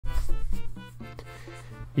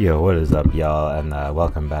Yo, what is up, y'all, and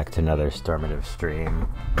welcome back to another Stormative stream.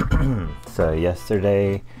 So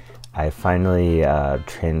yesterday, I finally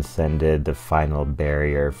transcended the final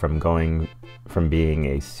barrier from being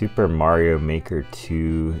a Super Mario Maker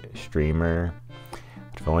 2 streamer,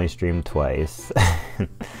 which I've only streamed twice, and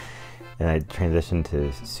I transitioned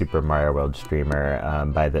to Super Mario World streamer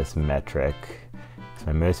by this metric. So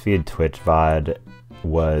my most viewed Twitch VOD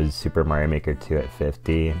was Super Mario Maker 2 at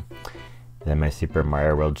 50. Then my Super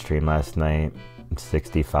Mario World stream last night,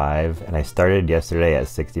 65, and I started yesterday at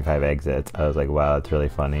 65 exits. I was like, wow, that's really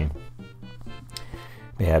funny.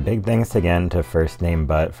 But yeah, big thanks again to First Name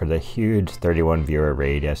Butt for the huge 31 viewer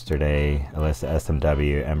raid yesterday, Alyssa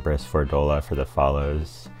SMW, Empress Fordola for the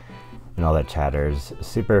follows, and all the chatters.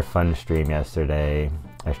 Super fun stream yesterday.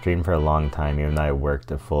 I streamed for a long time, even though I worked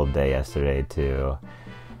a full day yesterday too,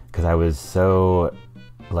 because I was so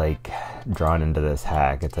drawn into this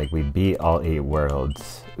hack. It's like we beat all 8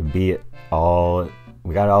 worlds. We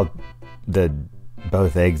got all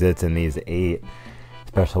both exits in these 8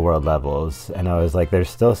 special world levels, and I was like, there's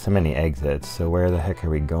still so many exits, so where the heck are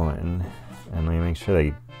we going? And let me make sure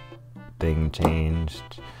the thing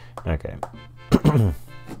changed. Okay. And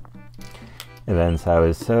then so I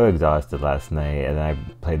was so exhausted last night, and I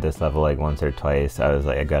played this level like once or twice. I was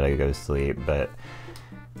like, I gotta go sleep. But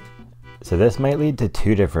so this might lead to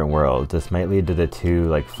 2 different worlds. This might lead to the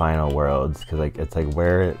 2 final worlds, because it's like,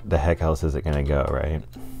 where the heck else is it gonna go, right?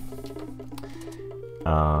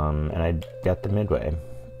 And I got the midway.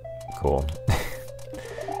 Cool.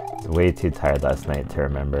 I was way too tired last night to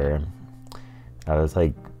remember. I was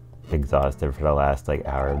exhausted for the last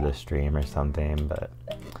hour of the stream or something, but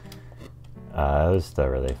it was still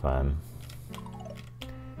really fun.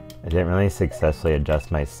 I didn't really successfully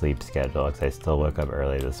adjust my sleep schedule because I still woke up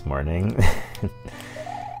early this morning.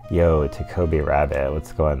 Yo, Tacoby Rabbit,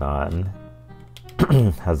 what's going on?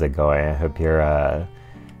 How's it going? I hope your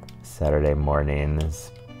Saturday morning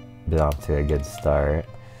has been off to a good start.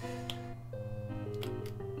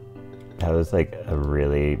 That was a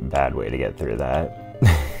really bad way to get through that.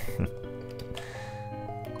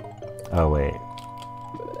 Oh wait.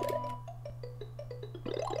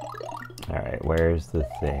 Alright, where's the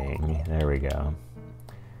thing? There we go.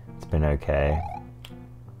 It's been okay.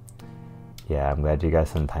 Yeah, I'm glad you got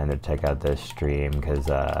some time to check out this stream, because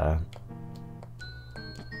I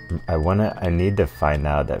need to find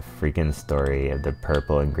out that freaking story of the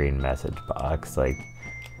purple and green message box. I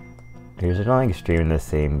usually don't streaming the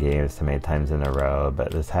same game so many times in a row,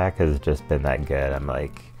 but this hack has just been that good. I'm I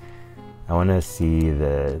want to see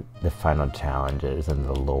the final challenges and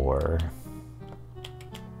the lore.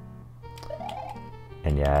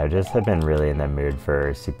 And yeah, I just have been really in the mood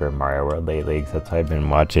for Super Mario World lately, because that's what I've been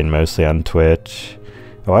watching mostly on Twitch.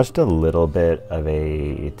 I watched a little bit of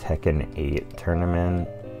a Tekken 8 tournament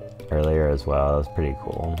earlier as well. It was pretty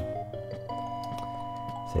cool.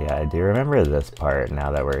 So yeah, I do remember this part now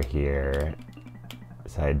that we're here.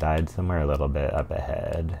 So I died somewhere a little bit up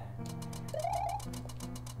ahead.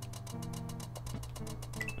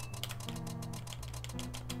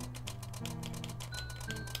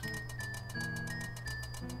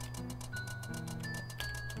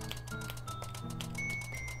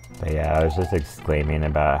 But yeah, I was just exclaiming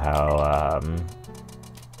about how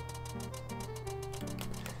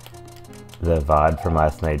the VOD from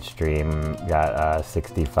last night's stream got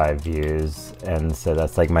 65 views, and so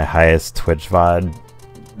that's my highest Twitch VOD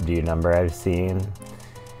view number I've seen.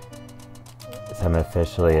 So I'm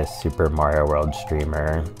officially a Super Mario World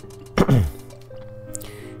streamer.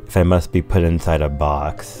 If I must be put inside a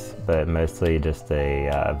box, but mostly just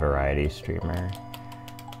a variety streamer.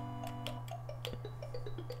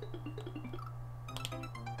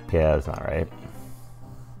 Yeah, that's not right.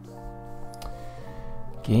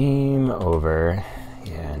 Game over.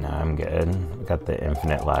 Yeah, no, I'm good. Got the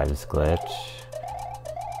infinite lives glitch.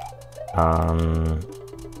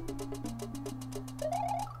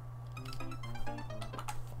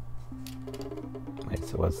 Wait,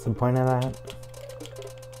 so what's the point of that?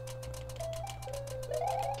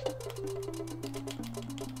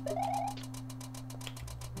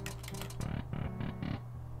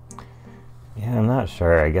 Yeah, I'm not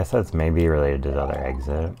sure. I guess that's maybe related to the other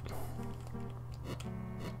exit.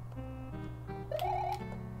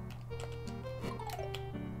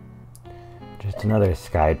 Just another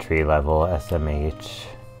Skytree level, SMH.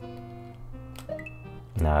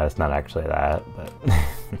 No, it's not actually that, but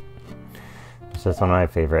it's just one of my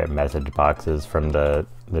favorite message boxes from the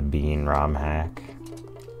Bean ROM hack.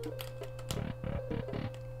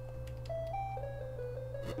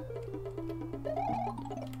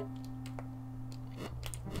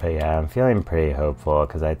 But yeah, I'm feeling pretty hopeful,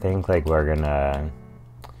 because I think we're gonna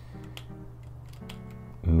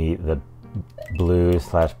meet the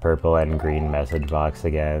blue/purple and green message box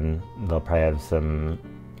again. They'll probably have some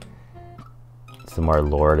more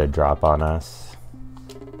lore to drop on us.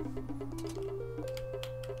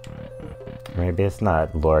 Maybe it's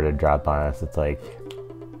not lore to drop on us, it's like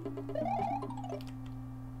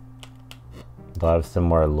they'll have some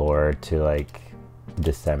more lore to like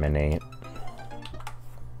disseminate.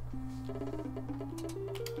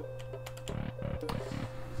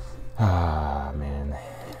 Ah, man.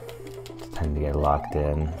 It's time to get locked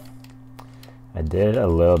in. I did a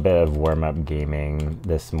little bit of warm-up gaming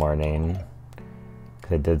this morning.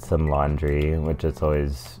 I did some laundry, which it's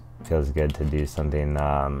always feels good to do something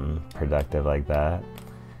productive like that.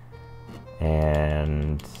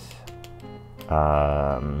 And so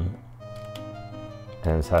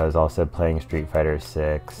I was also playing Street Fighter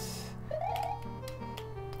 6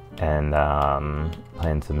 and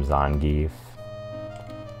playing some Zangief.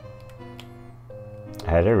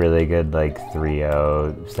 I had a really good like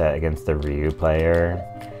 3-0 set against the Ryu player,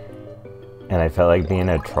 and I felt like being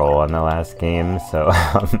a troll in the last game, so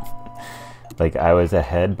like I was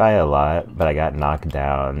ahead by a lot, but I got knocked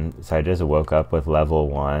down, so I just woke up with level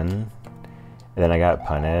 1, and then I got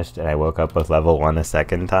punished, and I woke up with level 1 a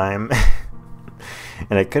second time.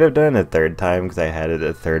 And I could have done it a third time because I had it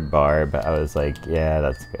at third bar, but I was like, yeah,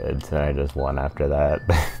 that's good, so I just won after that.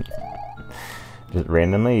 Just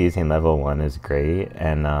randomly using level 1 is great,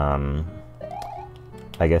 and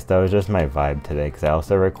I guess that was just my vibe today, because I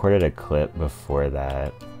also recorded a clip before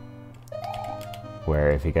that, where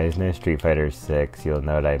if you guys know Street Fighter 6, you'll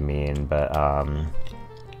know what I mean, but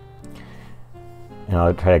and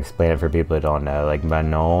I'll try to explain it for people who don't know. Like,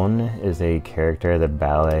 Manon is a character, the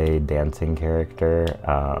ballet dancing character,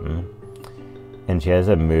 and she has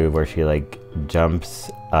a move where she like jumps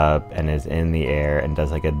up and is in the air and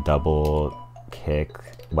does like a double kick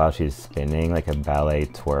while she's spinning, like a ballet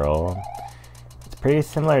twirl. It's pretty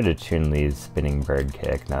similar to Chun-Li's spinning bird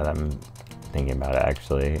kick, now that I'm thinking about it,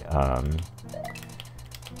 actually.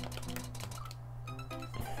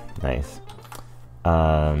 Nice.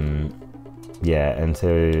 Yeah, and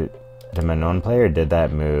so the Manon player did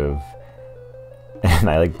that move, and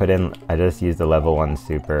I like I just used the level 1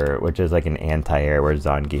 super, which is like an anti-air where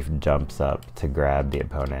Zangief jumps up to grab the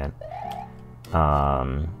opponent.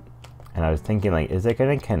 And I was thinking, like, is it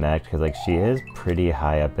gonna connect? Because like she is pretty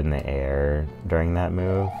high up in the air during that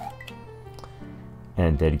move, and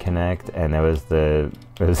it did connect, and it was the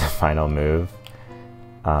final move,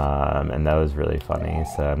 and that was really funny.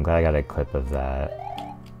 So I'm glad I got a clip of that.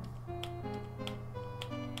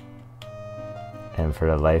 And for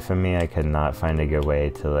the life of me, I could not find a good way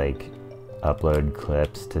to like upload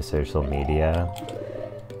clips to social media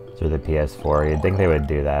through the PS4. You'd think they would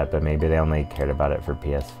do that, but maybe they only cared about it for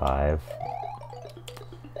PS5.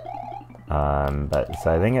 But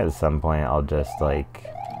so I think at some point I'll just like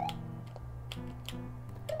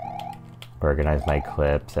organize my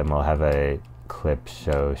clips, and we'll have a clip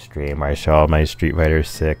show stream where I show all my Street Fighter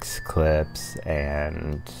 6 clips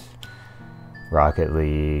and Rocket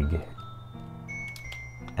League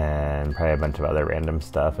and probably a bunch of other random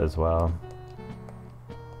stuff as well.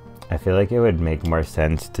 I feel like it would make more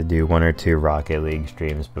sense to do 1 or 2 Rocket League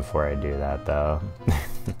streams before I do that, though.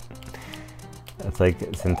 It's like,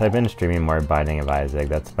 since I've been streaming more Binding of Isaac,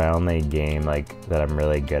 that's my only game like that I'm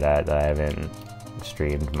really good at that I haven't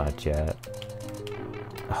streamed much yet.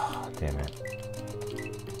 Oh, damn it.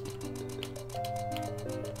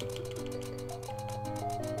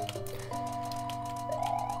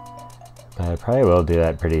 But I probably will do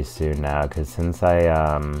that pretty soon now, because since I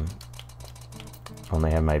only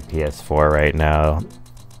have my PS4 right now,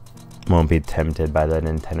 won't be tempted by the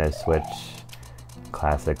Nintendo Switch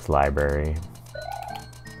Classics library,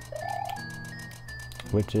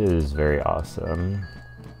 which is very awesome.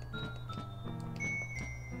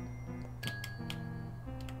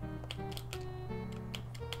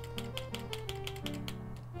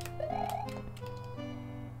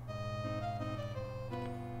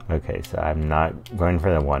 Okay, so I'm not going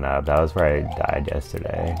for the 1-up. That was where I died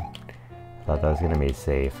yesterday. I thought that was going to be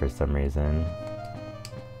safe for some reason.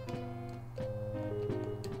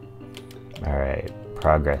 Alright,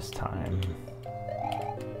 progress time.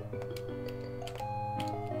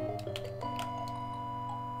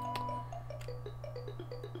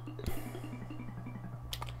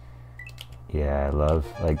 Yeah, I love,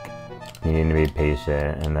 like, needing to be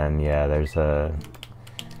patient, and then, yeah, there's a...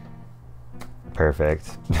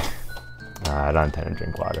 Perfect. I don't intend to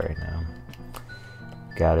drink water right now.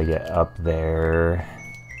 Gotta get up there.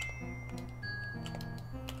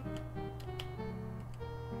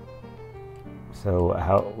 So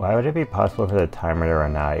why would it be possible for the timer to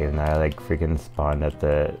run out even though I like freaking spawned at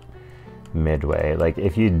the midway? Like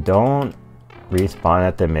if you don't respawn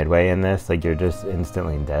at the midway in this, like you're just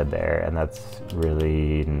instantly dead there, and that's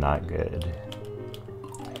really not good.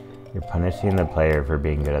 You're punishing the player for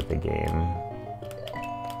being good at the game.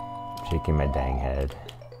 Shaking my dang head.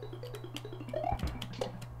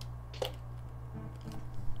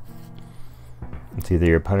 It's either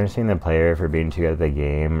you're punishing the player for being too good at the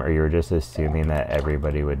game, or you're just assuming that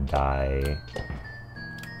everybody would die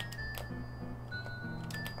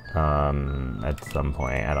at some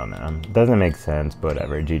point. I don't know. Doesn't make sense, but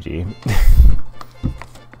whatever. GG.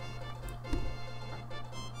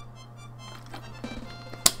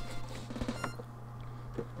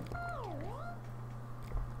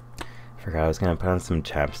 Forgot I was gonna put on some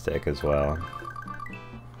chapstick as well.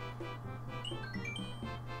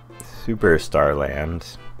 Superstar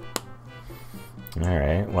Land.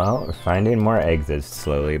 Alright, well, we're finding more exits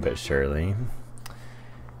slowly but surely.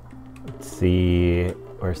 Let's see,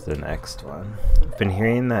 where's the next one? I've been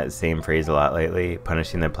hearing that same phrase a lot lately,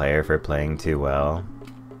 punishing the player for playing too well.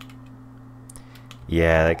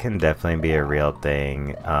 Yeah, that can definitely be a real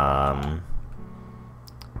thing.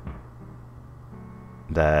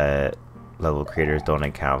 That level creators don't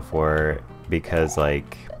account for, because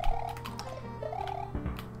like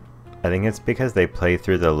I think it's because they play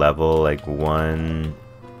through the level like one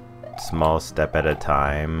small step at a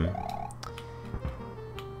time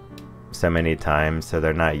so many times, so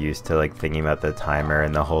they're not used to like thinking about the timer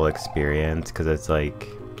and the whole experience, because it's like,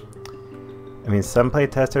 I mean, some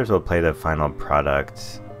playtesters will play the final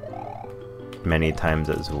product many times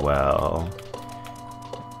as well.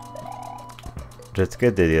 But it's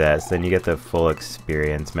good to do that, so then you get the full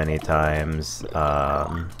experience many times.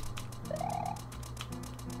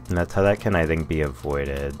 And that's how that can, I think, be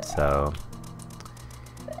avoided. So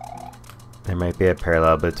there might be a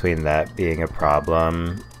parallel between that being a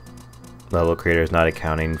problem, level creators not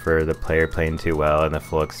accounting for the player playing too well, and the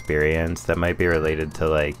full experience. That might be related to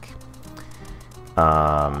like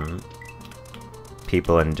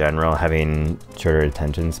people in general having shorter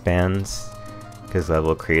attention spans, because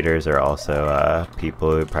level creators are also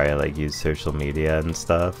people who probably like use social media and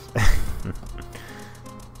stuff.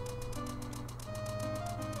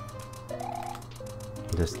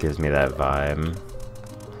 Just gives me that vibe.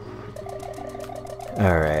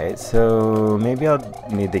 Alright, so maybe I'll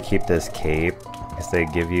need to keep this cape, because they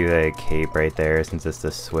give you a cape right there since it's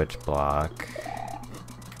the switch block.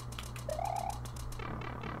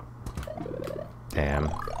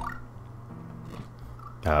 Damn.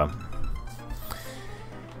 Oh.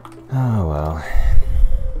 Oh well.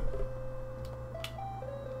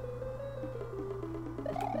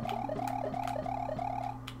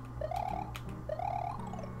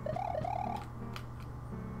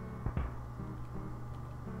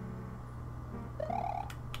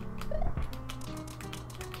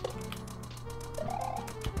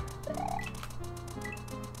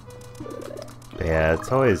 Yeah,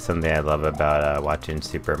 it's always something I love about watching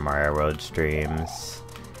Super Mario World streams,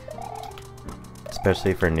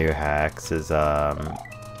 especially for new hacks, is it's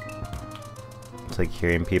like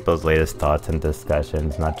hearing people's latest thoughts and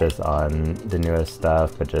discussions, not just on the newest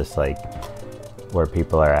stuff, but just like where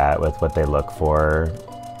people are at with what they look for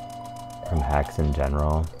from hacks in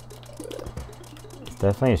general. It's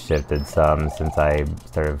definitely shifted some since I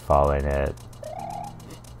started following it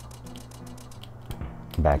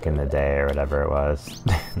back in the day or whatever it was.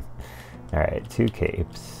 Alright, 2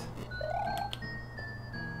 capes.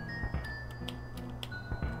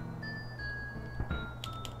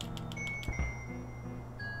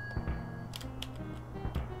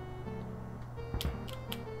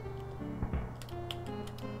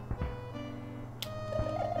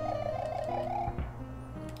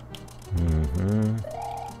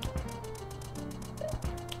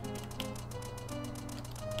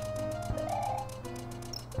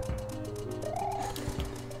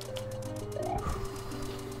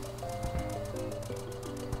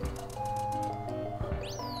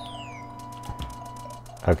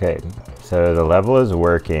 Okay, so the level is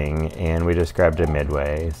working, and we just grabbed a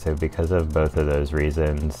midway, so because of both of those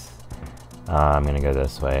reasons, I'm gonna go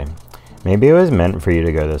this way. Maybe it was meant for you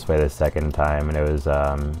to go this way the second time, and it was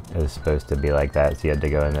supposed to be like that, so you had to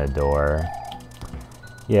go in the door.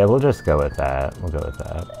 Yeah, we'll just go with that. We'll go with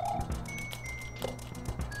that.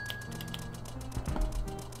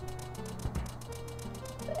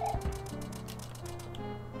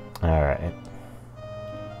 Alright.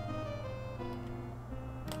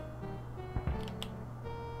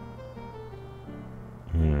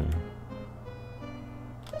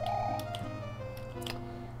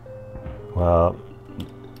 Well,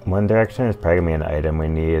 one direction is probably gonna be an item we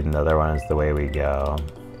need, and the other one is the way we go.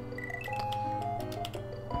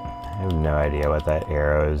 I have no idea what that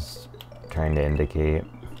arrow is trying to indicate.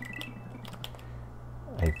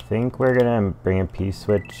 I think we're gonna bring a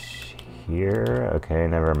P-switch here. Okay,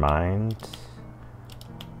 never mind.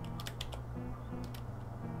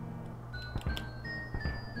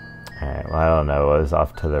 Alright, well I don't know, it was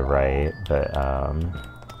off to the right, but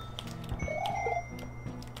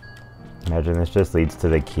imagine this just leads to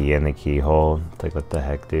the key in the keyhole. It's like, what the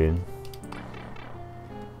heck, dude?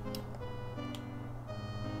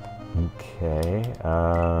 Okay,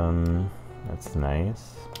 that's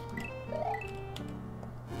nice.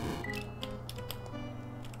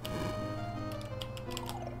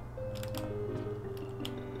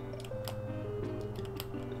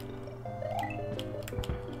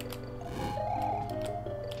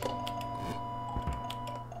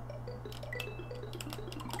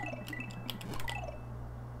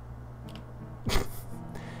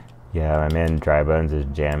 Yeah, my man Drybones is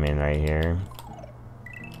jamming right here.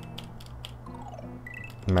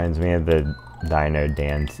 Reminds me of the Dino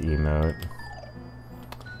Dance emote.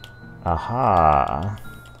 Aha!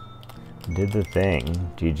 Did the thing.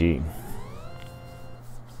 GG.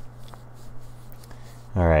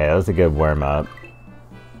 Alright, that was a good warm-up.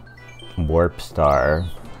 Warp Star.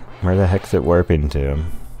 Where the heck's it warping to?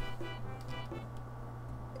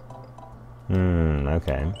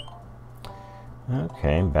 Okay.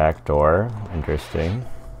 Okay, back door. Interesting.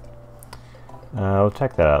 We'll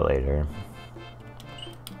check that out later.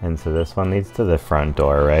 And so this one leads to the front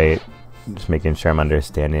door, right? Just making sure I'm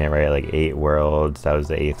understanding it right. Like 8 worlds. That was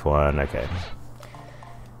the 8th one. Okay.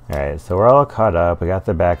 Alright, so we're all caught up. We got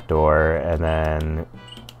the back door, and then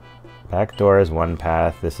back door is one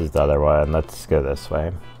path. This is the other one. Let's go this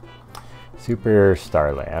way. Super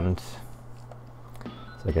Starland.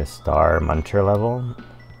 It's like a Star Muncher level.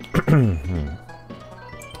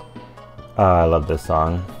 Oh, I love this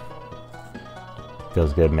song.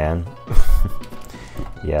 Feels good, man.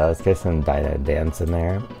 Yeah, let's get some Dino Dance in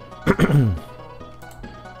there.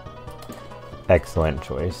 Excellent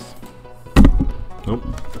choice. Oop.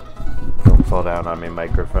 Don't fall down on my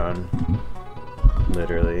microphone.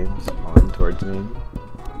 Literally, just falling towards me.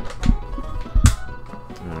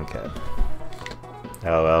 Okay.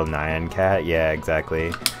 LOL Nyan Cat? Yeah,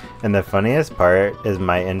 exactly. And the funniest part is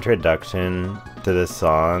my introduction to this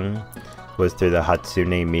song was through the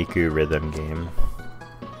Hatsune Miku rhythm game.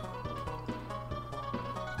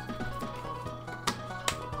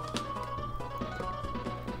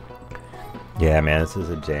 Yeah, man, this is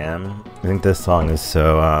a jam. I think this song is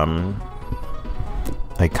so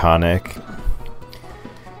iconic.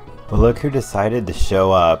 Well, look who decided to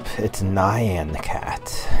show up. It's Nyan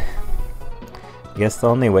Cat. I guess the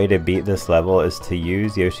only way to beat this level is to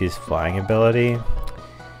use Yoshi's flying ability.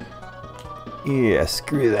 Yeah,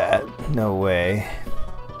 screw that. No way.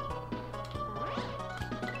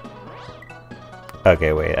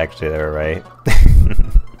 Okay, wait, actually they were right.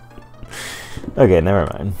 Okay, never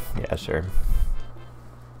mind. Yeah, sure.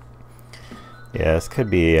 Yeah, this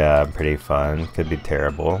could be pretty fun. Could be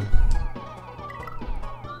terrible.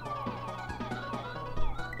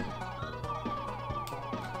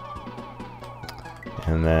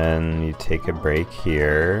 And then you take a break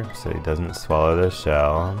here so he doesn't swallow the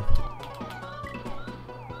shell.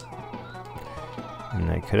 And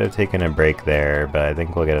I could have taken a break there, but I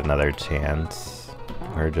think we'll get another chance.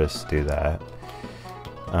 Or just do that.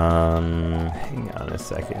 Hang on a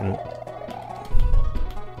second.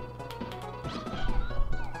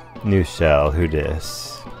 New shell, who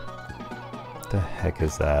dis? What the heck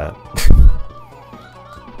is that?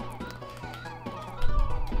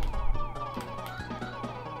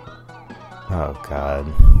 Oh god.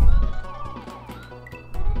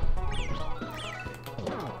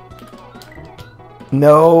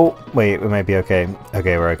 No! Wait, we might be okay.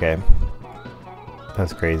 Okay, we're okay.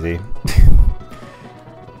 That's crazy.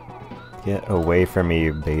 Get away from me,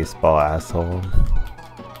 you baseball asshole.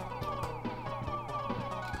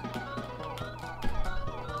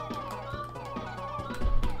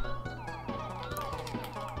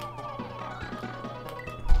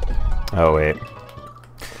 Oh, wait.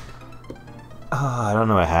 Oh, I don't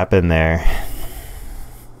know what happened there.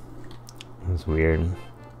 It was weird.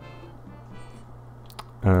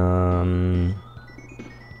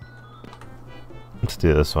 Let's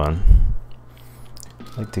do this one.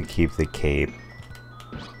 I like to keep the cape.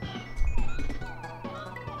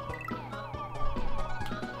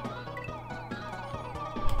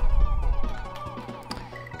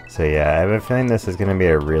 So yeah, I have a feeling this is going to be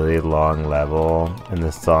a really long level, and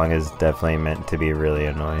this song is definitely meant to be really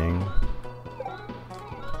annoying.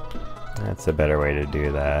 That's a better way to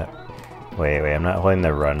do that. Wait, I'm not holding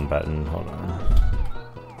the run button. Hold on.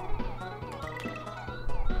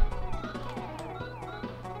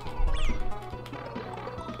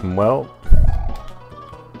 Well.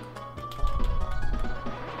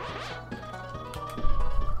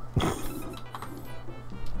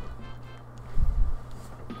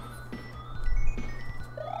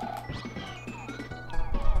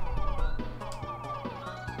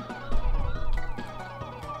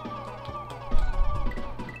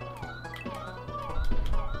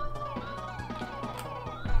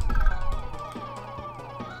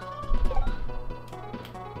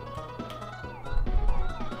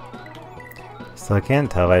 So I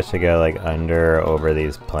can't tell if I should go like under or over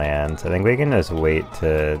these plants. I think we can just wait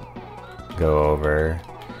to go over.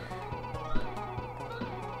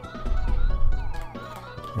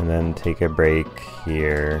 And then take a break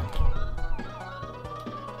here.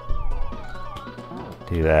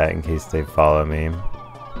 Do that in case they follow me.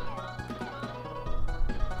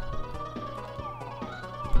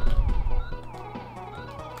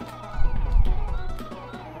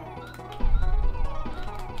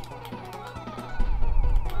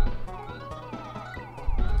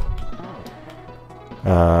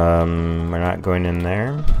 We're not going in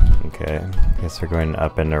there. Okay, guess we're going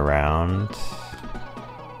up and around.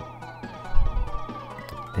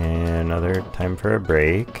 And another time for a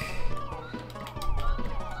break.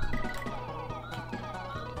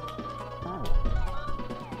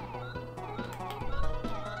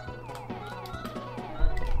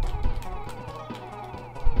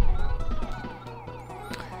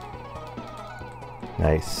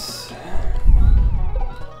 Nice.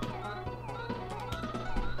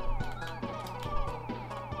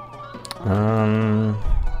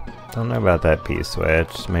 Don't know about that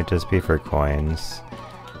P-switch. Might just be for coins.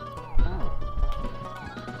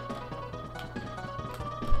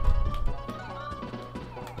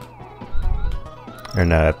 Or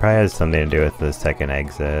no, it probably has something to do with the second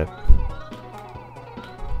exit.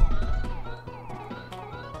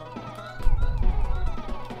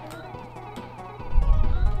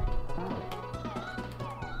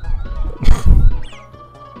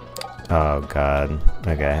 Oh god.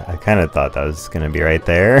 Okay, I kind of thought that was gonna be right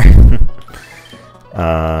there.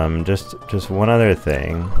 Just one other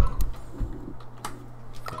thing.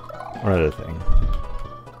 One other thing.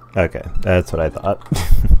 Okay, that's what I thought.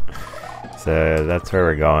 So that's where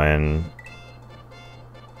we're going.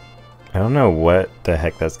 I don't know what the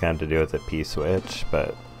heck that's gonna have to do with the P-switch,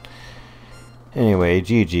 but anyway,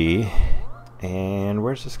 GG. And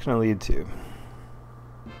where's this gonna lead to?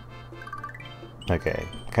 Okay,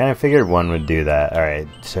 kind of figured one would do that. Alright,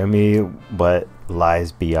 show me what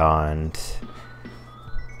lies beyond.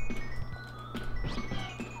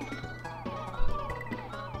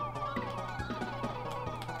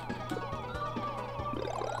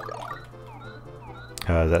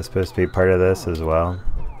 Oh, is that supposed to be part of this as well?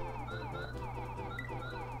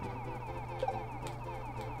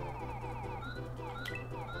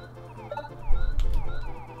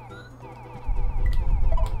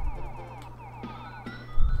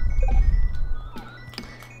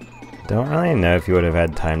 Don't really know if you would have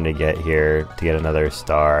had time to get here to get another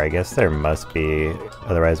star. I guess there must be.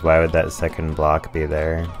 Otherwise, why would that second block be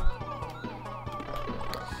there?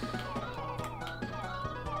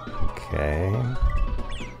 Okay.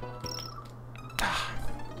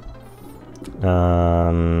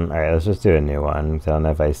 Alright, let's just do a new one. I don't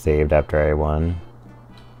know if I saved after I won.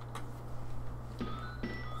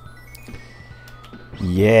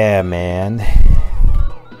 Yeah, man.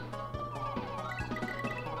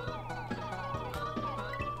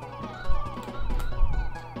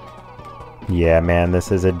 Yeah, man,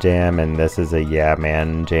 this is a jam, and this is a yeah,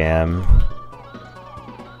 man jam.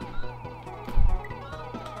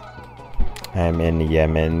 I'm in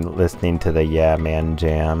Yemen listening to the yeah, man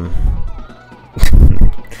jam.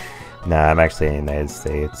 Nah, I'm actually in the United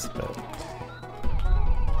States, but...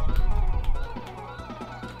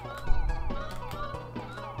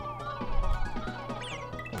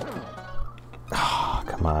 Oh,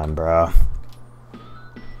 come on, bro.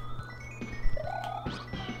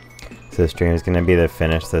 So this stream is going to be the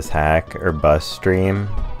finish this hack or bust stream.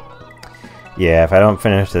 Yeah, if I don't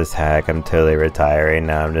finish this hack, I'm totally retiring.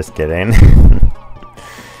 No, I'm just kidding.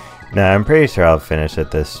 No, I'm pretty sure I'll finish it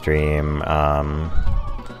this stream.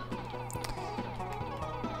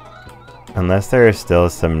 Unless there are still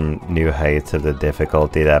some new heights of the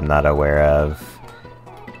difficulty that I'm not aware of.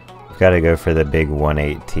 I've got to go for the big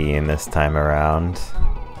 118 this time around.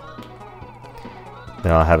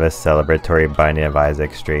 Then I'll have a celebratory Binding of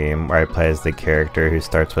Isaac stream where I play as the character who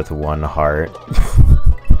starts with 1 heart.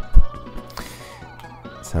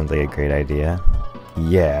 Sounds like a great idea.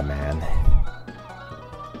 Yeah, man.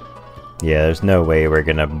 Yeah, there's no way we're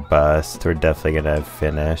gonna bust. We're definitely gonna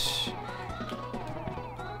finish.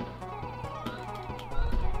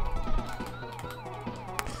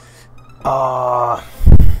 Oh.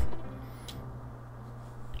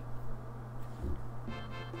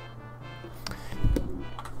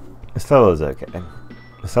 This solo's okay.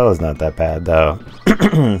 The solo's not that bad though.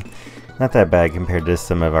 Not that bad compared to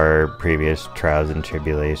some of our previous trials and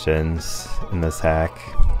tribulations in this hack.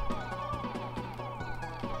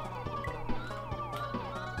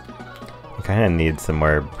 I kinda need some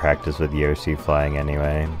more practice with Yoshi flying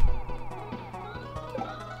anyway.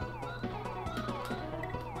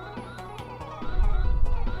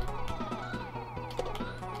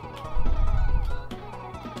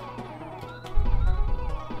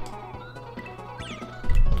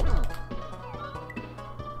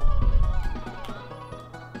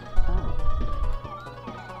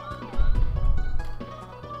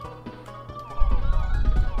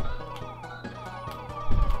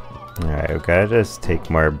 Alright, I've gotta just take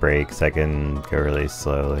more breaks. I can go really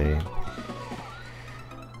slowly.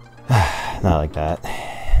 Not like that.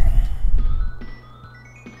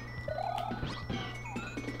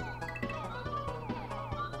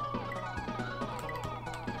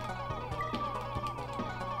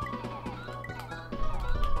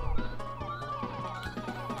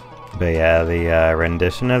 But yeah, the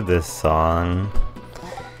rendition of this song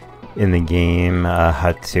in the game,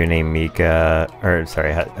 Hatsune Miku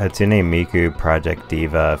Project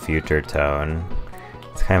Diva Future Tone.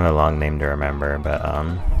 It's kind of a long name to remember, but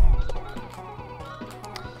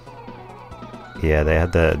yeah, they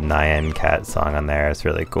had the Nyan Cat song on there. It's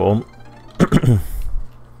really cool.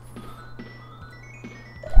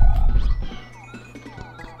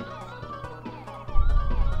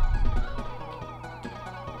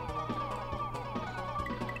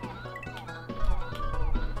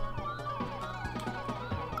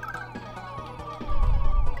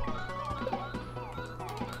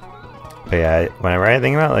 But yeah, whenever I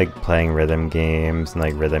think about like playing rhythm games and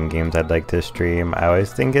like rhythm games I'd like to stream, I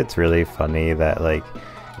always think it's really funny that like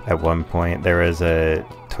at one point there was a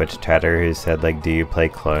Twitch chatter who said like, do you play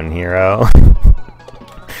Clone Hero?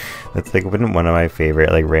 That's like one of my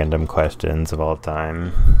favorite like random questions of all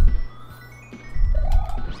time.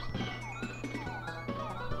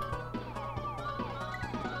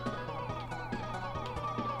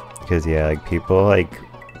 Because yeah, like people like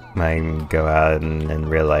might go out and in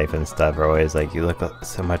real life and stuff are always like, you look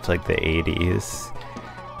so much like the 80s.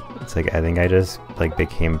 It's like, I think I just like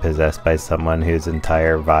became possessed by someone whose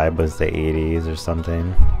entire vibe was the 80s or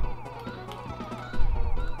something.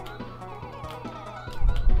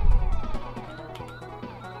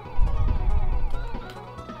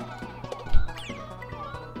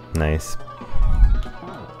 Nice.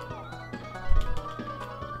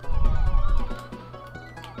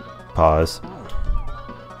 Pause.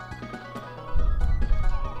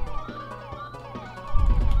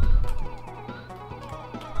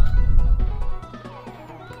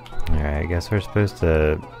 Alright, I guess we're supposed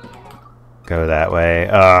to go that way.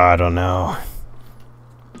 Oh, I don't know.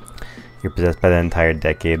 You're possessed by the entire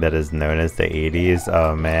decade that is known as the 80s?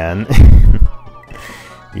 Oh man.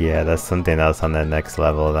 Yeah, that's something else on the next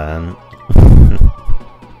level then.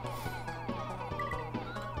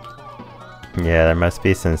 Yeah, there must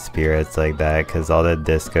be some spirits like that, because all the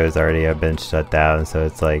discos already have been shut down, so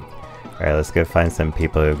it's like, alright, let's go find some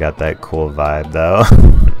people who got that cool vibe though.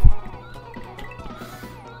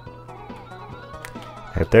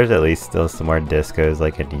 If there's at least still some more discos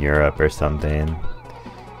like in Europe or something.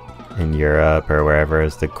 In Europe or wherever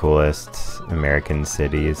is the coolest American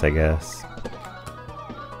cities, I guess.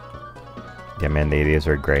 Yeah, man, the 80s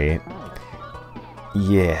were great.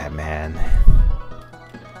 Yeah, man.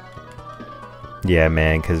 Yeah,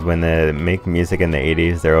 man, because when they make music in the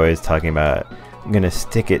 80s, they're always talking about, I'm gonna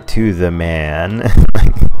stick it to the man.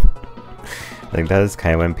 Like, that was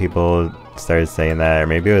kind of when people started saying that, or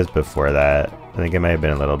maybe it was before that. I think it might have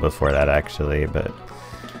been a little before that, actually, but...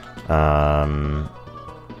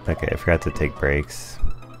 okay, I forgot to take breaks.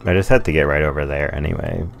 I just had to get right over there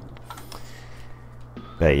anyway.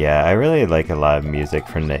 But yeah, I really like a lot of music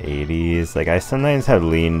from the 80s. Like, I sometimes have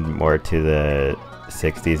leaned more to the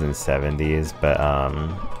 60s and 70s, but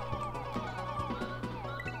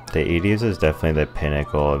the 80s is definitely the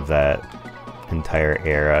pinnacle of that entire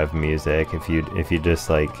era of music. If you just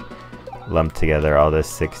like lump together all the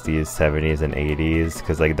 60s, 70s, and 80s,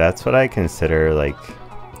 because like that's what I consider like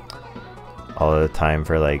all the time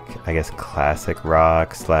for like, I guess, classic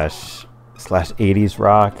rock slash 80s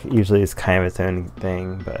rock. Usually it's kind of its own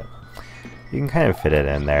thing, but you can kind of fit it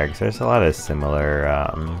in there because there's a lot of similar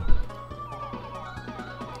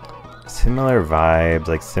similar vibes,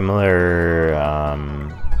 like similar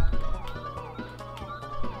I'm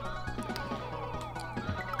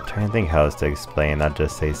trying to think how else to explain, not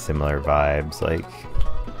just say similar vibes, like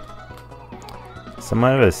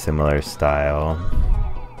somewhat of a similar style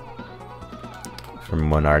from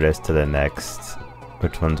one artist to the next,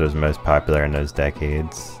 which ones was most popular in those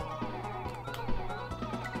decades.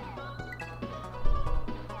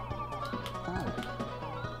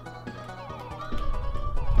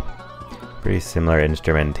 Pretty similar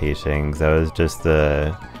instrumentation, 'cause that was just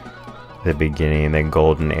the beginning, the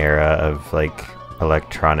golden era of like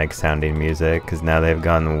electronic sounding music, because now they've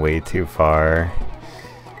gone way too far.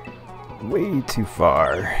 Way too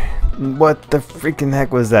far. What the freaking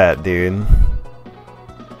heck was that, dude?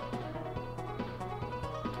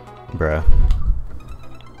 Bruh.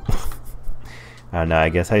 I don't know, I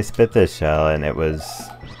guess I spit the shell and it was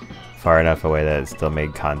far enough away that it still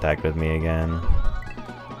made contact with me again.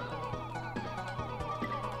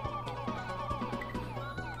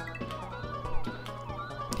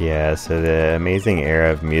 Yeah, so the amazing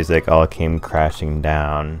era of music all came crashing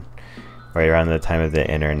down right around the time of the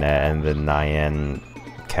internet and the Nyan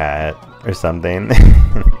cat or something.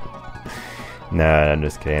 No, I'm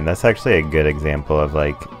just kidding. That's actually a good example of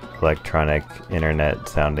like electronic internet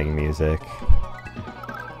sounding music.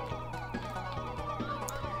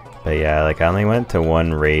 But yeah, like I only went to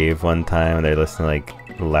one rave one time and they listened to like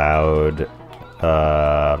loud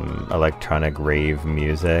electronic rave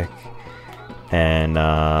music. And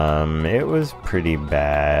it was pretty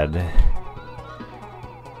bad.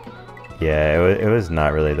 Yeah, it was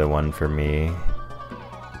not really the one for me.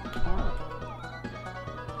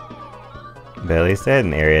 But at least they had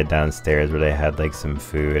an area downstairs where they had like some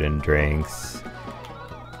food and drinks.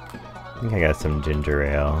 I think I got some ginger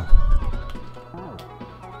ale.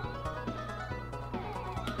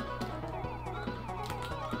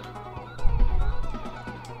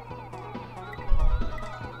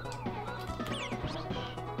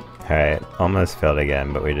 Alright, almost failed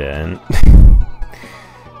again, but we didn't.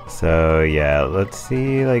 So yeah, let's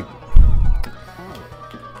see, like...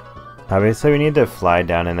 Obviously we need to fly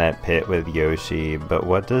down in that pit with Yoshi, but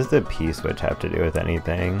what does the P-switch have to do with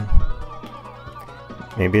anything?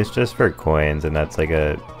 Maybe it's just for coins and that's like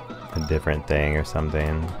a different thing or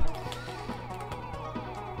something.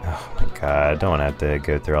 Oh my god, I don't want to have to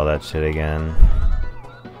go through all that shit again.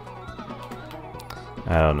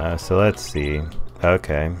 I don't know, so let's see.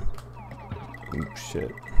 Okay. Ooh, shit.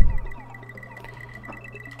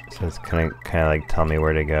 So it's kind of like tell me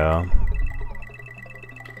where to go.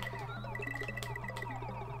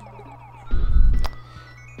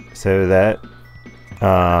 So that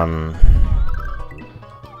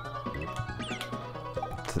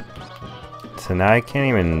so now I can't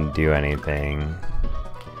even do anything.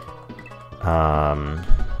 I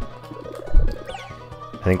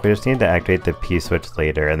think we just need to activate the P-switch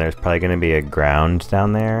later, and there's probably going to be a ground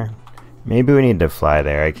down there. Maybe we need to fly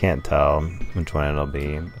there, I can't tell which one it'll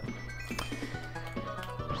be.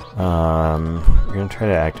 We're going to try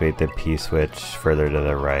to activate the P-switch further to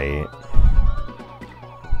the right.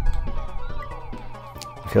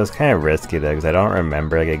 It feels kind of risky though, because I don't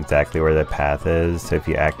remember like exactly where the path is, so if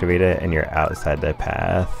you activate it and you're outside the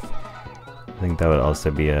path, I think that would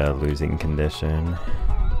also be a losing condition.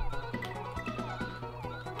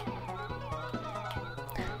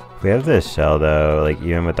 If we have this shell though, like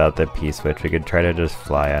even without the P-switch, we could try to just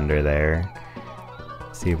fly under there.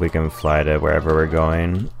 See if we can fly to wherever we're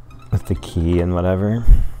going with the key and whatever.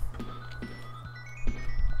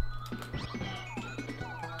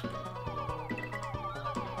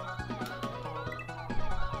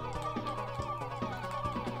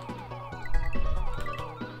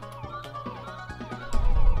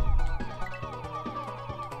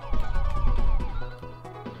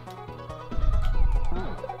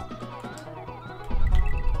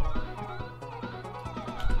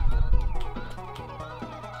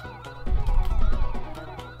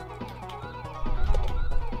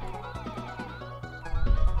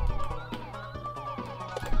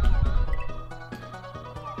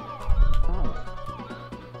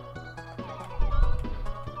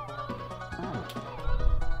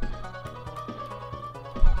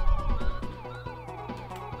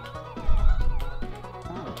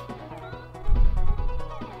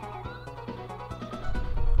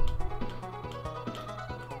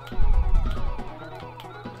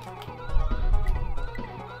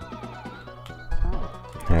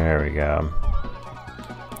 There we go.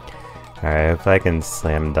 Alright, if I can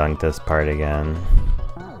slam dunk this part again.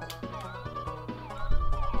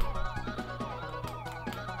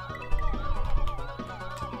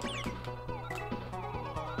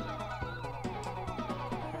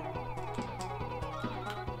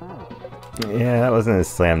 Yeah, that wasn't a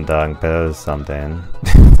slam dunk, but it was something.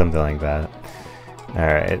 Something like that.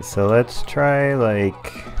 Alright, so let's try,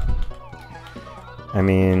 like... I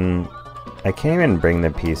mean... I can't even bring the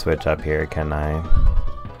P-switch up here, can I?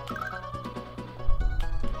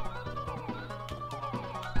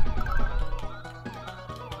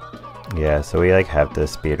 Yeah, so we like have to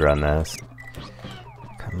speedrun this.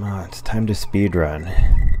 Come on, it's time to speedrun.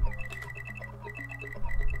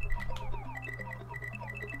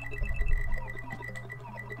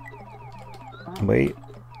 Wait,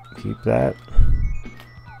 keep that.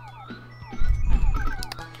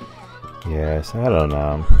 Yes, I don't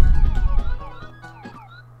know.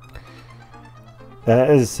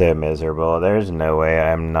 That is so miserable. There's no way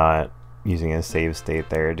I'm not using a save state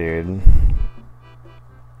there, dude.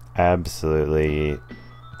 Absolutely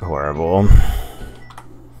horrible.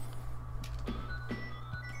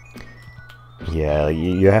 Yeah,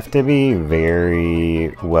 you have to be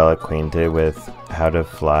very well acquainted with how to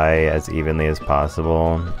fly as evenly as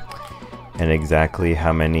possible and exactly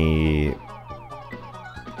how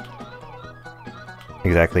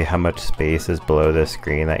much space is below the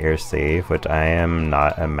screen that you're safe, which I am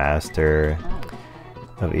not a master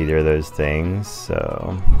of either of those things,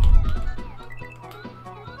 so...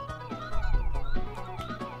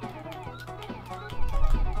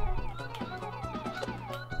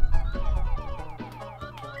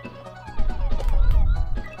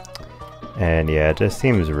 And yeah, it just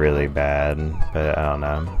seems really bad, but I don't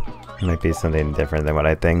know. It might be something different than what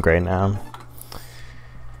I think right now.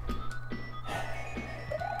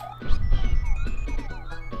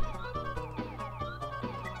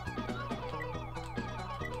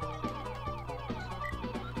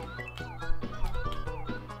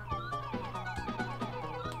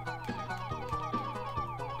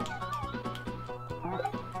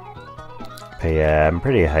 But yeah, I'm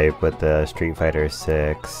pretty hyped with the Street Fighter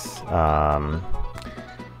 6. It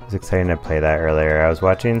was exciting to play that earlier. I was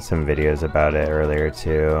watching some videos about it earlier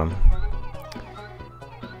too.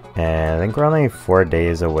 And I think we're only 4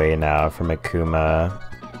 days away now from Akuma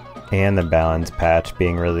and the balance patch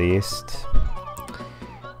being released.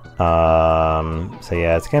 So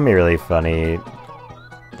yeah, it's gonna be really funny.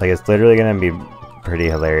 Like, it's literally gonna be pretty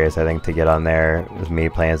hilarious, I think, to get on there with me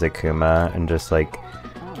playing as Akuma and just like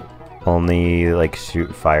only like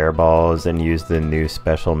shoot fireballs and use the new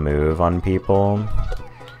special move on people.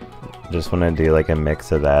 Just want to do like a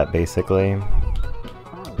mix of that basically.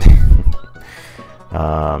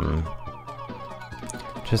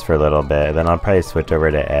 Just for a little bit, then I'll probably switch over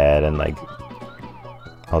to Ed and like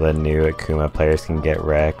all the new Akuma players can get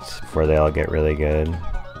wrecked before they all get really good.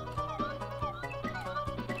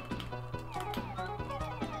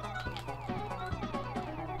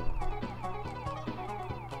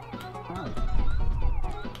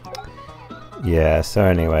 Yeah, so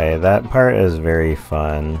anyway, that part is very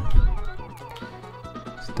fun.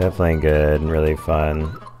 It's definitely good and really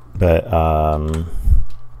fun. But, yeah,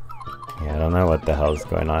 I don't know what the hell's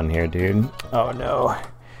going on here, dude. Oh no.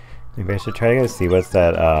 Maybe I should try to go see what's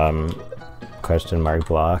that, question mark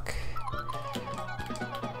block.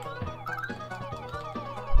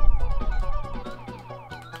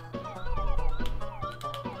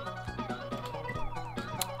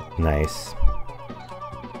 Nice.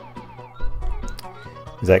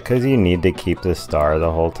 Is that because you need to keep the star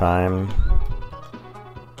the whole time?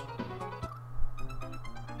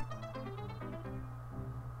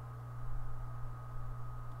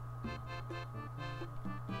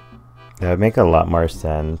 That would make a lot more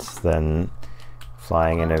sense than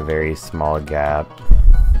flying in a very small gap.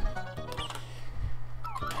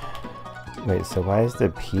 Wait, so why is the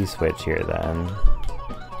P switch here then?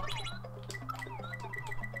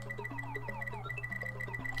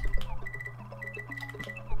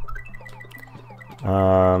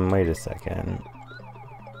 Wait a second.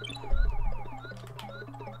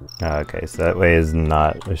 Okay, so that way is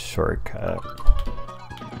not a shortcut.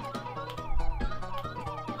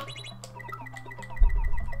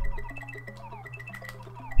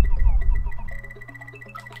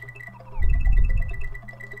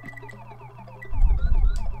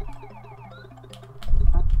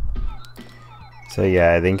 So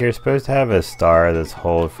yeah, I think you're supposed to have a star this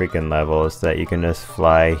whole freaking level so that you can just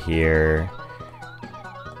fly here.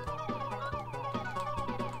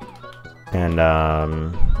 And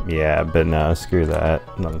yeah, but no, screw that.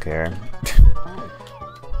 Don't care.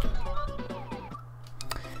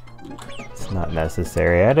 It's not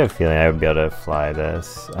necessary. I had a feeling I would be able to fly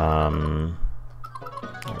this. There we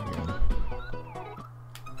go.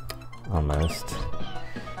 Almost.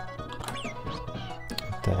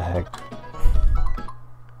 What the heck?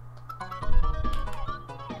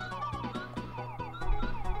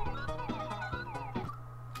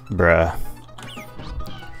 Bruh.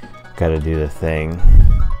 Gotta do the thing.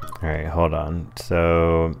 Alright, hold on.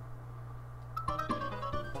 So...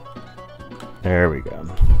 there we go.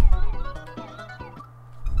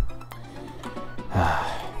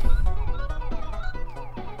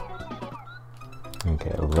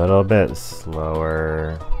 Okay, a little bit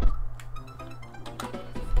slower.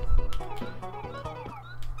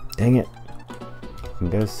 Dang it. You can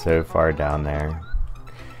go so far down there.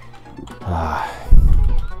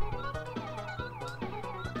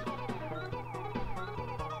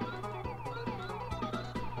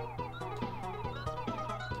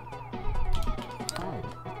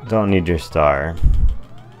 Don't need your star.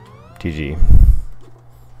 GG.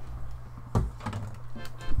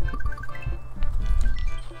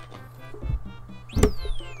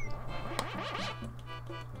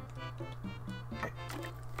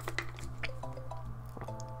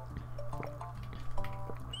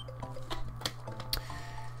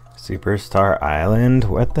 Superstar Island?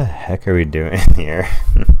 What the heck are we doing here?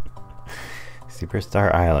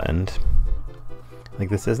 Superstar Island. Like,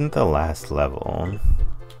 this isn't the last level.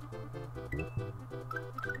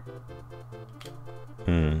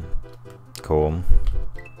 Cool.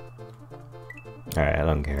 Alright, I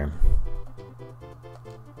don't care.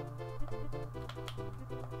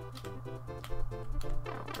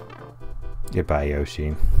 Goodbye,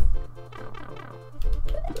 Yoshi.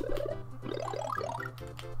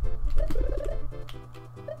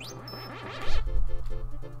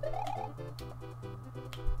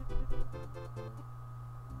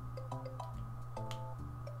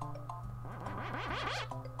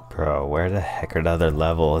 Bro, where the heck are the other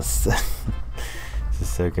levels? This is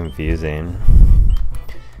so confusing.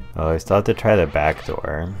 Oh, I still have to try the back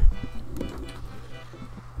door.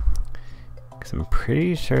 Because I'm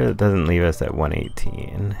pretty sure it doesn't leave us at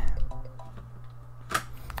 118.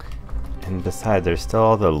 And besides, there's still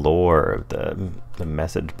all the lore of the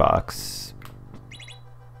message box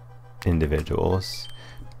individuals.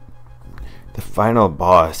 The final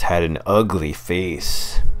boss had an ugly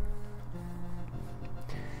face.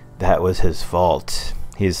 That was his fault.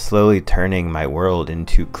 He is slowly turning my world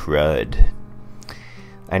into crud.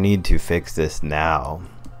 I need to fix this now.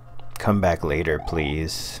 Come back later,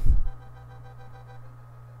 please.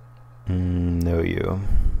 No, you.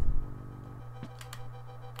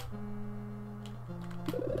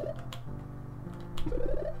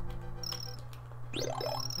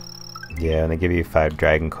 Yeah, and they give you 5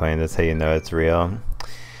 dragon coins. That's how you know it's real.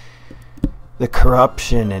 The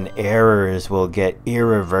corruption and errors will get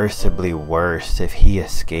irreversibly worse if he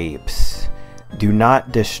escapes. Do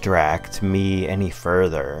not distract me any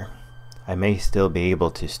further. I may still be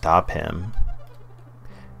able to stop him.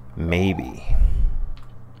 Maybe.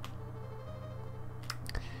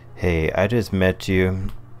 Hey, I just met you,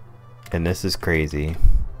 and this is crazy.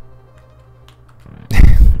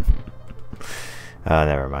 Oh,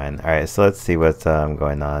 never mind. Alright, so let's see what's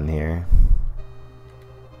going on here.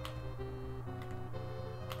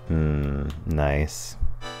 Nice.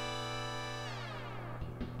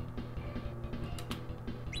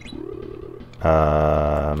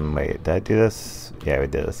 Wait, did I do this? Yeah, we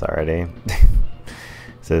did this already.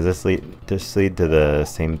 So does this lead to the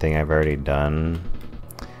same thing I've already done?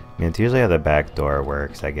 I mean, it's usually how the back door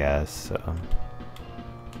works, I guess, so.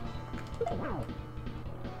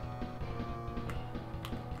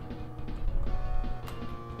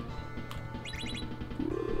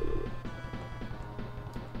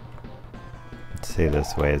 See,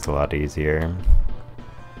 this way is a lot easier.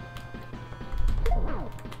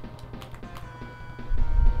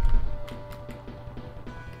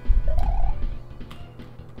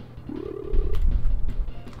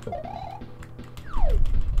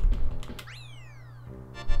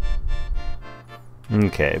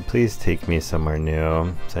 Okay, please take me somewhere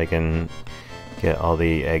new so I can get all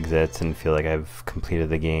the exits and feel like I've completed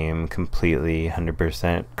the game completely,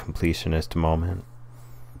 100% completionist moment.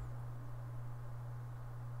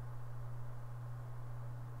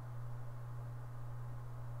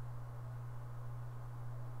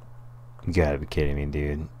 You gotta be kidding me,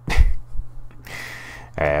 dude.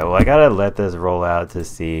 Alright, well, I gotta let this roll out to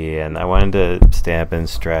see, and I wanted to stamp and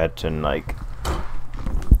stretch and, like,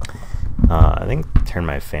 I think turn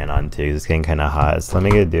my fan on too, 'cause it's getting kind of hot. So let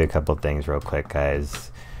me go do a couple things real quick,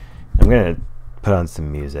 guys. I'm gonna put on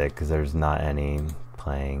some music, because there's not any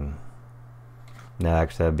playing. No,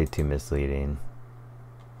 actually, that would be too misleading.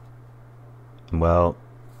 Well,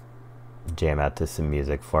 jam out to some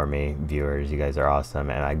music for me, viewers. You guys are awesome,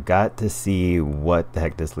 and I got to see what the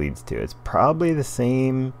heck this leads to. It's probably the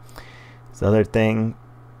same as the other thing.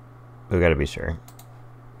 We gotta be sure.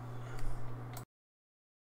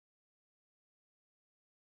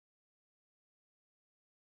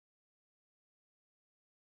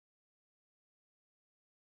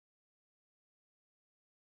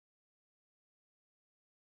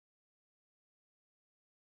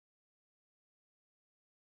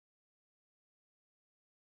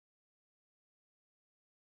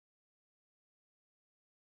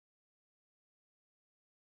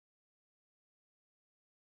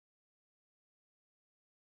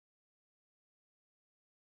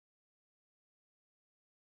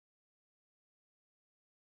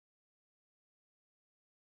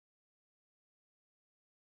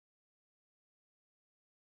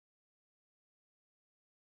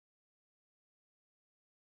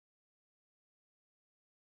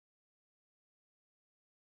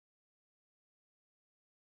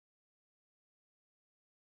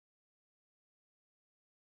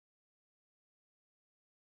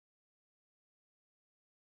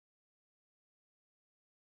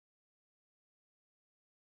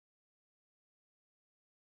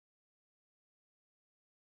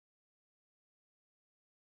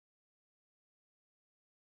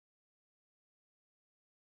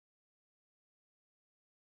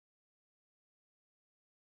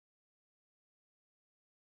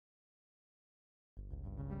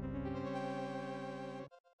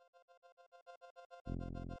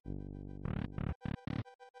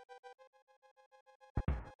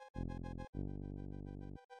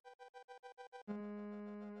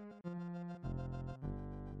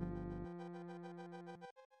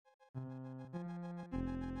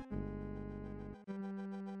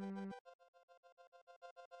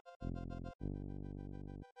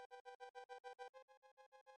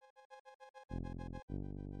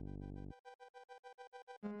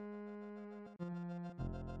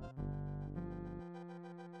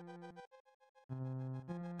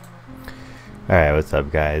 Alright, what's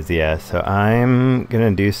up guys? Yeah, so I'm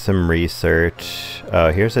gonna do some research. Oh,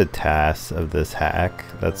 here's a task of this hack.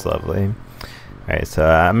 That's lovely. Alright, so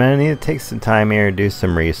I'm gonna need to take some time here, do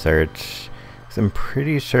some research. Cause I'm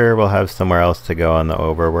pretty sure we'll have somewhere else to go on the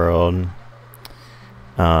overworld.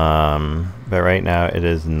 But right now it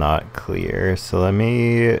is not clear. So let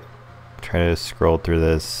me try to scroll through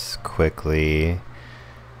this quickly.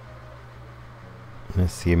 I'm gonna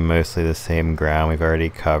see mostly the same ground we've already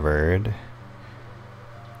covered.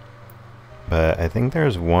 But I think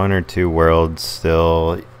there's one or two worlds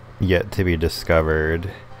still yet to be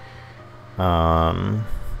discovered. Okay,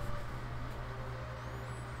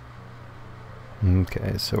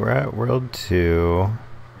 so we're at world 2.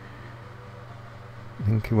 I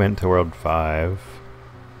think we went to world 5.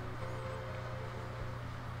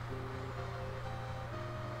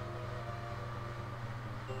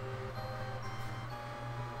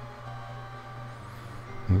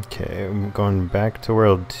 Okay, I'm going back to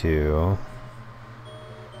world 2.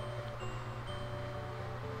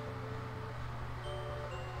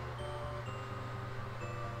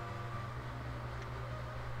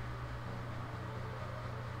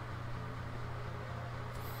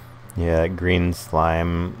 Yeah, green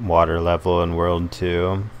slime water level in world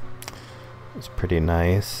 2. It's pretty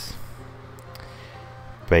nice.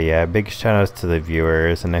 But yeah, big shout outs to the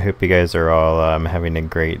viewers, and I hope you guys are all having a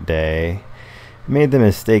great day. I made the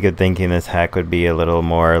mistake of thinking this hack would be a little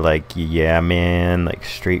more like, yeah man, like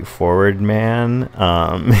straightforward man.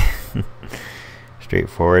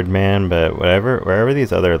 Straightforward man, but wherever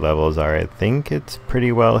these other levels are, I think it's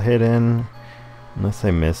pretty well hidden. Unless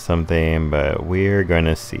I missed something, but we're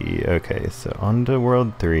gonna see. Okay, so on to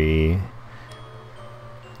world 3. I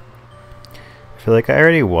feel like I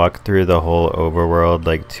already walked through the whole overworld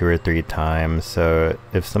like 2 or 3 times, so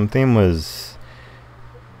if something was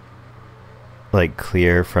like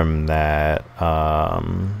clear from that, I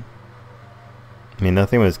mean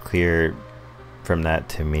nothing was clear from that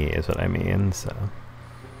to me is what I mean, so.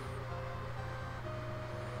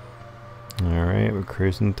 Alright, we're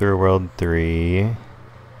cruising through world 3.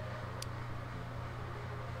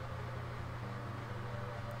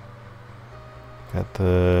 Got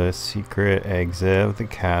the secret exit of the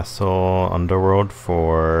castle, underworld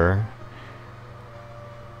 4.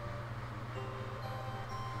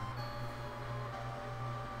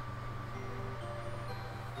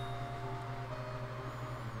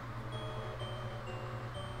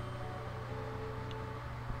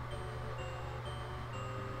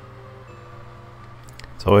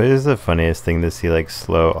 It's always the funniest thing to see like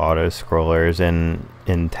slow auto scrollers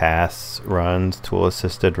in tasks runs, tool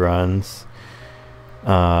assisted runs.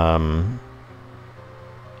 Because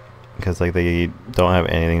like they don't have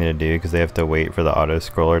anything to do because they have to wait for the auto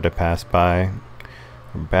scroller to pass by.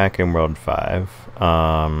 We're back in world 5.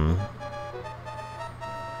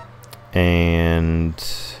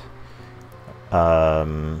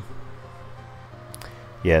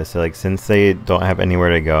 Yeah, so like since they don't have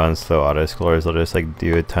anywhere to go on slow auto scrollers, they'll just like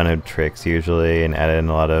do a ton of tricks usually and add in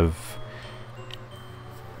a lot of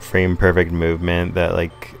frame perfect movement that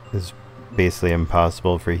like is basically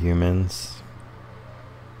impossible for humans.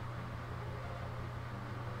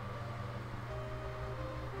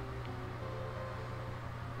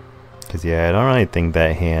 Cause yeah, I don't really think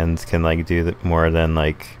that hands can like do more than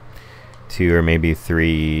like 2 or maybe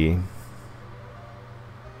 3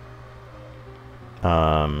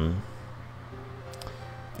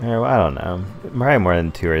 I don't know, probably more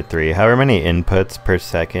than 2 or 3. However many inputs per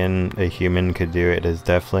second a human could do, it is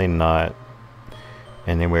definitely not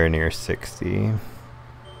anywhere near 60.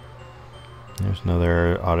 There's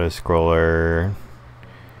another auto scroller.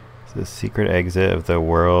 Is this secret exit of the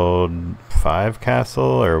world 5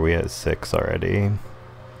 castle, or are we at 6 already?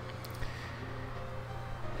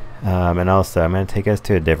 And also I'm going to take us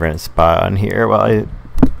to a different spot on here while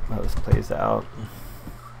this plays out.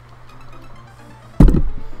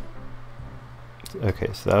 Okay,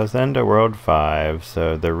 so that was the end of world 5,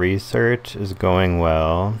 so the research is going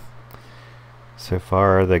well. So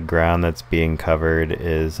far the ground that's being covered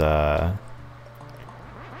is what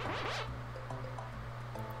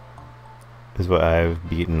I've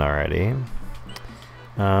beaten already.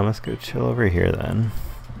 Let's go chill over here then.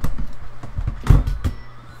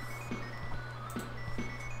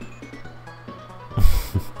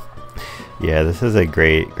 Yeah, this is a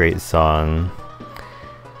great song.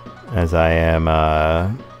 As I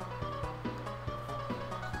am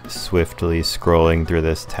swiftly scrolling through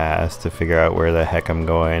this task to figure out where the heck I'm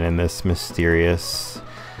going in this mysterious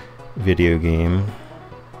video game.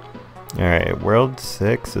 Alright, World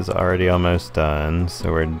 6 is already almost done,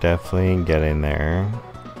 so we're definitely getting there.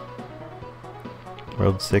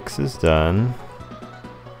 World 6 is done.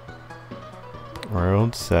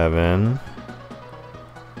 World 7.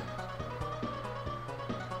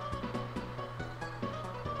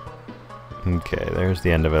 Okay, there's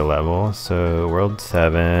the end of a level. So World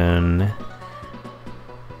 7.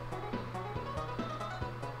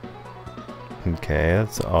 Okay,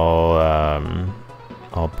 that's all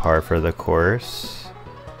par for the course.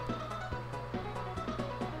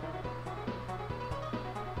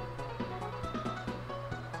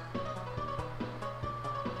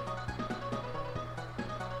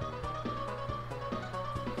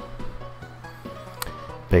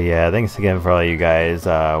 But yeah, thanks again for all you guys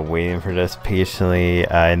waiting for this patiently.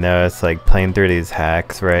 I know it's like playing through these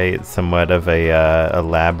hacks, right? It's somewhat of a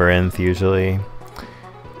labyrinth usually.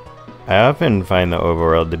 I often find the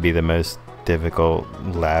overworld to be the most difficult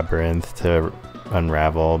labyrinth to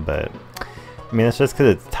unravel, but I mean, it's just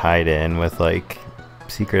because it's tied in with like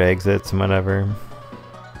secret exits and whatever.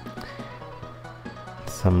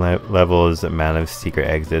 Some levels' amount of secret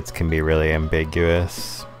exits can be really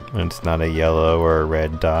ambiguous when it's not a yellow or a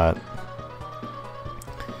red dot.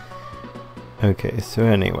 Okay, so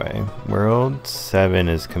anyway, World 7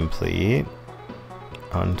 is complete.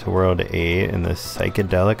 On to World 8 in the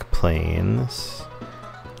psychedelic plains.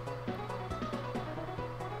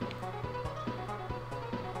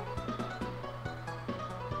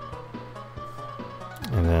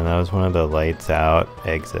 And then that was one of the lights out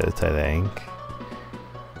exits, I think.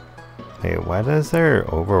 Wait, why does their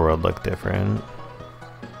overworld look different?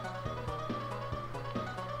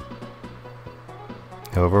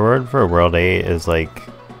 Overworld for World 8 is like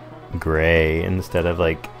gray instead of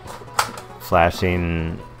like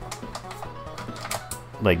flashing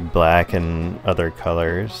like black and other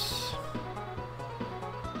colors.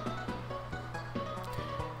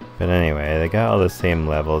 But anyway, they got all the same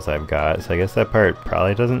levels I've got, so I guess that part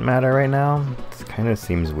probably doesn't matter right now. It kind of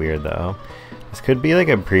seems weird though. This could be like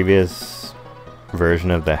a previous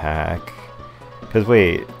version of the hack. Because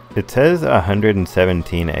wait, it says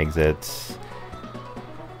 117 exits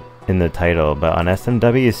in the title, but on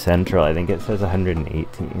SMW Central I think it says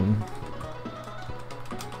 118.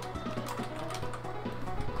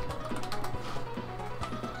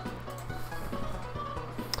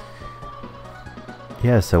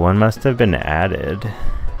 Yeah, so one must have been added.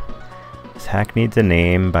 This hack needs a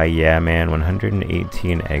name by Yeah Man,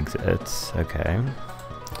 118 exits. Okay.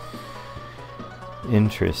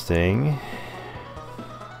 Interesting.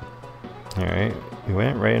 Alright, we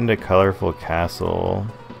went right into Colorful Castle.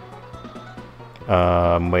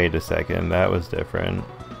 Wait a second, that was different.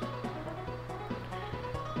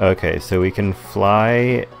 Okay, so we can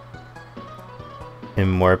fly in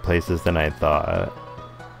more places than I thought.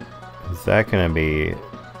 Is that gonna be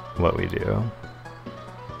what we do?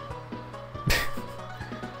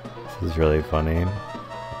 This is really funny.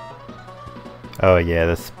 Oh yeah,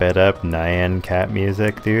 the sped up Nyan cat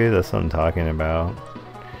music, dude. That's what I'm talking about.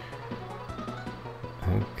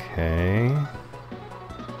 Okay.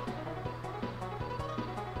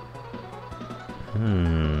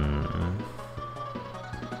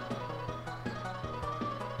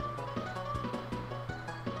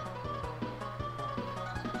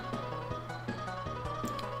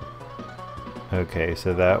 Okay,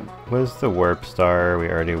 so that was the warp star we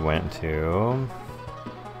already went to.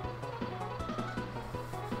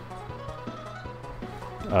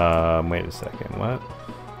 Wait a second, what?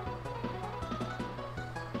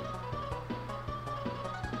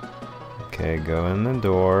 Okay, go in the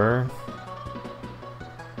door.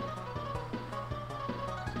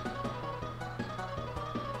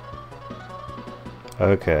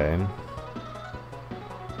 Okay.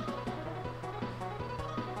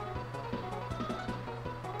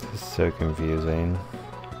 This is so confusing.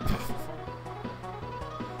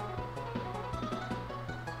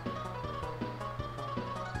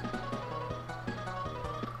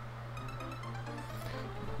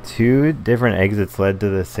 Two different exits led to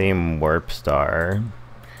the same warp star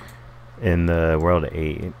in the World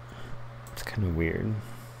 8. It's kind of weird.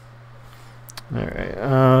 Alright,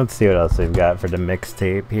 let's see what else we've got for the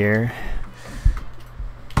mixtape here.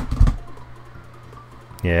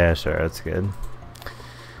 Yeah, sure, that's good.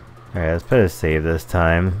 Alright, let's put a save this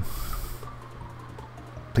time.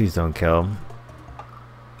 Please don't kill.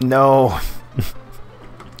 No!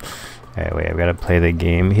 Alright, wait, I've got to play the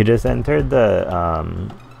game. He just entered the,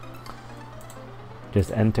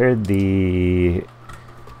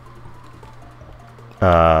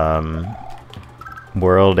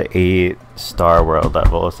 World 8 Star World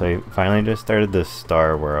level, so he finally just started the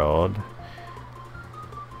Star World.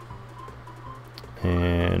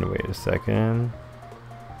 And wait a second.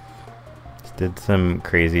 Just did some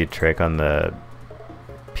crazy trick on the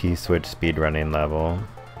P-switch speedrunning level.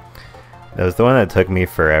 That was the one that took me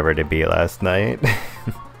forever to beat last night.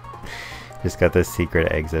 Just got the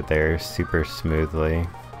secret exit there super smoothly.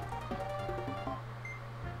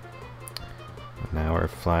 Now we're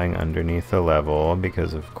flying underneath the level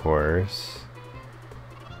because of course.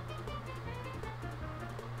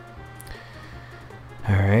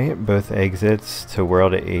 Alright, both exits to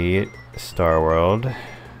World 8, Star World.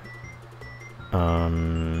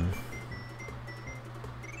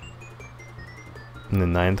 The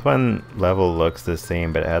 9th one level looks the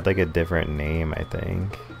same, but it had like a different name, I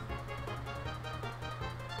think.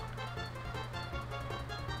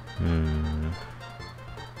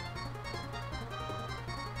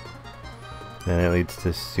 Then it leads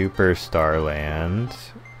to Super Starland,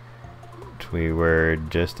 which we were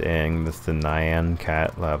just in. This is the Nyan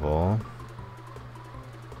Cat level.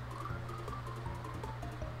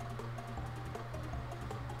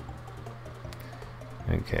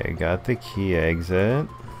 Okay, got the key exit.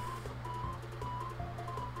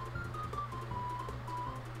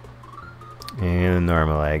 And the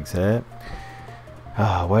normal exit.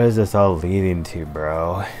 Oh, what is this all leading to,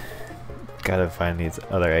 bro? Gotta find these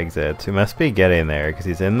other exits. We must be getting there because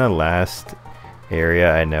he's in the last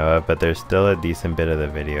area I know of, but there's still a decent bit of the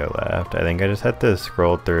video left. I think I just have to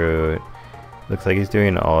scroll through. Looks like he's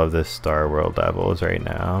doing all of the Star World levels right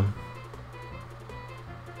now.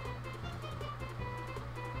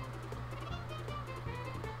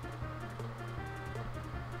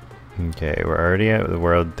 Okay, we're already at the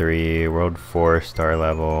World 3, World 4 star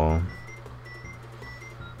level.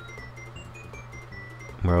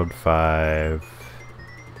 World 5.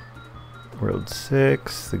 World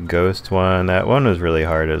 6, the ghost one. That one was really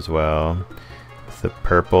hard as well. With the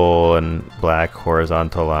purple and black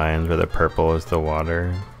horizontal lines where the purple is the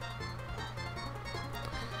water.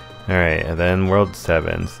 Alright, and then World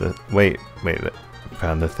 7. So, wait,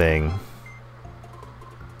 found the thing.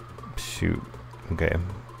 Shoot. Okay.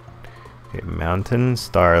 Okay, Mountain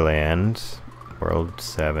Starland, World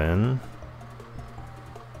 7.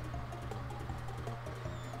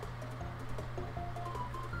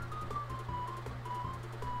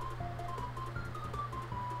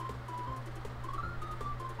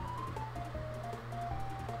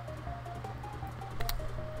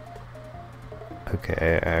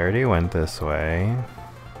 Okay, I already went this way.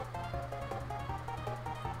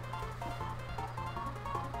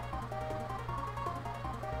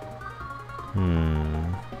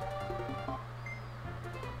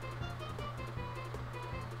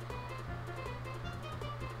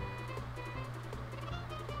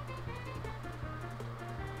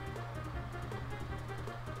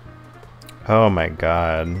 Oh my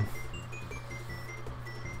god.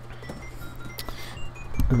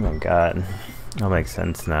 Oh my god. That makes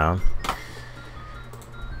sense now.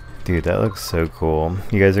 Dude, that looks so cool.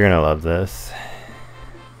 You guys are gonna love this.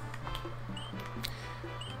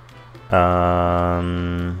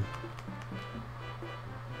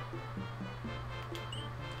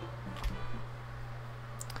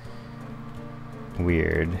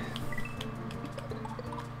 Weird.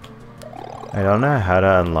 I don't know how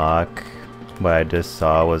to unlock what I just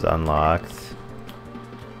saw was unlocked.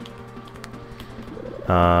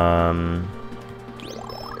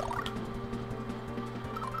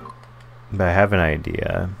 But I have an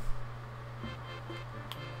idea.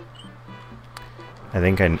 I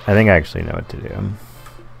think I actually know what to do.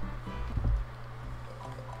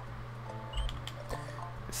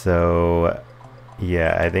 So,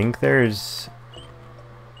 yeah, I think there's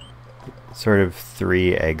sort of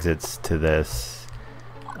 3 exits to this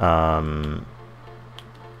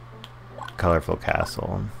colorful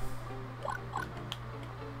castle.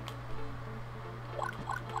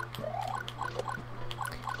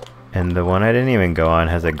 And the one I didn't even go on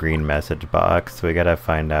has a green message box, so we gotta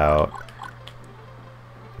find out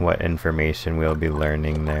what information we'll be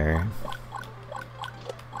learning there.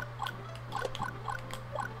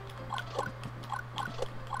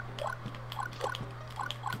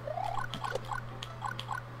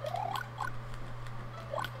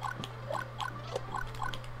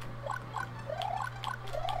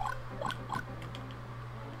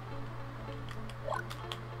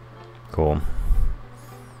 Cool.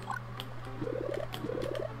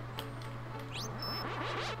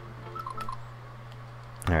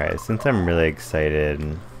 Alright, since I'm really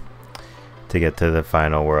excited to get to the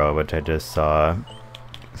final world, which I just saw,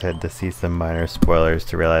 I had to see some minor spoilers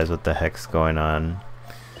to realize what the heck's going on.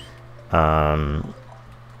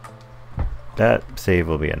 That save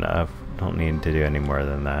will be enough. Don't need to do any more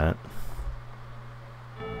than that.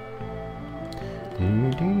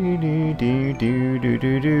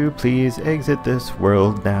 Please exit this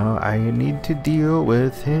world now. I need to deal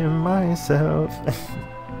with him myself.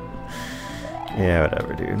 Yeah,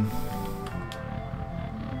 whatever, dude.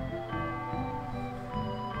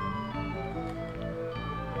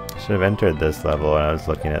 Should have entered this level when I was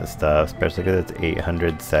looking at stuff, especially because it's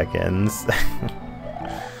 800 seconds.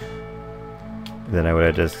 Then I would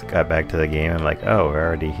have just got back to the game. I'm like, oh, we're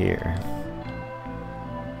already here.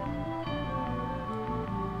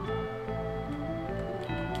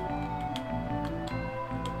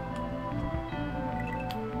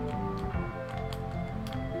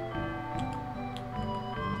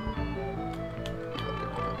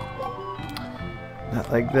 Not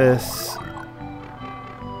like this.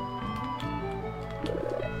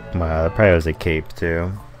 Wow, that probably was a cape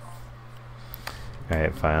too.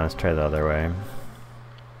 Alright, fine, let's try the other way.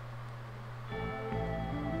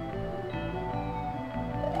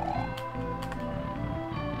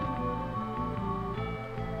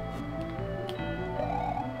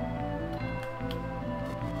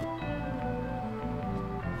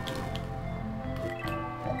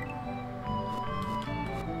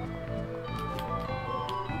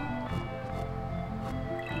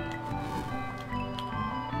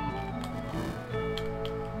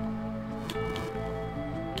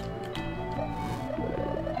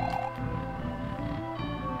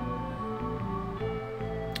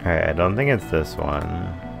 Alright, I don't think it's this one.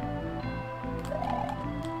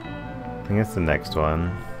 I think it's the next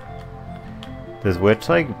one. Does which,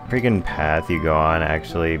 like, freaking path you go on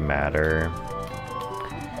actually matter?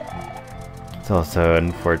 It's also,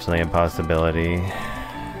 unfortunately, a possibility.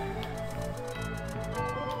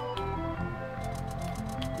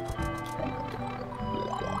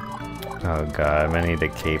 Oh god, I'm gonna need a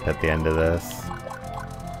cape at the end of this.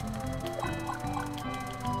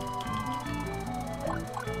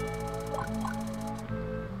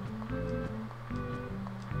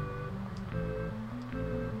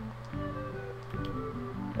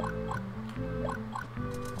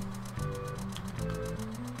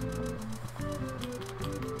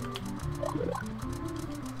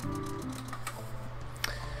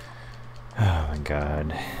 Oh my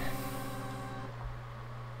god.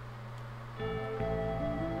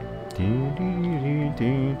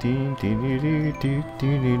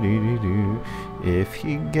 If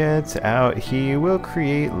he gets out, he will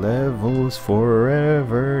create levels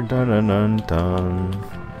forever. Dun dun dun dun.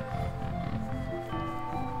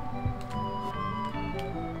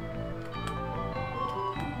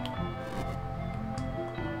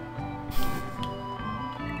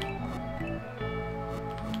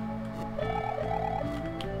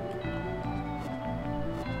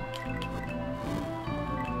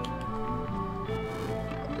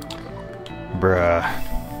 Bruh.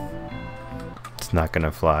 It's not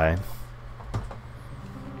gonna fly.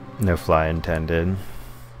 No fly intended.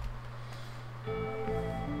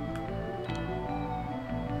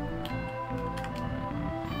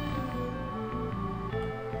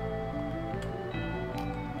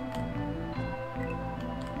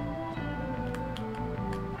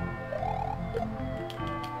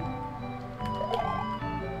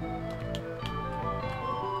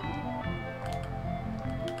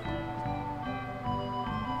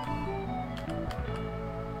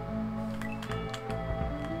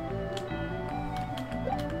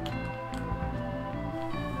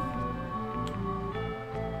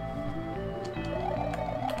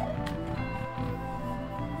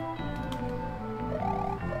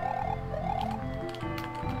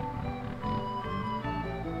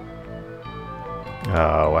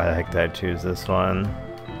 Oh, why the heck did I choose this one?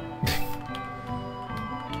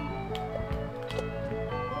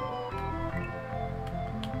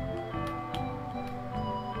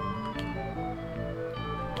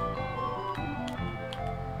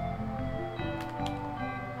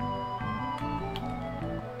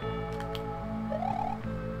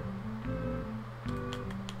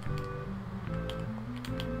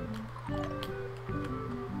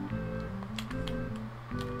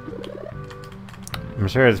 I'm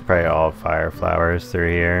sure it's probably all fire flowers through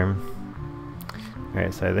here.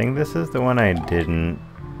 Alright, so I think this is the one I didn't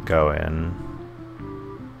go in.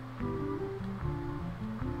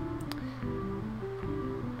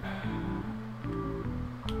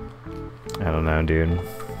 I don't know, dude.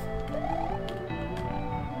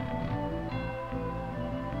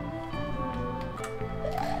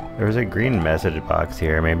 There was a green message box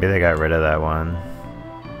here. Maybe they got rid of that one.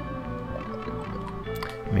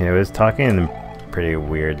 I mean, it was talking pretty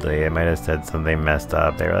weirdly. It might have said something messed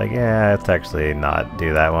up. They were like, yeah, let's actually not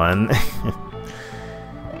do that one.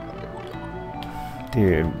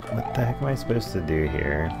 Dude, what the heck am I supposed to do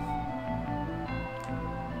here?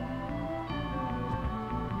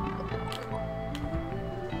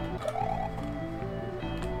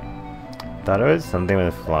 Thought it was something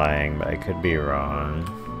with flying, but I could be wrong.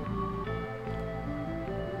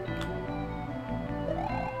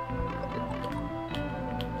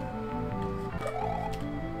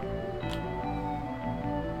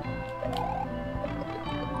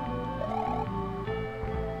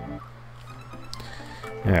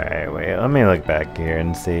 Alright, wait, let me look back here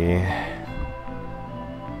and see.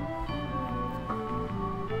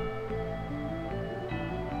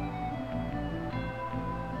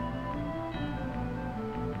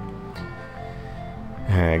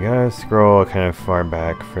 Alright, gotta scroll kind of far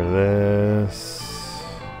back for this.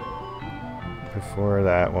 Before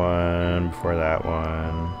that one, before that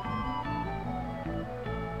one.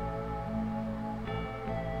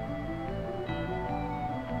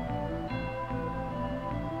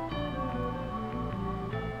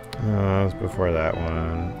 Oh, that was before that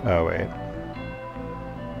one. Oh, wait.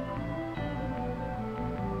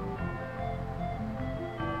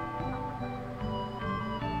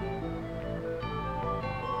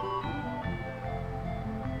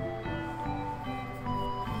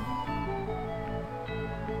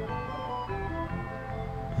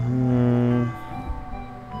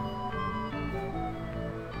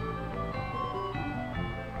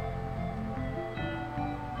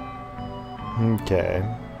 Okay.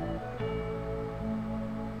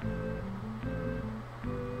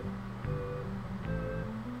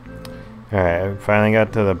 Alright, I finally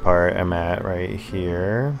got to the part I'm at right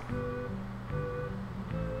here.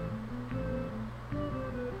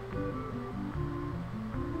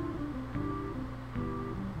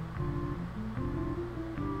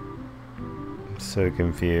 I'm so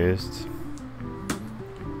confused.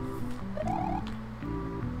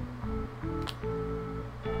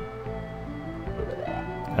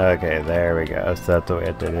 Okay, there we go. So that's what we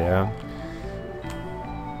have to do.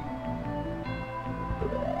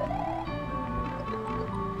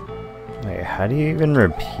 Wait, how do you even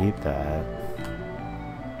repeat that?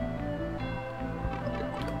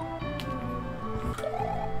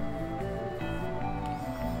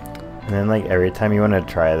 And then like every time you want to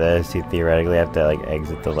try this, you theoretically have to like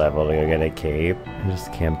exit the level to go get a cape. I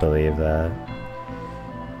just can't believe that.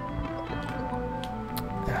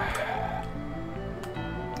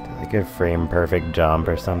 Like a frame perfect jump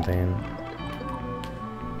or something.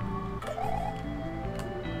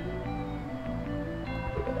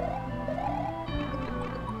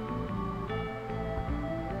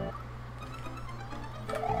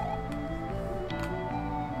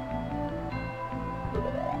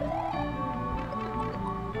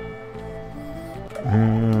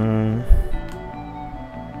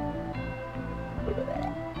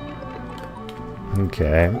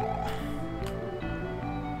 Okay.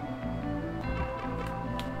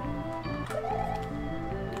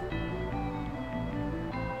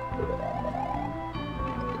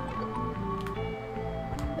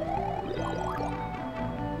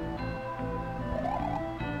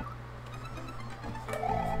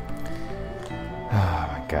 Oh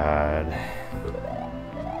my God.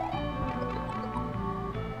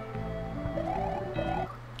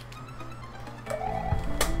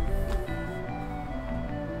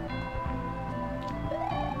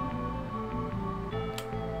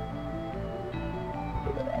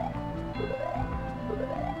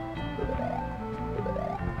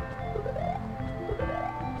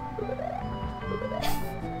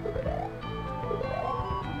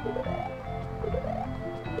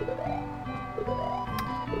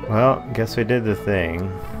 Well, guess we did the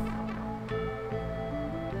thing.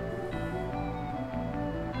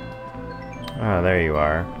 Oh, there you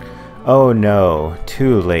are. Oh no,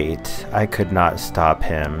 too late. I could not stop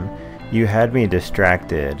him. You had me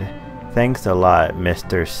distracted. Thanks a lot,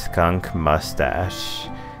 Mr. Skunk Mustache.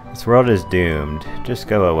 This world is doomed. Just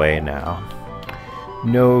go away now.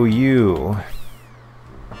 No, you.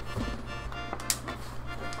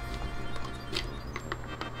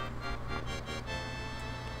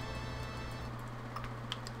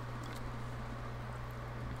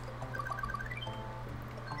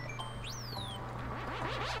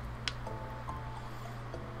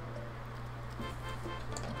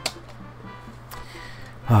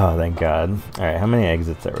 Oh, thank God. Alright, how many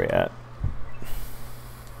exits are we at?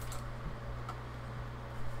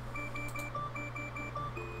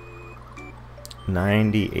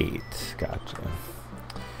 $98. Gotcha.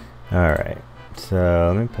 Alright,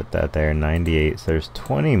 so let me put that there. 98. So there's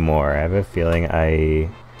 20 more. I have a feeling I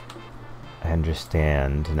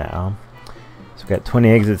understand now. So we've got 20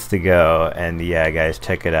 exits to go. And yeah, guys,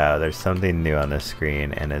 check it out. There's something new on the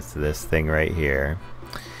screen, and it's this thing right here.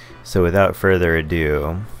 So without further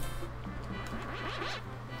ado,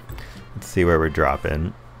 let's see where we're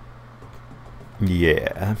dropping.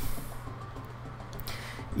 Yeah.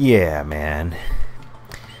 Yeah, man.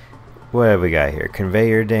 What have we got here?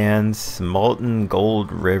 Conveyor Dance, Molten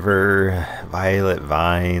Gold River, Violet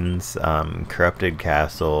Vines, Corrupted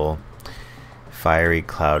Castle, Fiery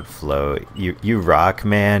Cloud Float. You rock,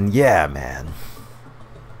 man? Yeah, man.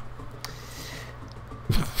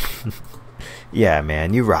 Yeah,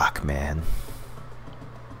 man, you rock, man.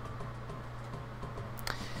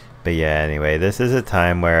 But yeah, anyway, this is a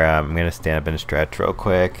time where I'm going to stand up and stretch real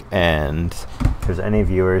quick, and if there's any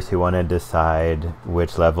viewers who want to decide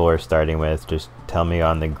which level we're starting with, just tell me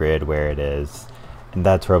on the grid where it is, and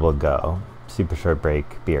that's where we'll go. Super short break,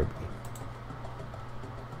 BRB.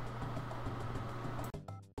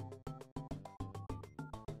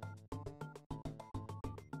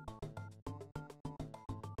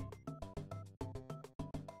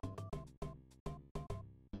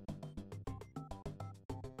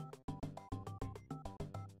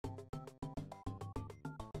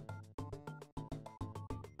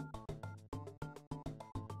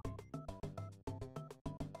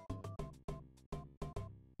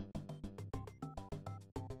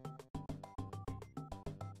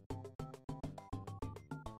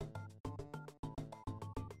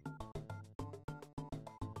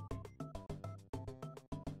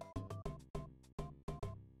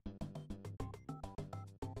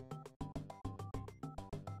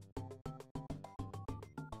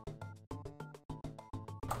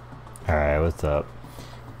 Alright, what's up?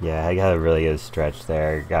 Yeah, I got a really good stretch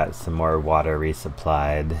there. Got some more water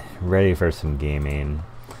resupplied. Ready for some gaming.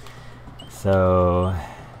 So,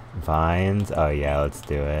 vines. Oh yeah, let's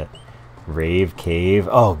do it. Rave Cave.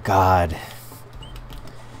 Oh god.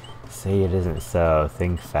 Say it isn't so.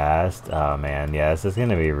 Think fast. Oh man, yeah, this is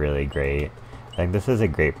gonna be really great. I think this is a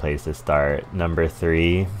great place to start. Number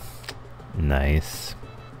 3. Nice.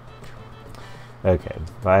 Okay,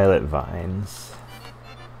 Violet Vines.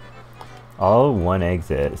 All one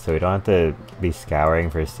exit, so we don't have to be scouring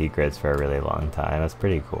for secrets for a really long time. That's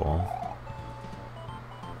pretty cool.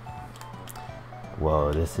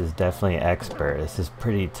 Whoa, this is definitely expert. This is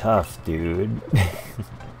pretty tough, dude.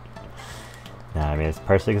 Nah, I mean, it's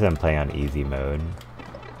partially because I'm playing on easy mode.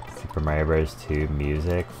 Super Mario Bros. 2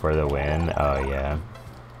 music for the win. Oh, yeah.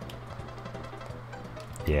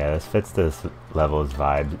 Yeah, this fits this level's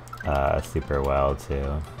vibe super well,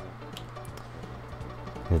 too.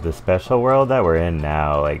 Because the special world that we're in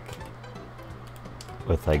now, like,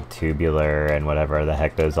 with, like, Tubular and whatever the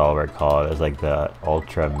heck those all were called, is, like, the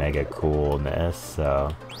ultra mega coolness, so...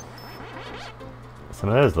 Some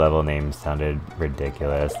of those level names sounded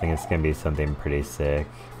ridiculous. I think it's gonna be something pretty sick.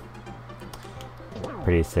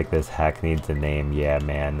 Pretty sick this hack needs a name. Yeah,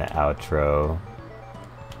 man, the outro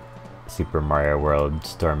Super Mario World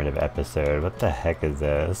Stormative episode. What the heck is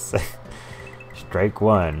this? Strike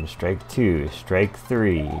 1, strike 2, strike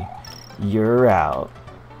 3. You're out.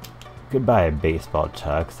 Goodbye, baseball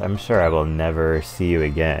chucks. I'm sure I will never see you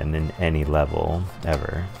again in any level,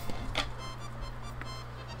 ever.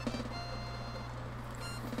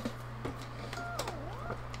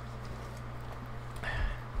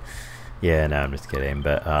 Yeah, no, I'm just kidding,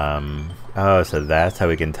 but, oh, so that's how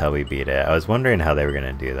we can tell we beat it. I was wondering how they were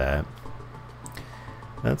gonna do that.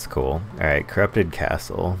 That's cool. Alright, Corrupted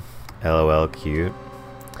Castle. LOL cute.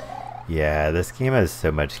 Yeah, this game has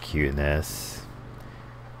so much cuteness.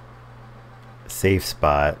 Safe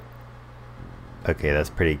spot. Okay, that's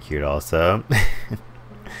pretty cute also.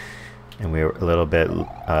 And we were a little bit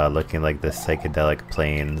looking like the psychedelic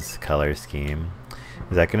plains color scheme.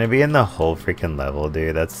 Is that gonna be in the whole freaking level,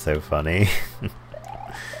 dude? That's so funny.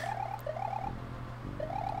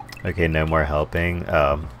 Okay, no more helping.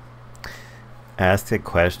 Ask a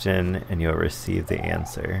question and you'll receive the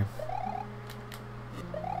answer.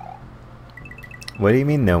 What do you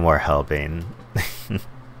mean no more helping?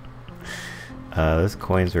 Those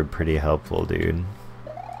coins were pretty helpful, dude.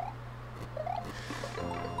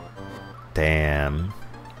 Damn.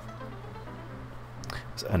 I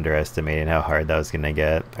was underestimating how hard that was gonna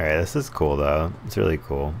get. Alright, this is cool though. It's really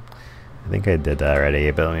cool. I think I did that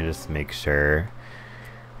already, but let me just make sure.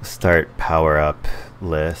 Start power up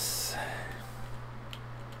lists.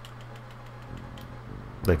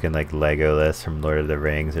 Looking like Lego lists from Lord of the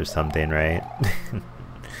Rings or something, right?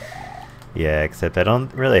 Yeah, except I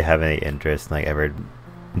don't really have any interest in like ever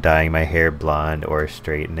dyeing my hair blonde or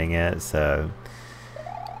straightening it, so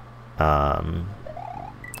I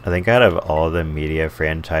think out of all the media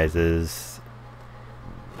franchises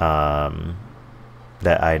that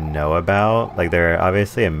I know about, like there are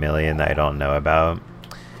obviously a million that I don't know about,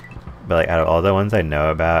 but like out of all the ones I know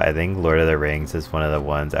about, I think Lord of the Rings is one of the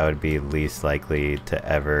ones I would be least likely to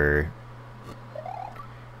ever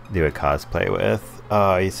do a cosplay with.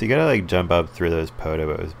 Oh, so you gotta like jump up through those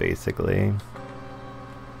potobos basically.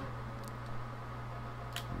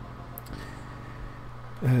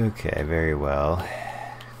 Okay, very well.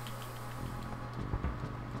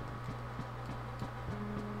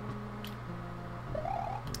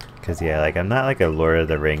 Cause yeah, like I'm not like a Lord of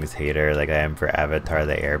the Rings hater like I am for Avatar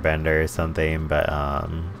the Airbender or something, but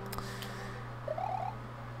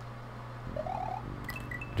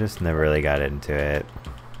just never really got into it.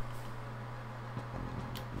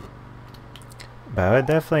 But I would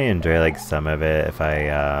definitely enjoy like some of it if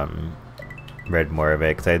I read more of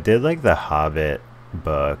it, because I did like the Hobbit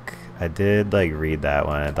book. I did like read that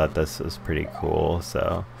one. I thought this was pretty cool,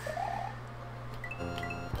 so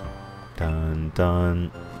dun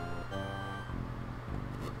dun.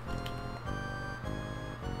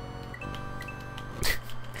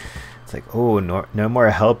 It's like, oh, no more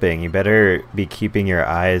helping. You better be keeping your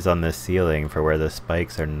eyes on the ceiling for where the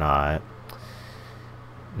spikes are not.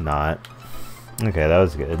 Okay, that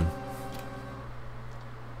was good.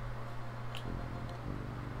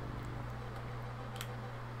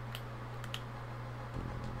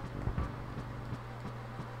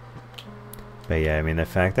 But yeah, I mean, the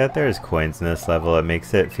fact that there's coins in this level, it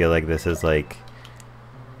makes it feel like this is like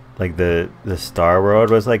the Star World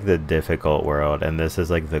was like the difficult world, and this is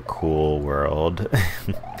like the cool world.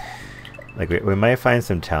 Like we might find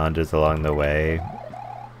some challenges along the way.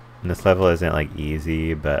 And this level isn't like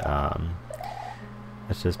easy, but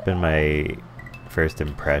it's just been my first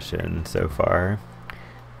impression so far.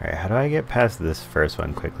 Alright, how do I get past this first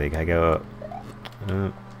one quickly? Can I go...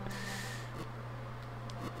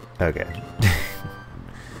 okay.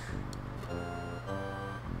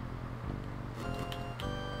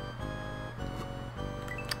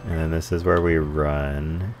 And then this is where we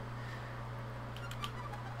run.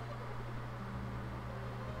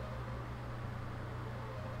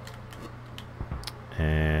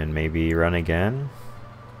 And maybe run again.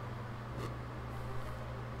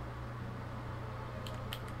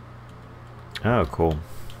 Oh, cool.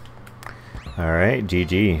 Alright,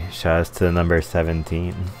 GG. Shout out to number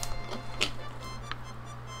 17.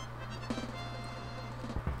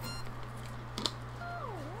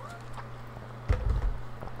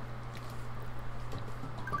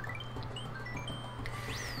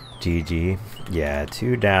 GG. Yeah,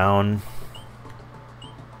 2 down.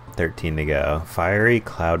 13 to go. Fiery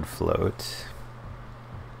Cloud Float.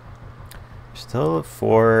 Still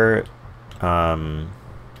 4... no,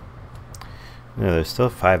 there's still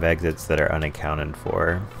 5 exits that are unaccounted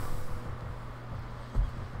for.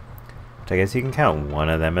 Which I guess you can count one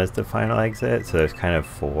of them as the final exit, so there's kind of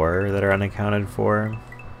 4 that are unaccounted for.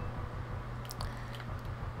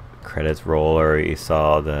 Credits roll, or you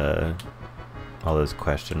saw all those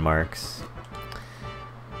question marks.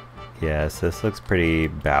 Yes, this looks pretty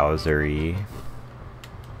Bowser-y.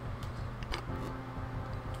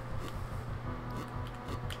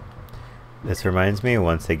 This reminds me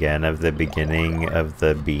once again of the beginning of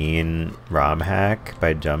the Bean ROM hack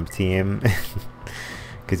by Jump Team.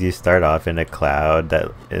 Because you start off in a cloud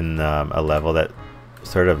that in a level that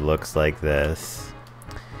sort of looks like this.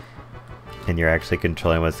 And you're actually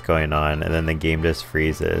controlling what's going on, and then the game just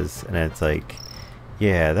freezes. And it's like,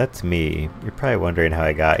 yeah, that's me. You're probably wondering how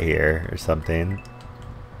I got here or something.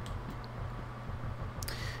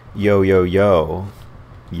 Yo, yo, yo.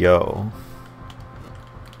 Yo.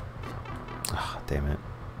 Oh, damn it.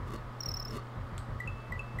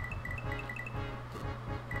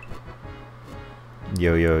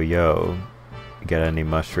 Yo, yo, yo. Got any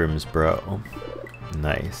mushrooms, bro?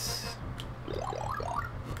 Nice.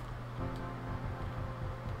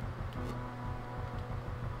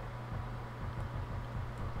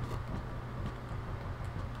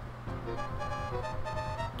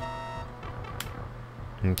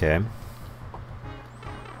 Okay.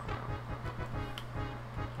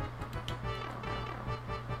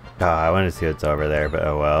 Oh, I wanted to see what's over there, but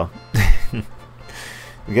oh well.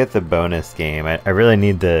 We get the bonus game. I really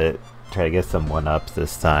need to try to get some 1-ups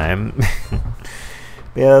this time. But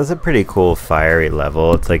yeah, that was a pretty cool fiery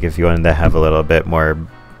level. It's like if you wanted to have a little bit more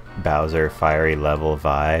Bowser fiery level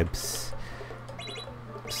vibes.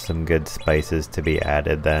 Some good spices to be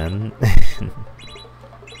added then.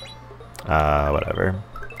 Whatever.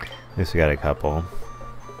 At least we got a couple.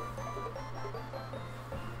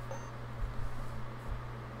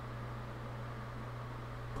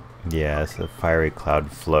 Yeah, so Fiery Cloud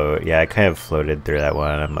Float. Yeah, I kind of floated through that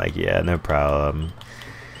one. I'm like, yeah, no problem.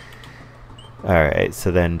 Alright, so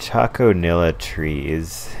then Choconilla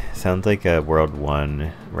Trees. Sounds like a World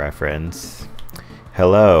 1 reference.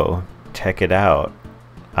 Hello, check it out.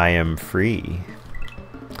 I am free.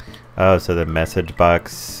 Oh, so the message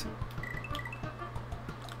box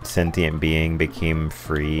sentient being became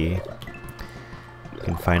free, I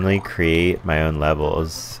can finally create my own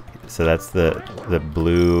levels. So that's the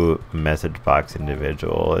blue message box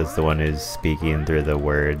individual is the one who's speaking through the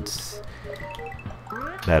words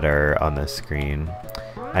that are on the screen.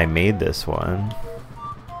 I made this one.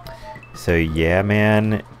 So yeah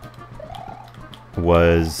man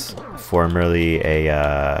was formerly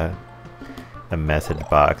a message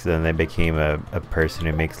box, then they became a person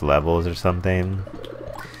who makes levels or something.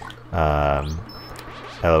 LOL,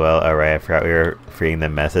 alright, I forgot we were freeing the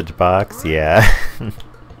message box. Yeah.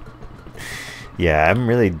 Yeah, I'm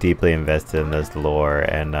really deeply invested in this lore,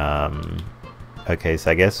 and okay,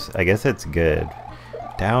 so I guess it's good.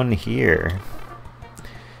 Down here,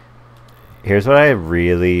 here's what I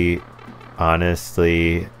really,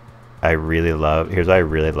 honestly, here's what I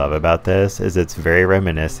really love about this, is it's very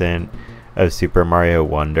reminiscent of Super Mario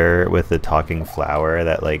Wonder with the talking flower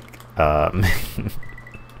that like that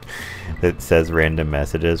says random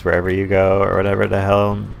messages wherever you go or whatever the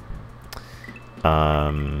hell.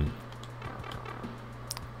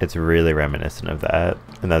 It's really reminiscent of that,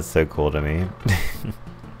 and that's so cool to me.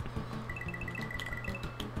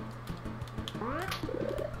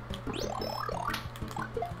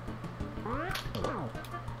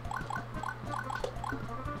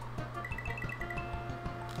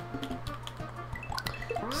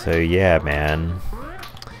 So yeah, man.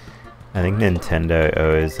 I think Nintendo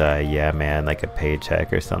owes yeah man like a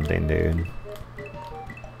paycheck or something, dude.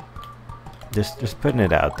 Just putting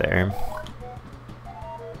it out there.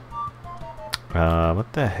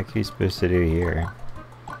 What the heck are you supposed to do here?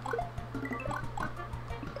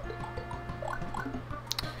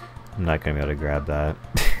 I'm not gonna be able to grab that.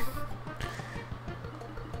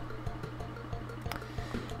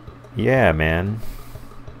 Yeah, man.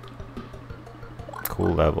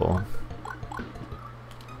 Cool level.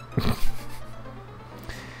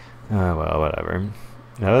 Oh, well, whatever.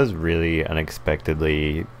 That was really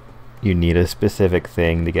unexpectedly... You need a specific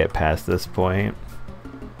thing to get past this point.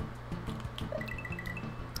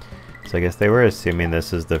 So I guess they were assuming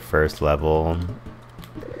this is the first level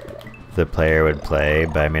the player would play,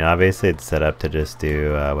 but I mean obviously it's set up to just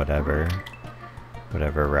do whatever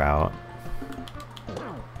route.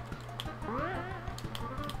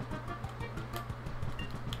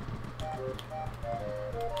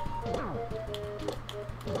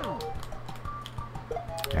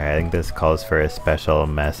 Alright, I think this calls for a special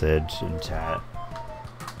message in chat.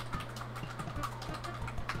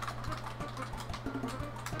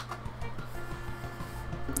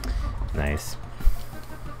 Nice.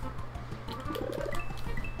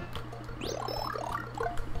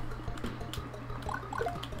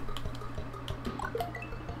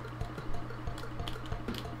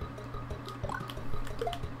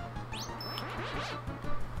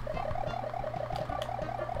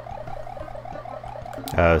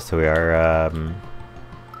 Oh, so we are,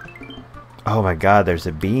 oh my god, there's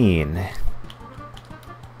a bean.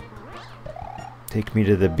 Take me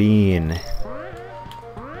to the bean.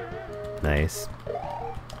 Nice.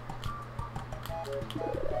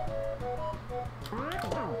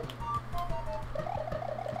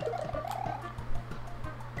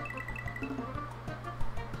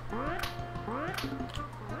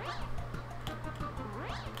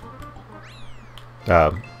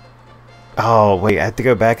 Oh, wait, I have to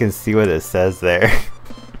go back and see what it says there.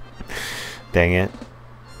 Dang it.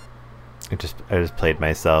 I just played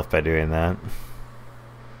myself by doing that.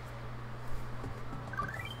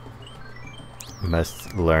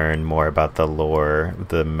 Must learn more about the lore.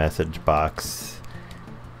 The message box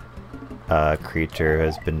creature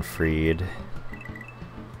has been freed.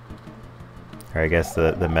 Or I guess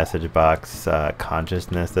the message box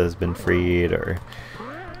consciousness has been freed, or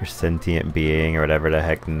sentient being, or whatever the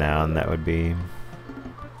heck noun that would be.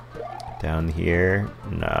 Down here?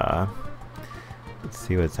 Nah. Let's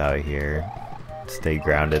see what's out here. Stay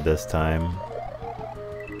grounded this time.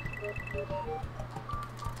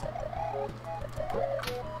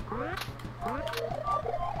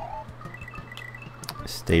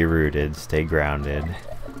 Stay rooted, stay grounded.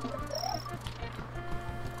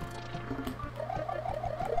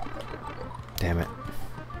 Damn it.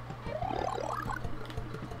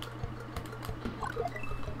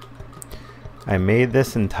 I made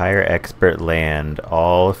this entire expert land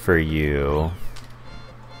all for you.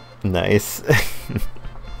 Nice.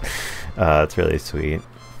 That's really sweet.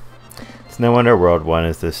 It's no wonder World 1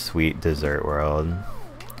 is this sweet dessert world.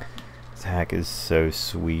 This hack is so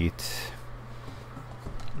sweet.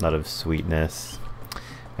 A lot of sweetness.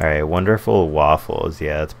 Alright, wonderful waffles.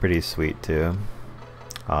 Yeah, that's pretty sweet too.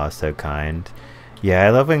 Aw, so kind. Yeah,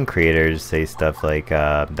 I love when creators say stuff like,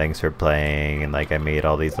 thanks for playing, and like I made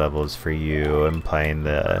all these levels for you, implying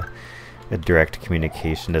the direct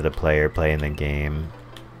communication to the player playing the game.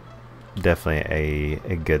 Definitely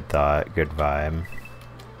a good thought, good vibe.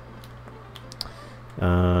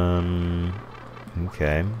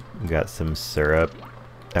 Okay, we got some syrup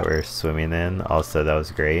that we're swimming in. Also, that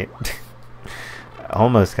was great. I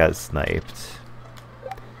almost got sniped.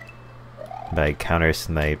 But I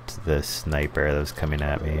counter-sniped the sniper that was coming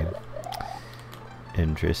at me.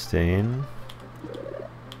 Interesting.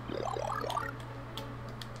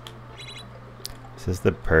 This is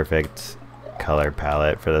the perfect color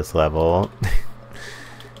palette for this level.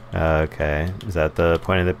 Okay, is that the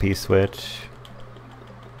point of the P-switch?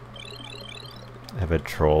 I have a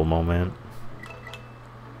troll moment.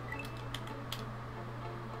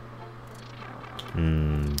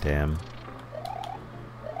 Damn.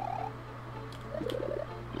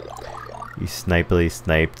 You snipely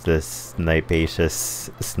sniped this snipacious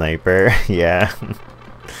sniper. Yeah.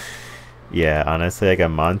 Yeah, honestly, like a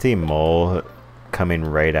Monty Mole coming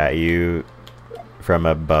right at you from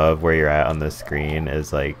above where you're at on the screen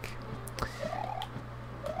is like,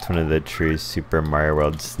 it's one of the true Super Mario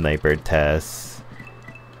World sniper tests.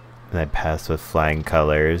 And I passed with flying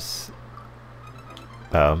colors.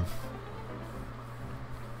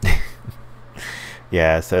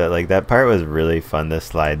 Yeah, so like that part was really fun to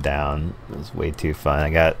slide down. It was way too fun. I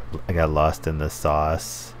got lost in the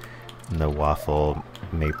sauce and the waffle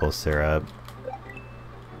maple syrup.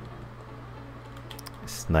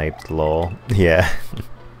 Sniped, lol. Yeah.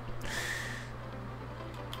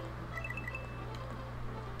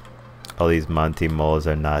 All these Monty Moles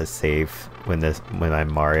are not safe when my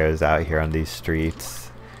Mario's out here on these streets,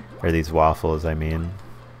 or these waffles, I mean.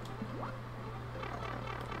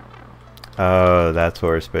 Oh, that's what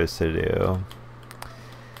we're supposed to do.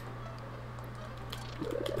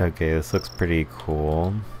 Okay, this looks pretty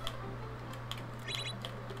cool.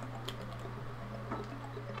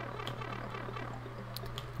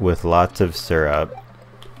 With lots of syrup.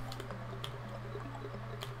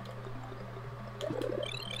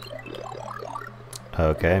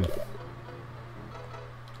 Okay.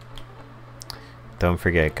 Don't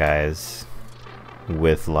forget, guys.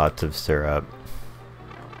 With lots of syrup.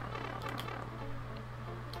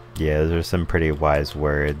 Yeah, those are some pretty wise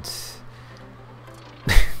words.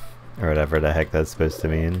 Or whatever the heck that's supposed to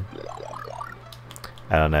mean.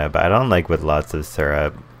 I don't know, but I don't like with lots of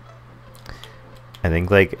syrup. I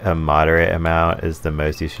think like a moderate amount is the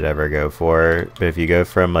most you should ever go for. But if you go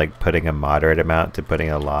from like putting a moderate amount to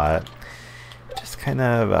putting a lot, it just kind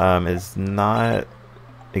of is not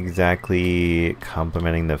exactly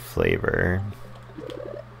complementing the flavor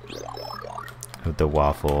of the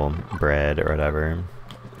waffle bread or whatever.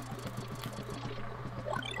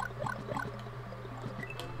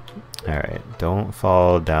 Alright, don't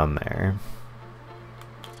fall down there.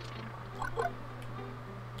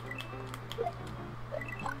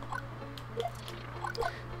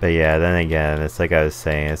 But yeah, then again, it's like I was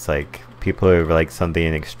saying, it's like people who like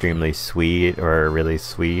something extremely sweet or really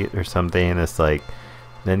sweet or something, it's like,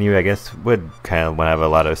 then you I guess would kind of want to have a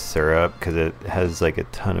lot of syrup because it has like a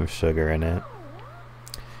ton of sugar in it.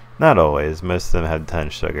 Not always, most of them have a ton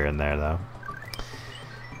of sugar in there though.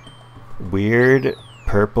 Weird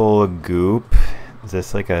purple goop. Is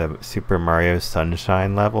this like a Super Mario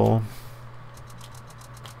Sunshine level?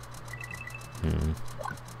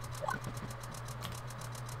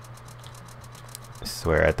 I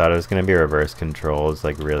swear, I thought it was gonna be reverse controls,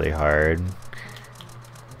 like really hard.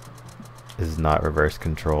 This is not reverse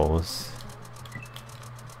controls.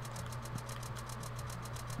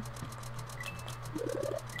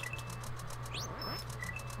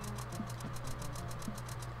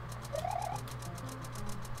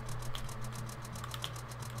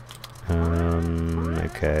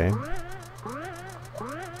 Okay.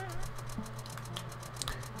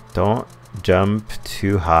 Don't jump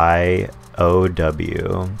too high.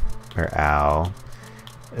 OW or ow.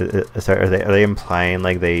 Sorry, are they implying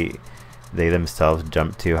like they themselves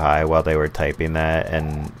jumped too high while they were typing that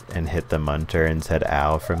and hit the munter and said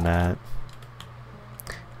ow from that?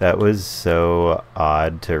 That was so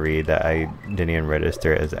odd to read that I didn't even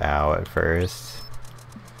register it as ow at first.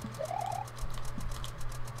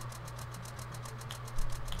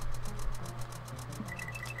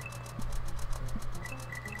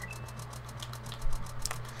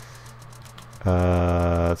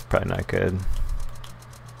 That's probably not good.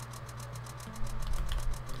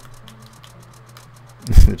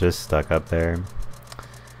 Just stuck up there.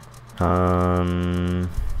 I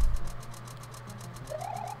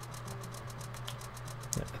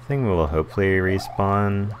think we'll hopefully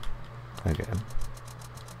respawn. Okay.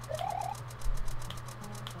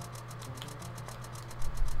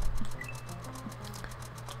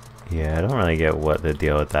 Yeah, I don't really get what the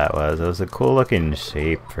deal with that was. It was a cool looking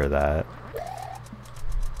shape for that.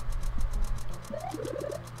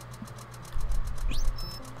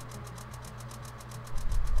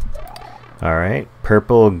 Alright,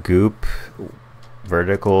 purple goop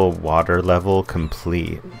vertical water level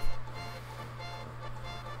complete.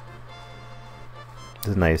 It's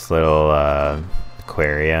a nice little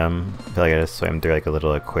aquarium. I feel like I just swam through like a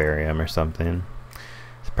little aquarium or something.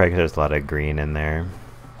 It's probably 'cause there's a lot of green in there.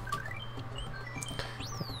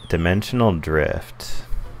 Dimensional drift.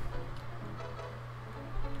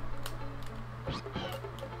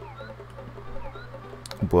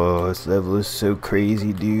 Whoa, this level is so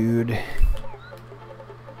crazy, dude.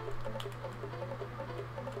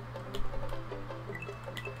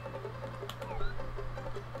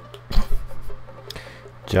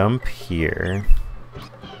 Jump here.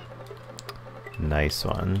 Nice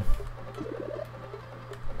one.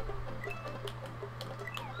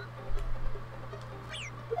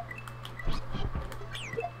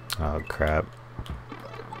 Oh crap.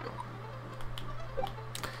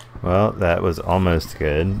 Well, that was almost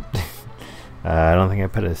good. I don't think I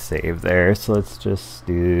put a save there, so let's just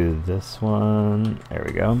do this one. There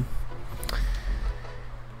we go.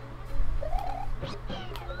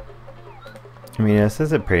 I mean, this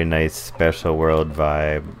is a pretty nice special world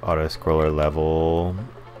vibe, auto-scroller level,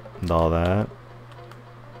 and all that.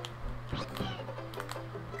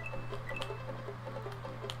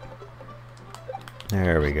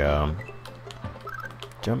 There we go.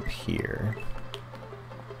 Jump here.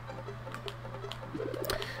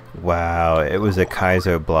 Wow, it was a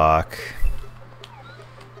Kaizo block.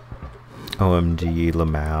 OMG,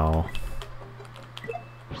 Lamau.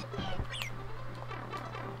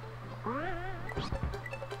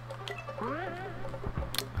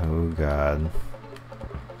 Oh god.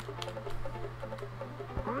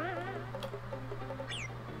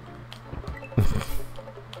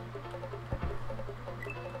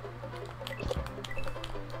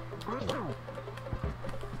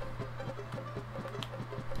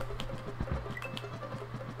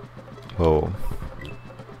 Whoa.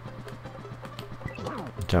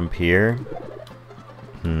 Jump here?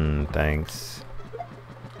 Thanks.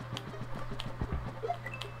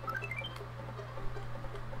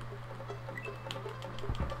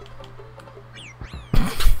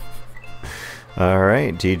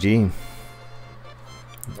 Alright, GG.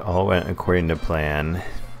 All went according to plan.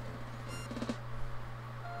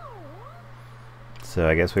 So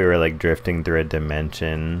I guess we were like drifting through a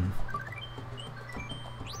dimension.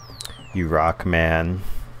 You rock, man.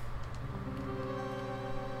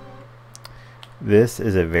 This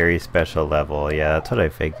is a very special level. Yeah, that's what I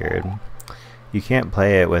figured. You can't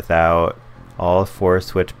play it without all 4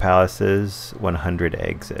 switch palaces, 100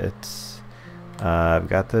 exits. I've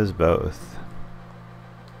got those both.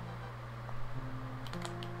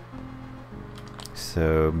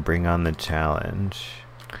 So bring on the challenge.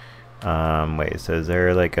 Wait, so is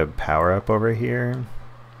there like a power up over here?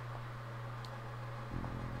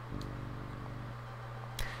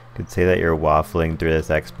 Could say that you're waffling through this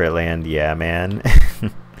expert land. Yeah, man.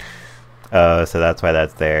 Oh, so that's why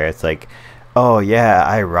that's there. It's like, oh yeah,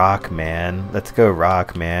 I rock, man. Let's go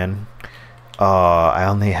rock, man. Oh, I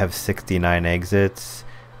only have 69 exits.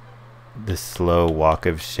 The slow walk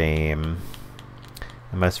of shame.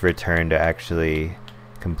 I must return to actually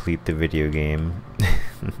complete the video game.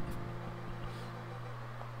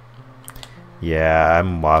 Yeah,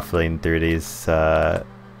 I'm waffling through these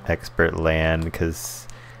expert land because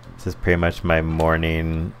this is pretty much my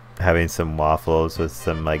morning, having some waffles with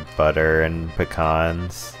some like butter and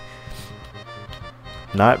pecans.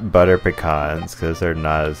 Not butter pecans because they're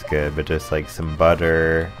not as good, but just like some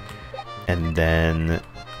butter and then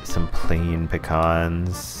some plain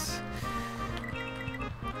pecans.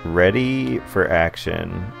 Ready for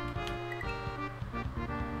action.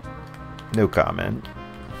 No comment.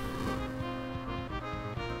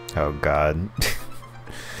 Oh god.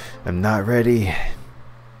 I'm not ready.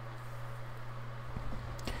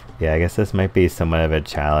 Yeah, I guess this might be somewhat of a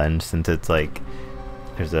challenge since it's like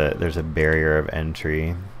there's a barrier of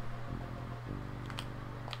entry.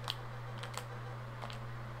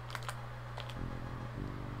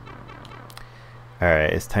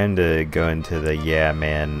 Alright, it's time to go into the yeah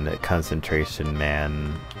man, concentration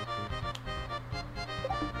man,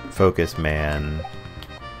 focus man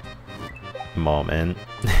moment.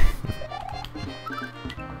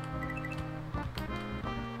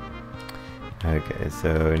 Okay,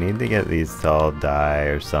 so I need to get these to all die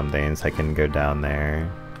or something so I can go down there.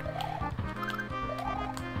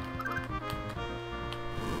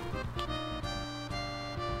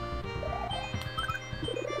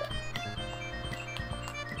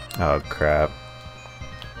 Oh crap.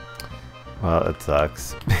 Well, it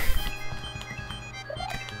sucks.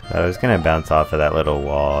 I was gonna bounce off of that little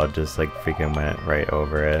wall, just like freaking went right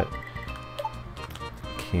over it.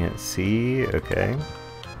 Can't see, okay.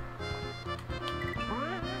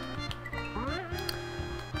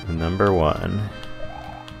 Number 1.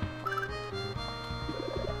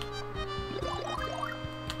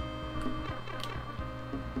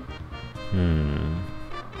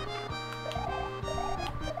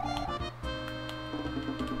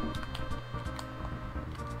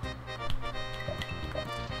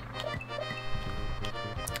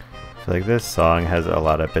 I feel like this song has a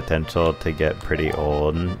lot of potential to get pretty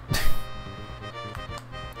old.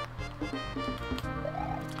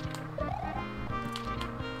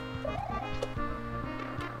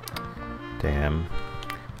 Damn.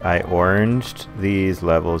 I oranged these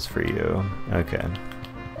levels for you. Okay.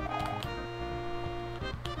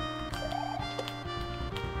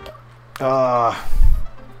 Oh.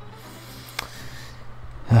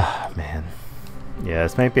 Oh, man. Yeah,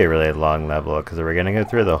 this might be a really long level because we're gonna go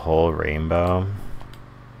through the whole rainbow.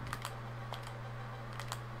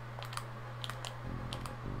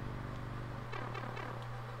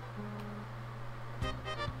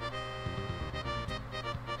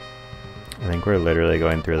 I think we're literally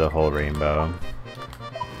going through the whole rainbow.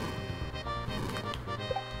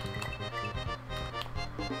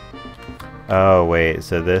 Oh wait,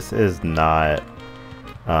 so this is not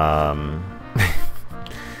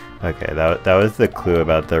okay, that was the clue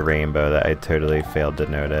about the rainbow that I totally failed to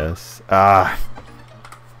notice. Ah!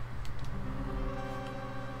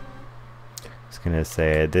 I was gonna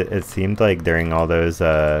say, it seemed like during all those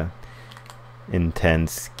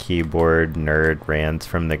intense keyboard nerd rants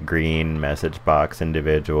from the green message box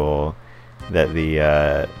individual that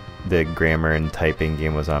the grammar and typing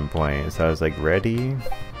game was on point. So I was like, ready?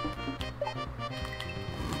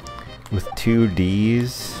 With 2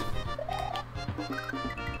 Ds?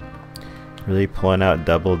 Really pulling out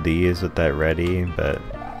double D's with that ready, but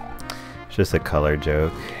it's just a color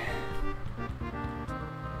joke.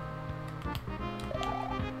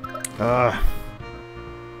 Ugh.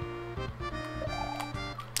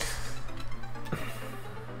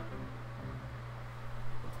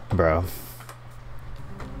 Bro.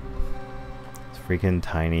 It's freaking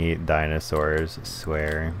tiny dinosaurs, I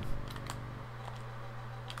swear.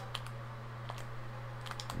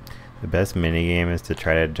 The best minigame is to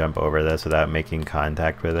try to jump over this without making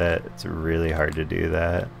contact with it. It's really hard to do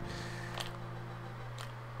that.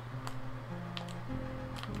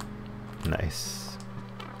 Nice.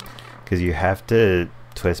 Because you have to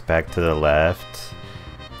twist back to the left,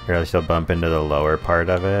 or else you'll bump into the lower part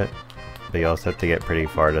of it. But you also have to get pretty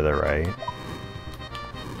far to the right.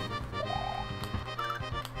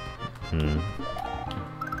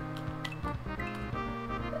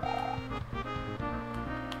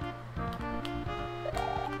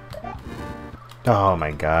 Oh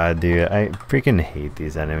my god, dude. I freaking hate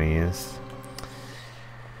these enemies.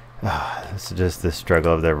 This is just the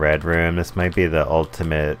struggle of the red room. This might be the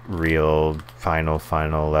ultimate, real,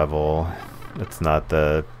 final level. It's not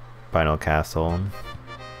the final castle.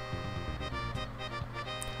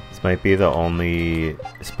 This might be the only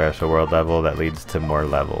special world level that leads to more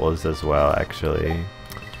levels as well, actually.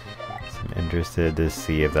 So I'm interested to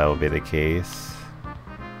see if that will be the case.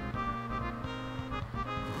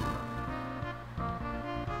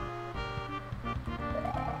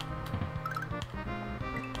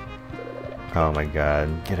 Oh my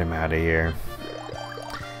god, get him out of here.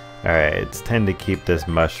 Alright, it's time to keep this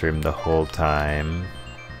mushroom the whole time.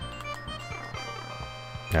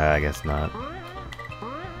 I guess not.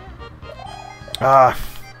 Ah!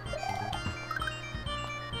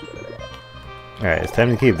 Alright, it's time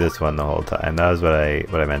to keep this one the whole time. That was what I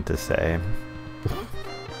meant to say.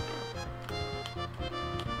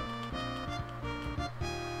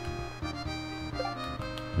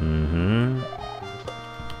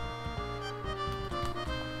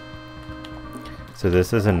 So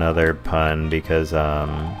this is another pun because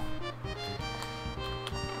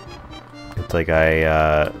it's like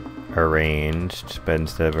I arranged, but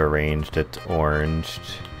instead of arranged, it's oranged.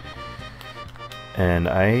 And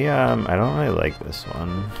I don't really like this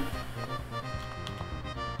one.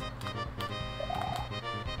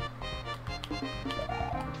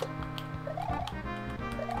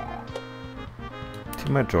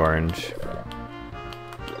 Too much orange.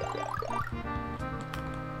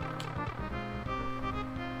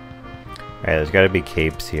 Alright, there's gotta be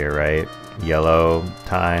capes here, right? Yellow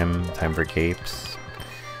time for capes.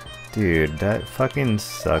 Dude, that fucking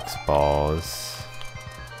sucks balls.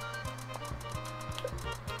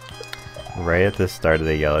 Right at the start of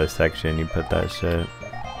the yellow section, you put that shit.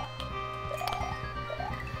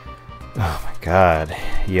 Oh my god.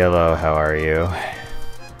 Yellow, how are you?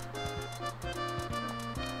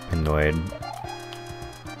 Annoyed.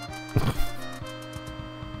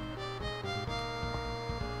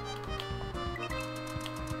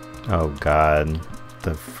 Oh god.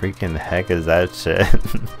 The freaking heck is that shit?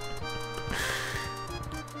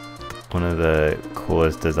 One of the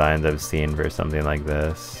coolest designs I've seen for something like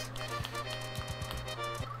this.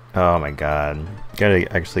 Oh my god.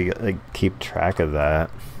 Gotta actually like keep track of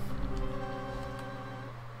that.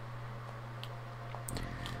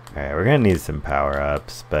 Alright, we're gonna need some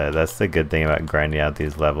power-ups, but that's the good thing about grinding out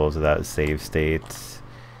these levels without save states.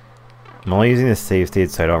 I'm only using the save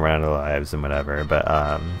states so I don't run out of lives and whatever, but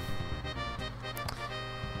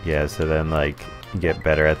yeah, so then like you get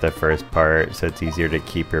better at the first part, so it's easier to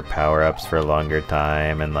keep your power-ups for a longer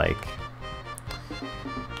time, and like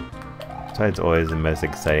so it's always the most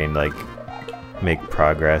exciting to like make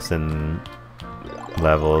progress in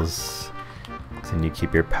levels. And you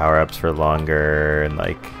keep your power-ups for longer, and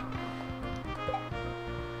like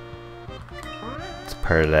it's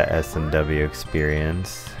part of that SMW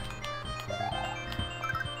experience.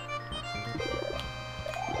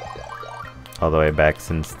 All the way back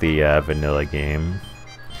since the vanilla game.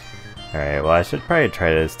 Alright, well I should probably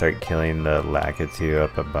try to start killing the Lakitu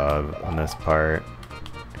up above on this part.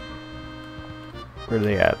 Where are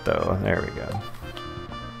they at though? There we go.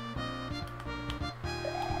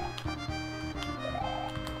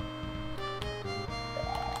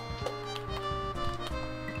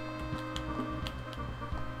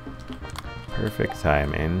 Perfect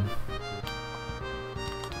timing.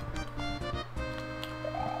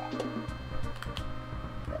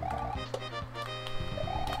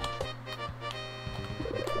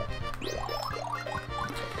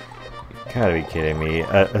 Gotta be kidding me.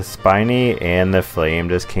 A Spiny and the Flame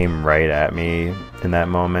just came right at me in that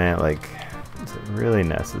moment. Like, is it really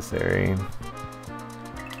necessary?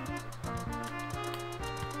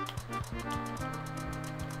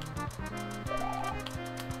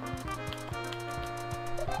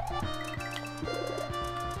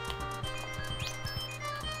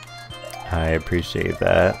 I appreciate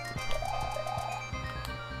that.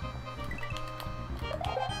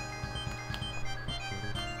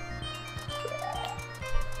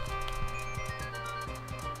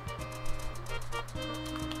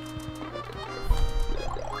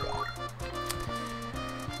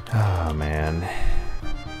 Oh man.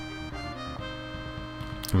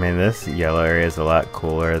 I mean, this yellow area is a lot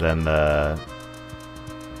cooler than the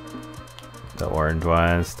orange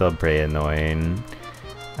one. It's still pretty annoying.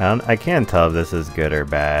 I can't tell if this is good or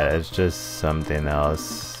bad. It's just something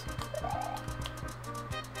else.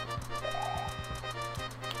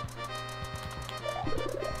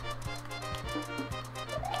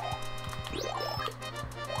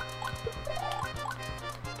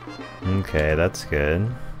 Okay, that's good.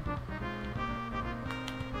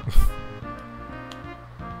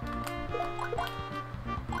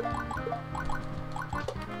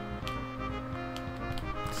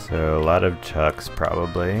 So a lot of chucks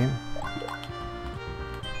probably.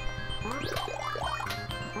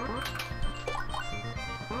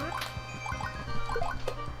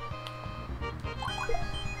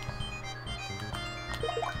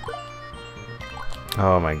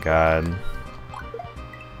 Oh my god.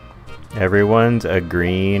 Everyone's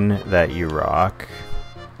agreeing that you rock.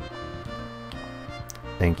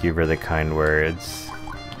 Thank you for the kind words.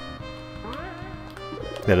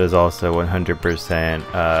 That is also 100%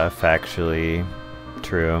 factually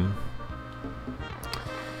true.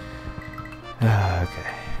 Okay.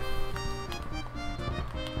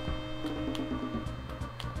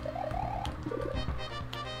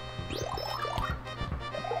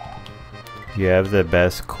 You have the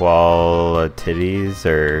best qualities,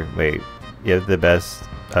 or wait, you have the best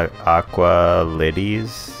aqua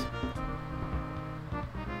liddies?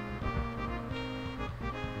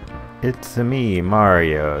 It's me,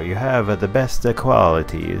 Mario. You have the best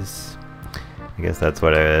qualities. I guess that's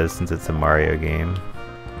what it is, since it's a Mario game.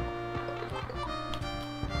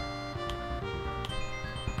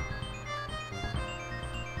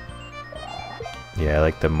 Yeah, I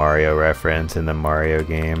like the Mario reference in the Mario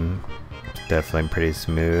game. Definitely pretty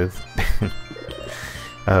smooth.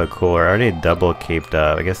 Oh, cool. We're already double caped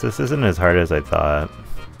up. I guess this isn't as hard as I thought.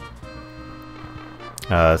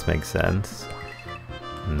 Oh, this makes sense.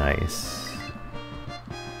 Nice.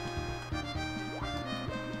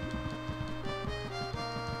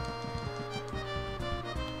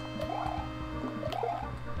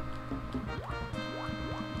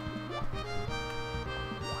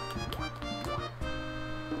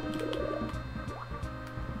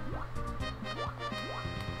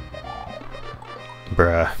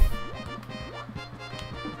 Bruh.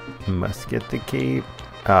 Must get the cape.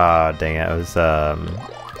 Ah, dang it. I was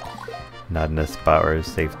not in a spot where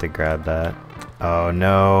it's safe to grab that. Oh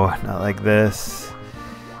no, not like this.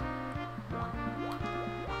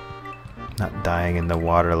 Not dying in the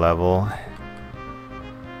water level.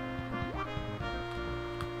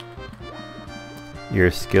 Your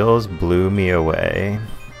skills blew me away.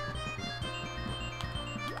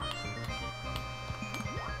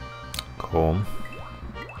 Cool.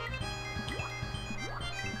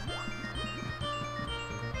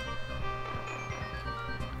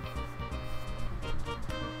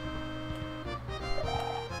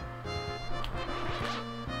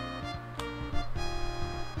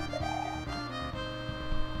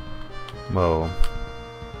 Whoa.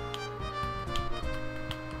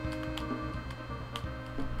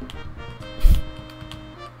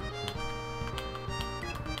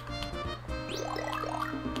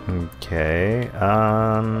 Okay,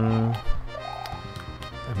 I'm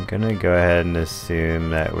gonna go ahead and assume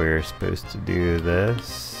that we're supposed to do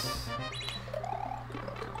this.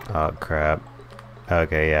 Oh crap.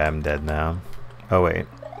 Okay, yeah, I'm dead now. Oh wait,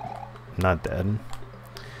 I'm not dead.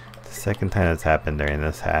 The second time that's happened during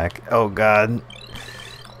this hack. Oh god.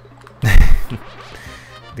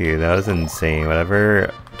 Dude, that was insane.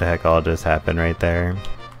 Whatever the heck all just happened right there.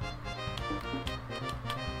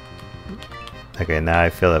 Okay, now I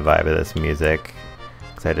feel the vibe of this music,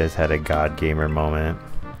 because I just had a God Gamer moment.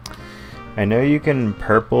 I know you can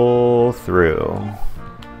purple through.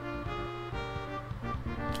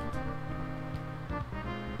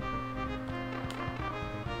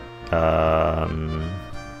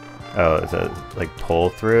 Oh, is that like pull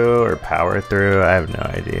through or power through? I have no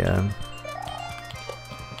idea.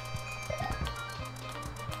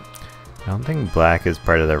 I don't think black is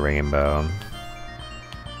part of the rainbow.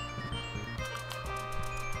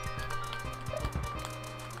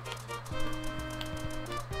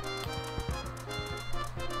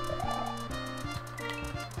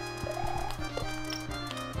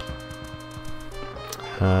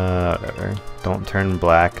 Whatever. Don't turn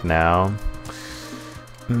black now.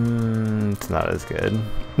 It's not as good.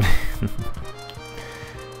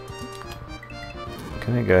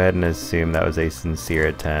 Gonna go ahead and assume that was a sincere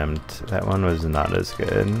attempt. That one was not as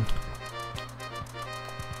good.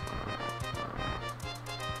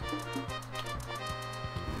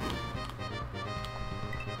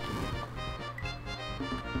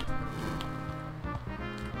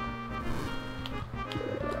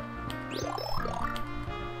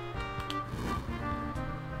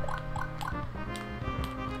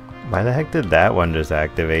 Why the heck did that one just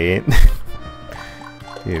activate?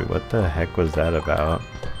 Dude, what the heck was that about?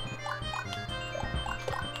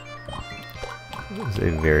 It was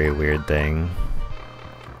a very weird thing.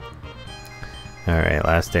 Alright,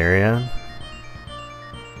 last area.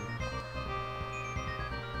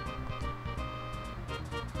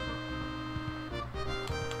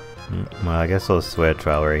 Well, I guess we'll switch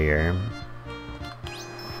while we're here.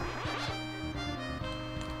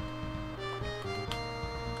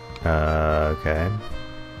 Okay.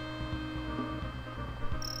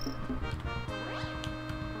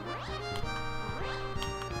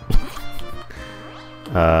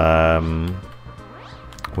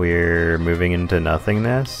 We're moving into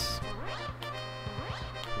nothingness.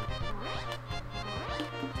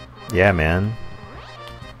 Yeah, man.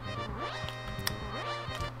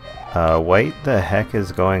 White, the heck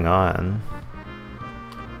is going on?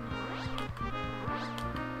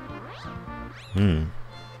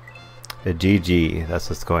 A GG, that's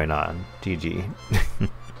what's going on. GG.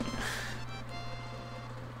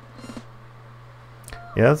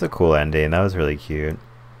 Yeah, that's a cool ending. That was really cute.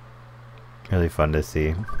 Really fun to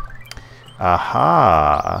see.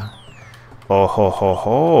 Aha! Oh ho ho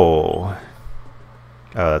ho! Oh,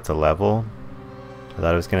 that's a level? I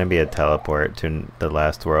thought it was gonna be a teleport to the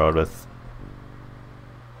last world with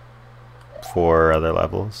 4 other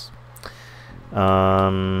levels.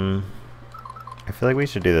 I feel like we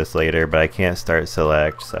should do this later, but I can't start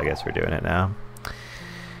select, so I guess we're doing it now.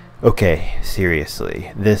 Okay,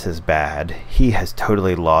 seriously, this is bad. He has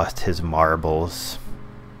totally lost his marbles.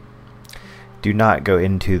 Do not go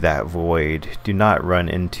into that void. Do not run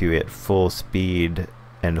into it full speed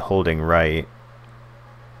and holding right.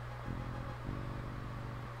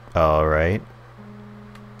 Alright.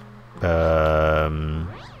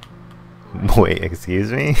 Wait,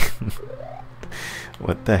 excuse me?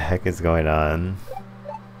 What the heck is going on?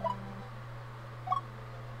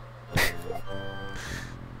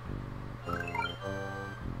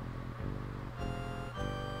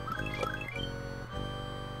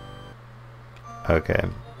 Okay.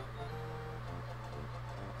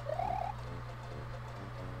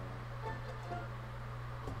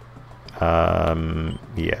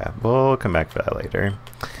 Yeah, we'll come back to that later.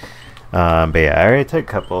 But yeah, I already took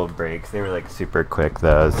a couple of breaks. They were like super quick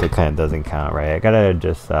though, so it kind of doesn't count, right? I gotta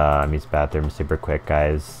just use bathroom super quick,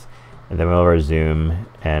 guys, and then we'll resume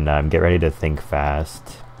and get ready to think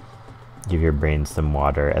fast. Give your brain some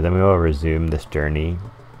water, and then we will resume this journey.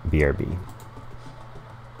 BRB.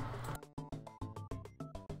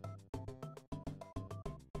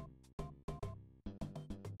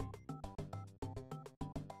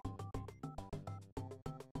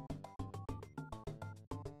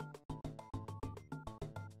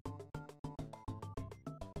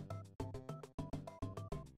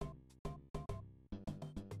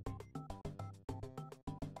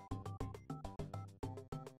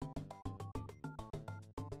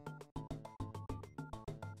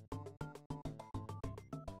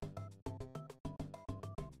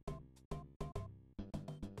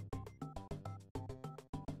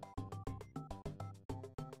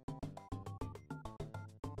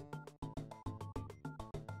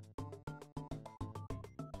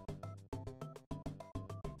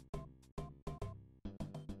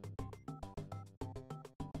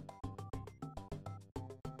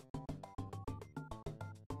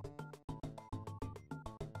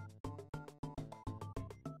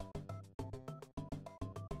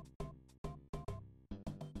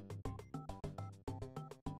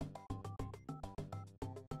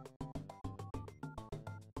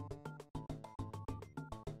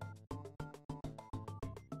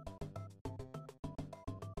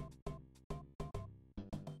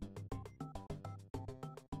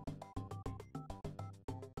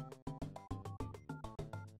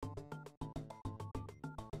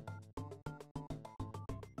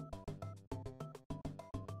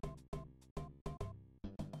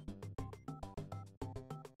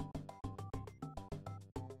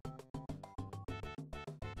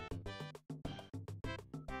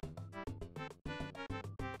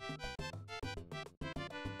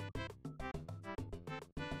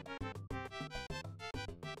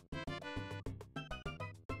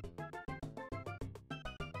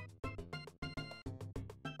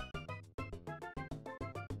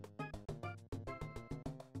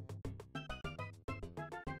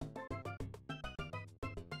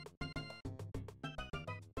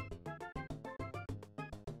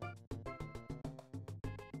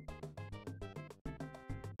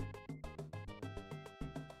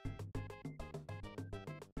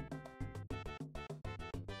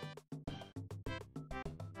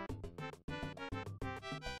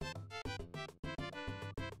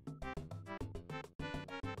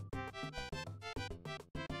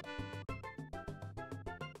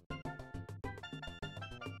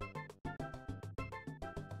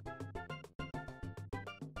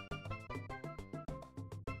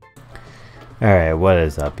 Alright, what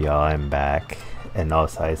is up, y'all? I'm back. And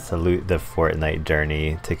also, I salute the Fortnite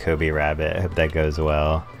journey to Kobe Rabbit. I hope that goes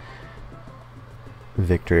well.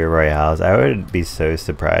 Victory Royales. I would be so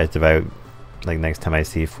surprised if I, like, next time I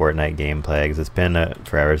see Fortnite gameplay, because it's been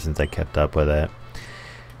forever since I kept up with it.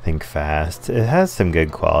 Think fast. It has some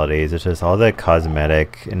good qualities. It's just all the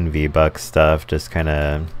cosmetic and V-Bucks stuff just kind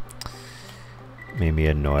of made me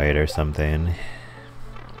annoyed or something.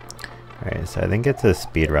 Alright, so I think it's a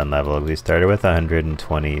speedrun level. We started with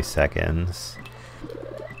 120 seconds.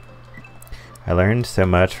 I learned so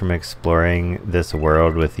much from exploring this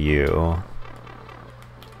world with you.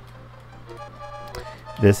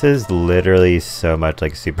 This is literally so much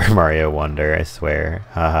like Super Mario Wonder, I swear.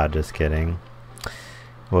 Haha, just kidding.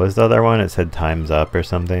 What was the other one? It said time's up or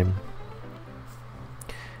something.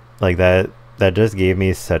 Like that just gave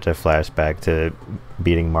me such a flashback to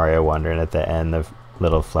beating Mario Wonder, and at the end the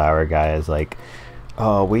little flower guy is like,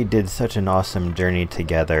 oh, we did such an awesome journey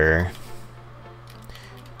together.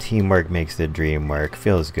 Teamwork makes the dream work.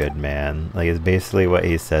 Feels good, man. Like, it's basically what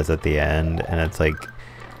he says at the end, and it's like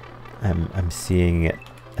I'm seeing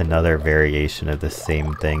another variation of the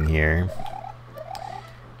same thing here.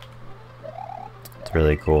 It's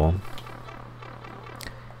really cool.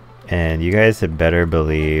 And you guys had better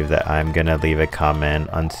believe that I'm gonna leave a comment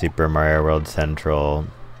on Super Mario World Central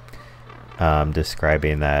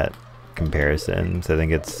describing that comparison. So I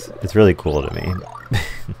think it's really cool to me.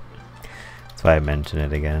 That's why I mention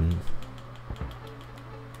it again.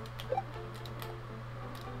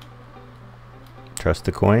 Trust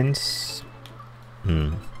the coins?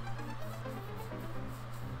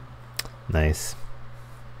 Nice.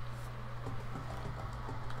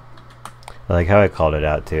 I like how I called it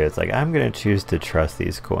out too. It's like, I'm gonna choose to trust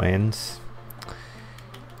these coins.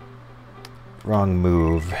 Wrong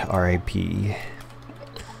move, RIP.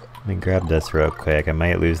 Let me grab this real quick. I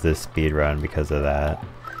might lose this speed run because of that.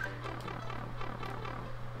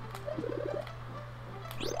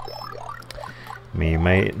 I mean, you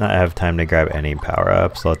might not have time to grab any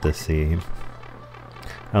power-ups. Let us see.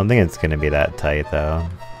 I don't think it's going to be that tight, though.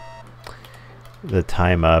 The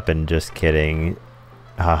time up and just kidding,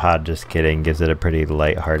 haha, just kidding, gives it a pretty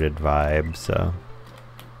light-hearted vibe, so.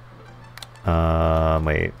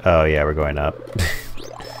 Wait. Oh, yeah, we're going up.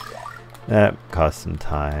 That cost some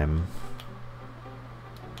time.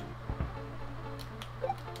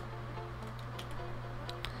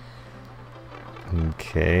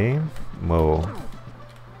 Okay. Whoa.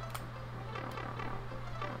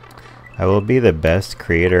 I will be the best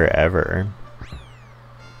creator ever.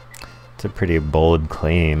 It's a pretty bold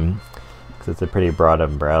claim, because it's a pretty broad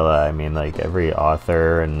umbrella. I mean, like, every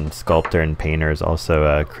author and sculptor and painter is also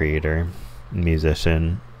a creator,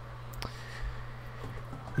 musician.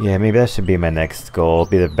 Yeah, maybe that should be my next goal,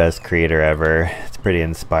 be the best creator ever. It's pretty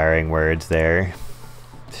inspiring words there.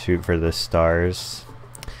 Shoot for the stars.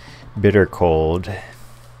 Bitter cold.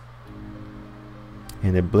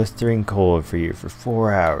 And a blistering cold for you for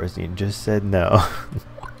 4 hours, and you just said no.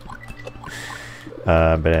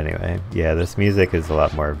 But anyway, yeah, this music is a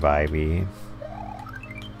lot more vibey.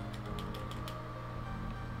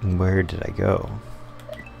 Where did I go?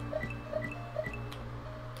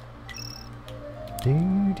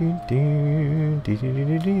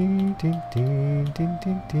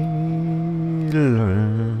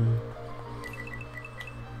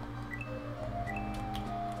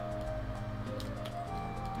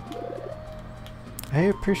 I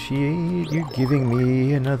appreciate you giving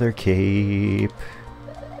me another cape.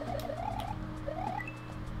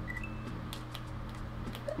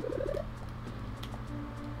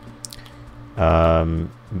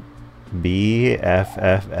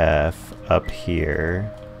 BFFF up here.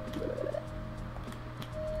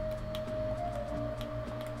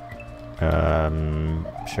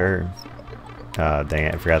 Sure. Dang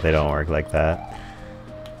it, I forgot they don't work like that.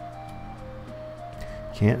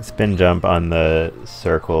 Can't spin jump on the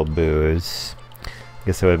circle boos. I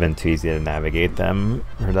guess it would have been too easy to navigate them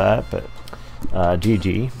for that, but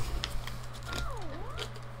GG.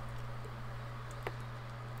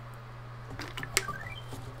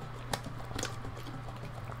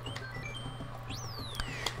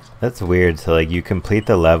 That's weird, so like you complete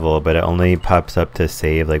the level, but it only pops up to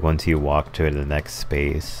save like once you walk to the next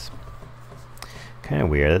space. Kind of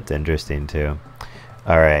weird, that's interesting too.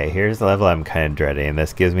 Alright, here's the level I'm kind of dreading.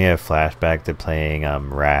 This gives me a flashback to playing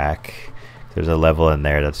Rack. There's a level in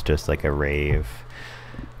there that's just like a rave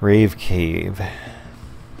cave.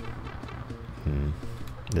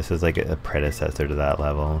 This is like a predecessor to that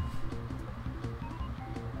level.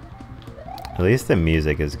 At least the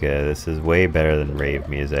music is good. This is way better than rave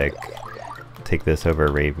music. I'll take this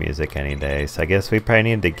over rave music any day. So I guess we probably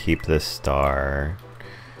need to keep this star.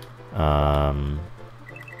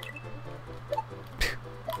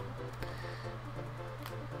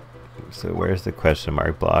 So where's the question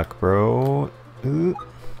mark block, bro? Ooh.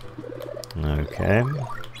 Okay.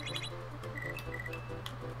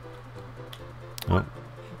 Oh,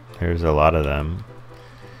 there's a lot of them.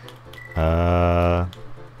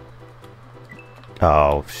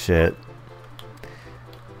 Oh shit.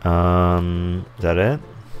 Is that it?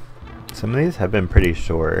 Some of these have been pretty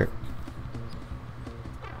short.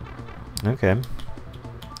 Okay. I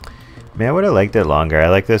mean, I would have liked it longer. I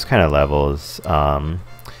like those kind of levels.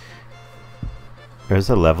 There's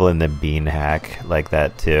a level in the bean hack like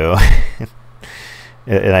that too.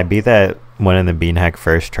 And I beat that one in the bean hack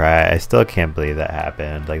first try. I still can't believe that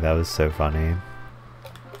happened. Like, that was so funny.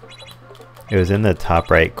 It was in the top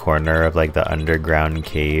right corner of like the underground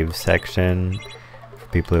cave section. For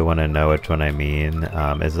people who want to know which one I mean,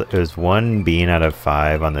 it was 1 bean out of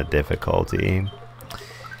 5 on the difficulty.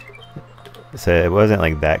 So it wasn't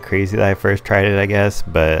like that crazy that I first tried it, I guess,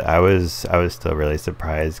 but I was still really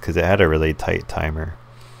surprised because it had a really tight timer.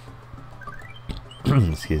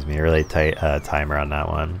 Excuse me, a really tight timer on that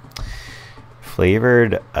one.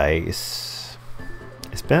 Flavored ice.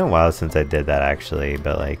 It's been a while since I did that actually,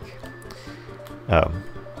 but like,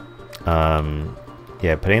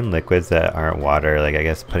 yeah, putting liquids that aren't water, like I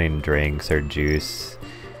guess putting drinks or juice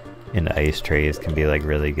in ice trays can be like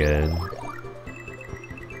really good.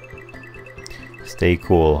 Stay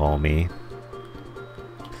cool, homie.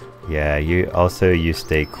 Yeah, you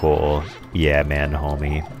stay cool. Yeah, man,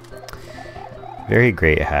 homie. Very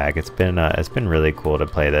great hack. It's been really cool to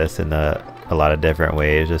play this in a lot of different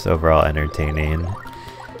ways. Just overall entertaining.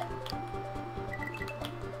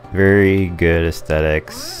 Very good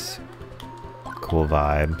aesthetics. Cool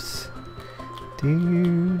vibes.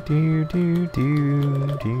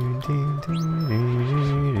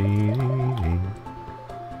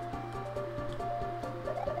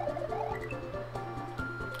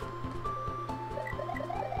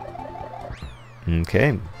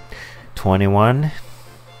 Okay, 21.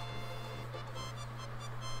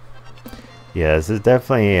 Yeah, this is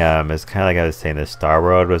definitely, it's kind of like I was saying, the Star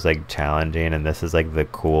World was like challenging, and this is like the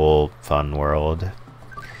cool, fun world.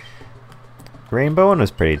 Rainbow one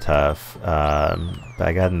was pretty tough, but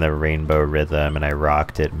I got in the rainbow rhythm and I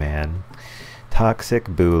rocked it, man. Toxic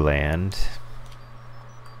Boo Land.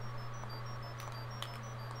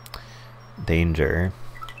 Danger.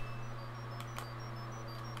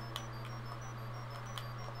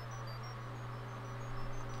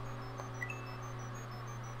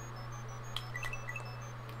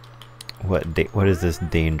 What is this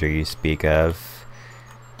danger you speak of?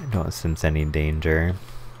 I don't sense any danger.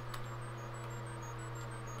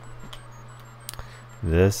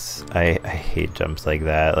 This, I hate jumps like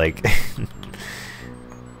that. Like,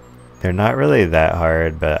 they're not really that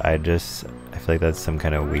hard, but I feel like that's some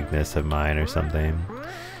kind of weakness of mine or something.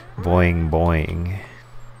 Boing boing.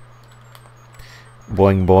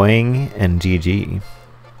 Boing boing and GG.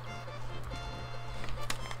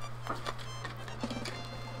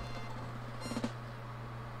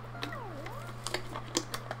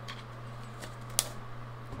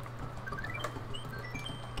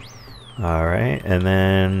 Alright, and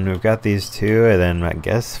then we've got these two, and then I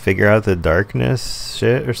guess figure out the darkness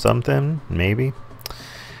shit or something, maybe.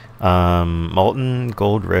 Molten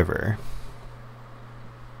Gold River.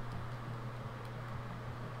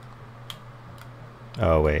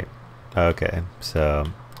 Oh wait, okay, so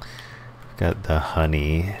we've got the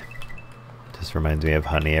honey. Just reminds me of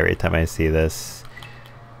honey every time I see this.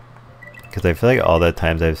 Because I feel like all the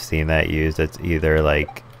times I've seen that used, it's either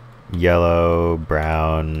like yellow,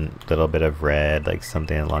 brown, little bit of red, like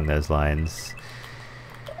something along those lines.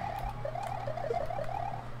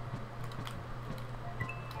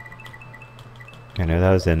 I know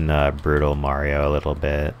that was in Brutal Mario a little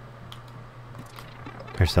bit.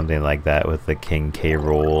 Or something like that with the King K.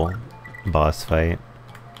 Rool boss fight.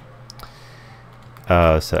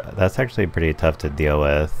 Oh, so that's actually pretty tough to deal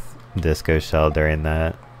with. Disco Shell during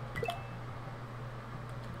that.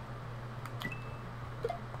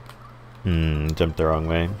 Jumped the wrong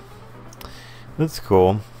way. That's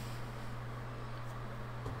cool.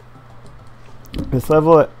 This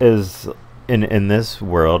level is, in this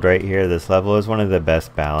world right here, this level is one of the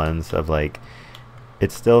best balance of like,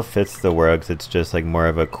 it still fits the world because it's just like more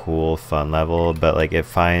of a cool, fun level, but like it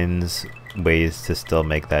finds ways to still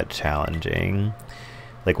make that challenging.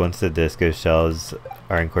 Like once the disco shells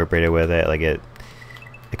are incorporated with it, like it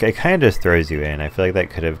kind of just throws you in. I feel like that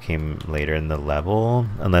could have came later in the level,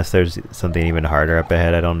 unless there's something even harder up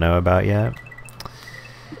ahead I don't know about yet.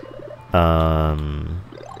 But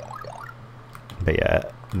yeah,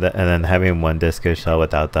 and then having one disco shell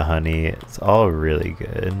without the honey, it's all really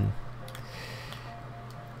good.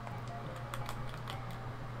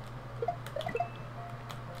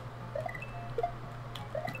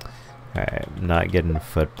 Alright, I'm not getting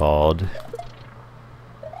footballed.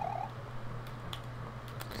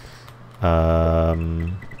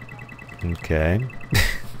 Okay.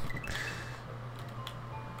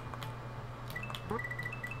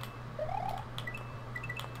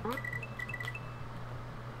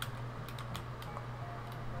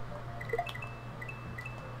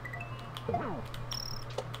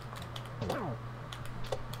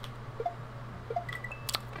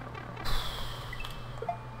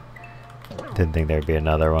 Didn't think there'd be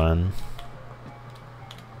another one.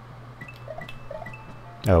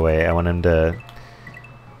 Oh wait, I want him to...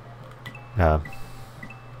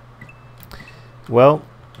 Well...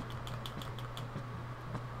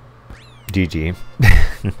 GG.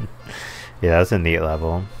 Yeah, that's a neat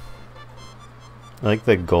level. I like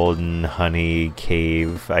the golden honey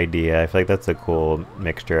cave idea. I feel like that's a cool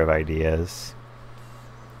mixture of ideas.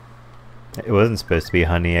 It wasn't supposed to be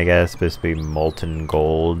honey, I guess. It's supposed to be molten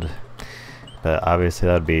gold. But obviously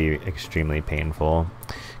that would be extremely painful.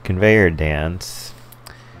 Conveyor dance.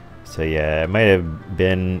 So yeah, it might have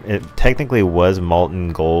been... It technically was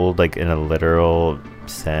molten gold, like in a literal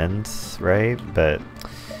sense, right? But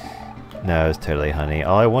no, it's totally honey.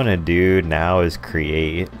 All I want to do now is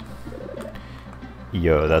create.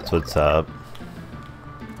 Yo, that's what's up.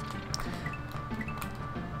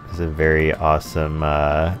 It's a very awesome,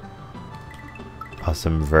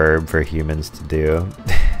 awesome verb for humans to do.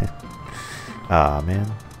 Ah, man.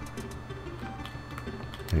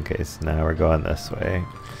 Okay, so now we're going this way.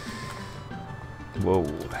 Whoa.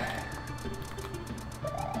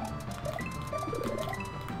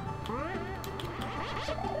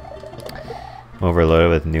 I'm overloaded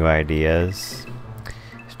with new ideas.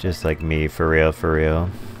 It's just like me, for real, for real.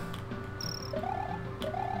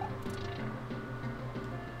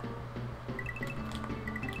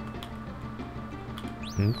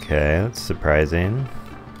 Okay, that's surprising.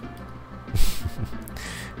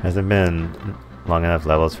 Hasn't been long enough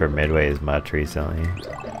levels for midways much recently.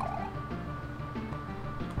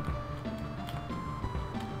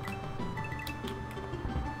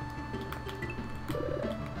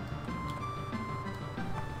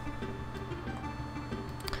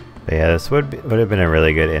 But yeah, this would have been a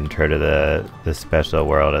really good intro to the special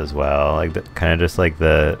world as well. Like kind of just like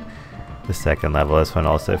the second level. This one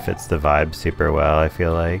also fits the vibe super well, I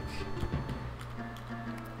feel like.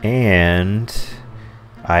 And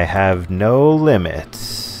I have no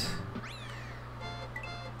limits.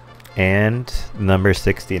 And number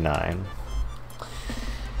 69.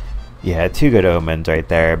 Yeah, two good omens right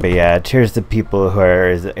there. But yeah, cheers to people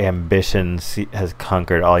whose ambition has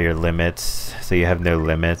conquered all your limits, so you have no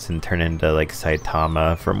limits and turn into like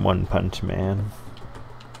Saitama from One Punch Man.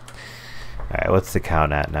 Alright, what's the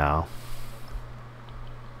count at now?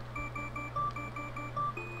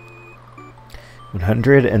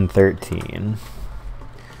 113.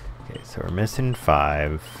 Okay, so we're missing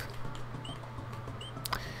 5.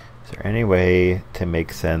 Is there any way to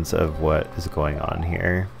make sense of what is going on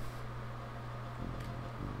here?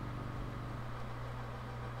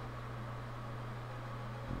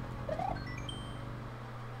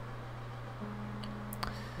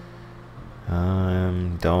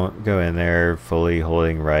 Don't go in there fully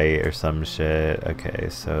holding right or some shit. Okay,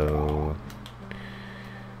 so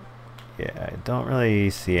yeah, I don't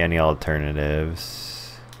really see any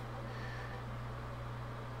alternatives.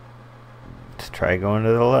 Let's try going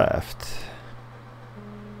to the left.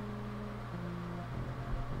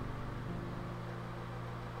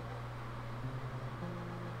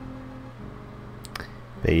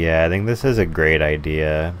 But yeah, I think this is a great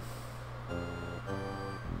idea.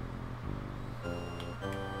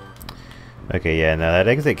 Okay, yeah, now that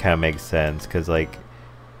exit kind of makes sense, because, like,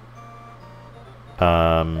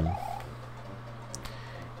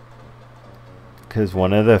 because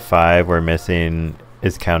one of the 5 we're missing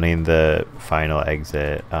is counting the final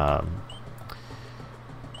exit. Alright,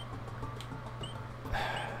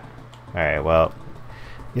 well,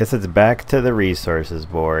 guess it's back to the resources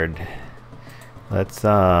board. Let's,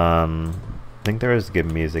 I think there was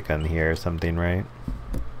good music on here or something, right?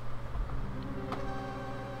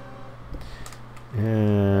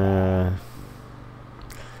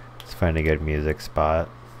 Let's find a good music spot.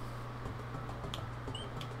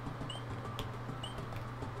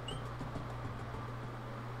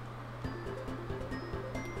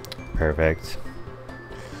 Perfect.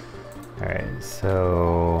 Alright,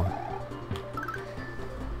 so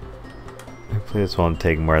hopefully this won't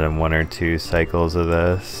take more than 1 or 2 cycles of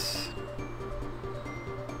this.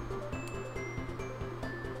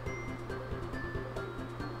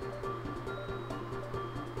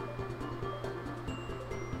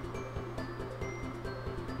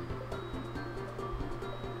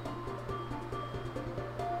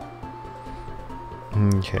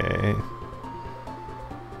 Okay.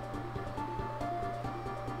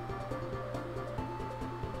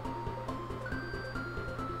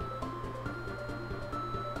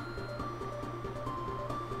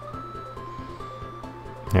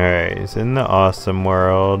 Alright, it's in the awesome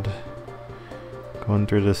world. Going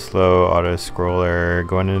through the slow auto scroller,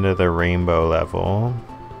 going into the rainbow level.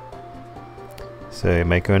 So you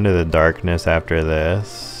might go into the darkness after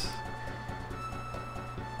this.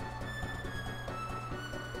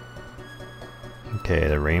 Okay,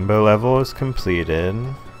 the rainbow level is completed.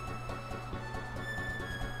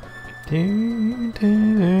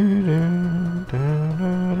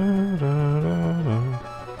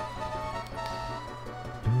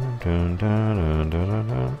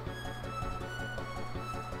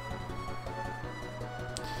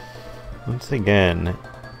 Once again,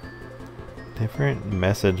 different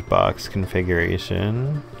message box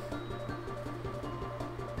configuration.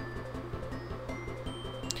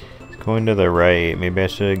 Going to the right. Maybe I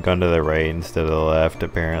should have gone to the right instead of the left,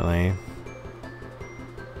 apparently.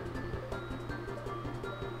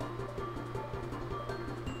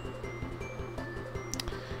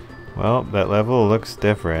 Well, that level looks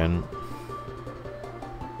different.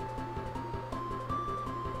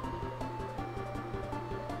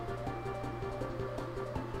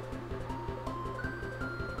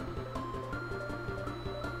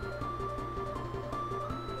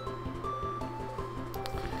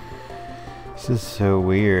 This is so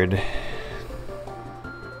weird.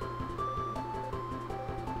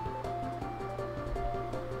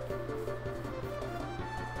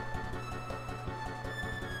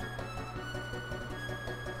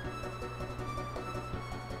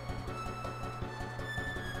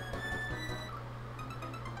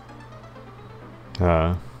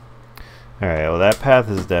 Alright, well that path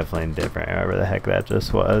is definitely different, however the heck that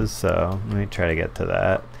just was, so let me try to get to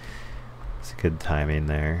that. It's good timing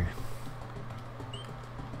there.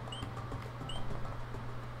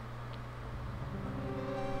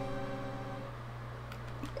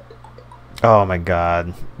 Oh my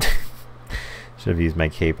god. Should have used my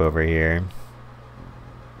cape over here.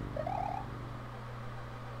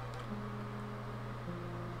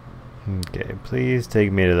 Okay, please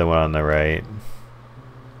take me to the one on the right.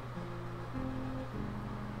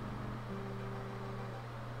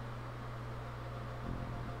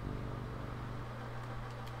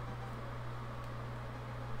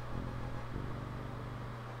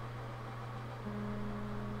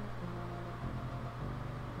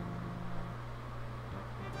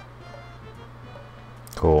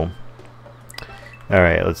 Cool.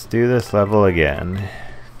 Alright, let's do this level again.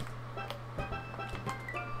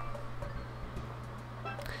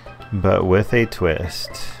 But with a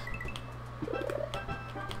twist.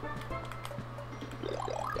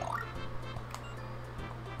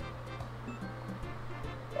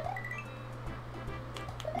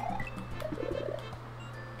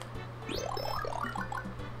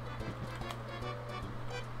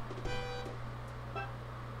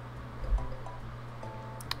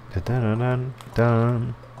 Dun, dun,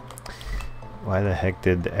 dun. Why the heck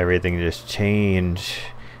did everything just change?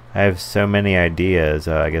 I have so many ideas.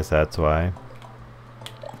 I guess that's why.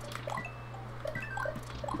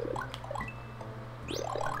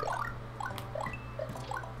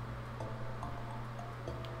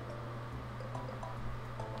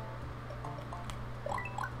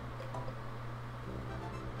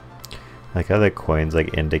 Like how the coins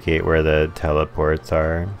like indicate where the teleports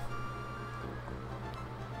are.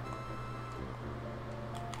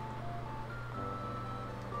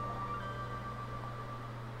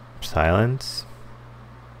 Silence.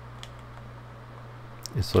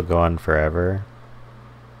 This will go on forever.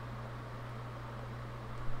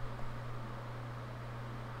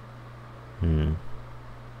 Well,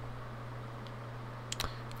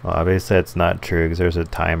 obviously it's not true because there's a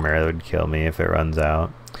timer that would kill me if it runs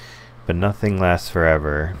out. But nothing lasts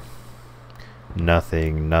forever.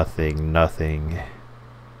 Nothing, nothing, nothing.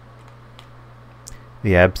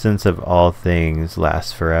 The absence of all things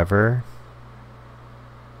lasts forever.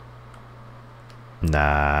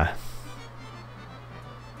 Nah.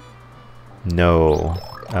 No.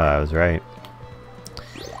 I was right.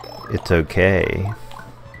 It's okay.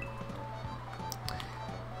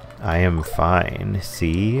 I am fine.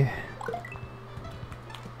 See?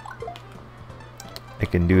 I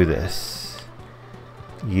can do this.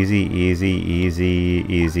 Easy, easy, easy,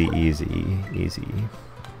 easy, easy, easy.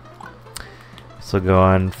 This will go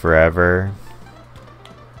on forever.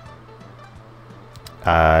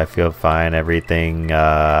 I feel fine, everything,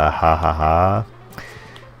 ha ha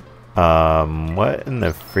ha. What in the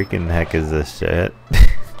freaking heck is this shit?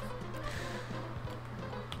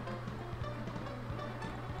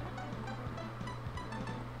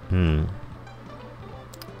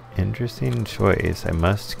 Interesting choice. I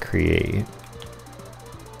must create.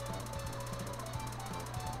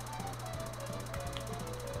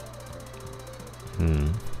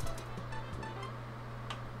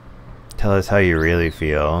 Tell us how you really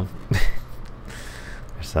feel.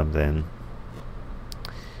 Or something.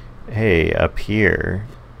 Hey, up here.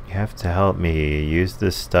 You have to help me. Use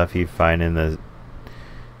this stuff you find in the...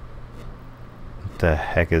 What the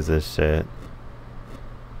heck is this shit?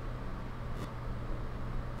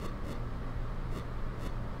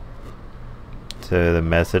 So the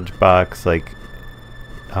message box, like...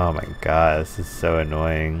 Oh my god, this is so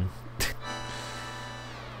annoying.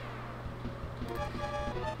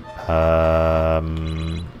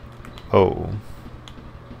 Oh.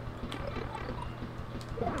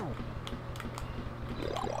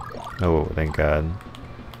 Oh, thank god.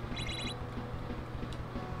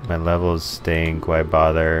 My levels stink, why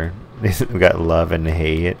bother? We got love and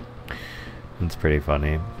hate. It's pretty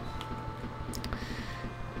funny.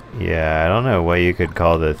 Yeah, I don't know what you could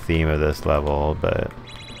call the theme of this level, but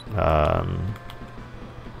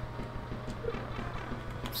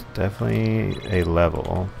it's definitely a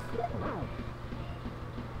level.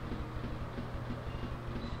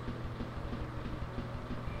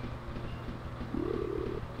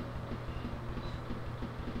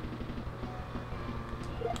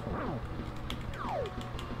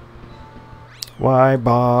 Why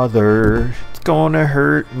bother? It's gonna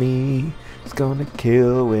hurt me. It's gonna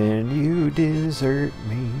kill when you desert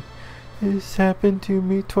me. This happened to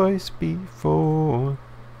me twice before.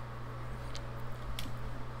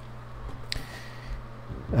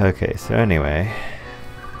 Okay, so anyway.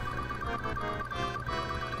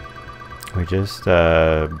 We just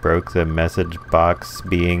broke the message box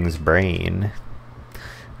being's brain,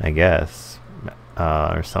 I guess,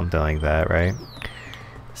 or something like that, right?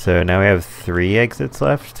 So now we have 3 exits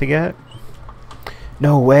left to get.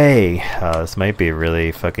 No way! This might be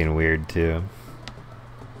really fucking weird too.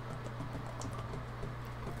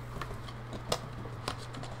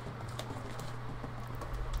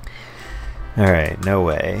 Alright, no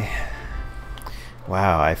way.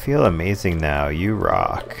 Wow, I feel amazing now. You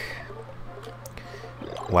rock.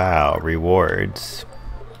 Wow, rewards.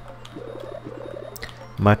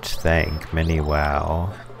 Much thank, many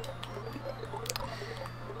wow.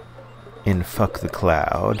 In fuck the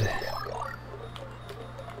cloud.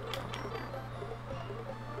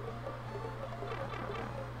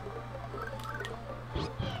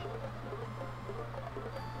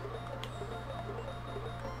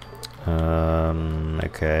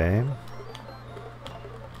 Okay.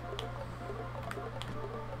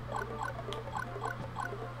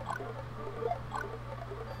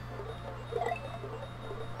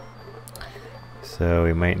 So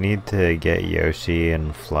we might need to get Yoshi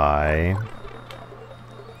and fly.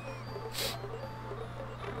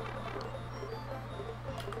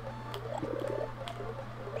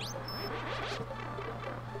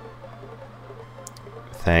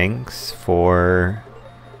 Thanks for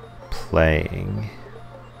playing.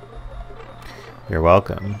 You're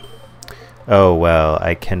welcome. Oh well,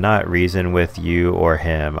 I cannot reason with you or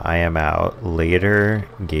him. I am out. Later,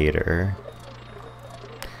 Gator.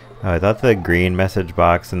 Oh, I thought the green message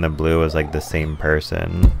box and the blue was like the same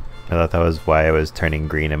person. I thought that was why it was turning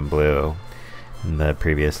green and blue in the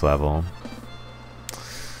previous level.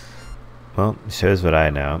 Well, shows what I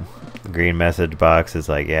know. The green message box is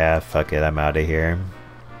like, yeah, fuck it, I'm out of here.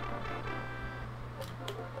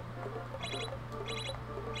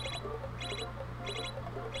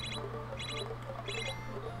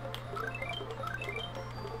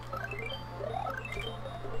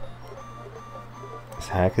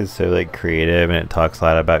 Hack is so like creative, and it talks a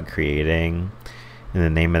lot about creating, and the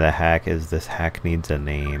name of the hack is "This hack needs a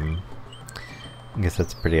name." I guess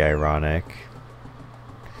that's pretty ironic.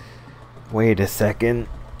 Wait a second.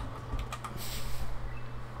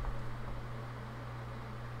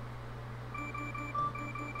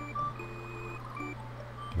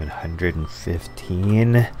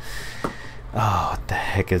 $115. Oh, what the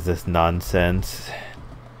heck is this nonsense?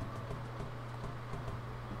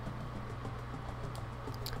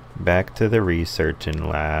 Back to the researching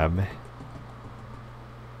lab.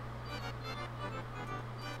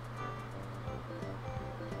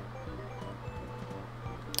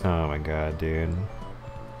 Oh my god, dude.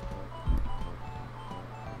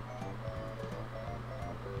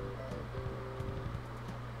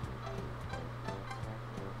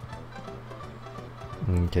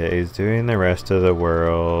 Okay, he's doing the rest of the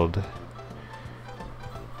world.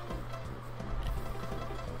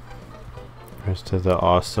 Rest of the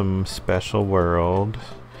awesome special world.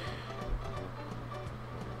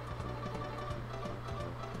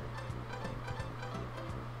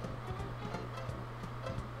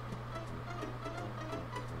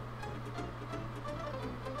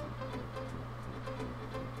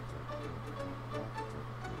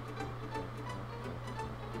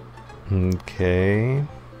 Okay.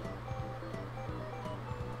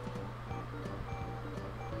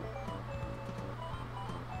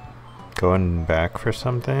 Going back for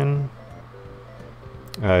something?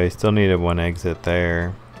 I still needed 1 exit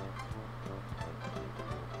there.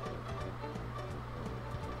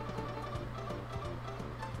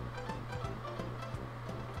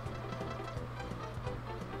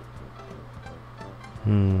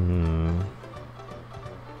 In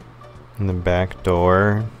the back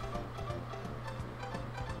door.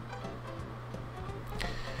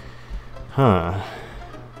 Huh.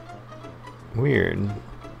 Weird.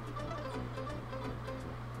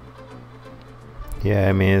 Yeah,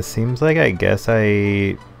 I mean, it seems like I guess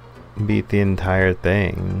I beat the entire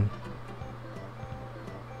thing.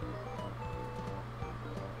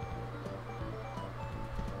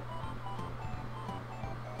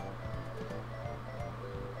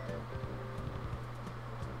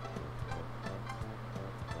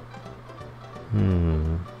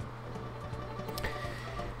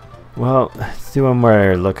 Well, let's do one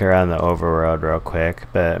more look around the overworld real quick,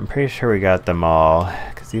 but I'm pretty sure we got them all,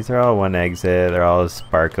 because these are all 1 exit, they're all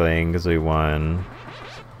sparkling because we won.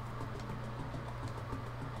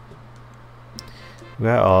 We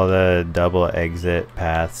got all the double exit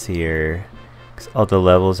paths here, because all the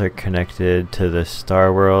levels are connected to the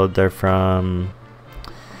star world they're from,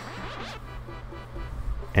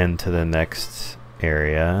 and to the next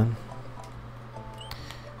area.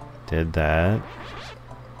 Did that.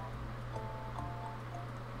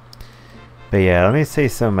 But yeah, let me say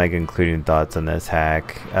some like concluding thoughts on this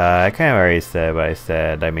hack. I kind of already said what I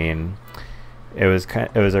said. I mean, it was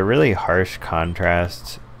a really harsh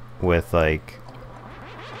contrast with like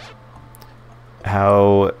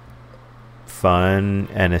how fun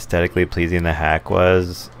and aesthetically pleasing the hack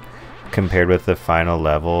was compared with the final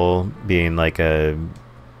level being like a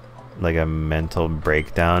mental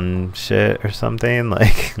breakdown shit or something.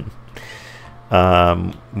 Like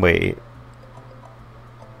wait,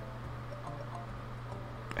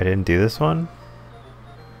 I didn't do this one?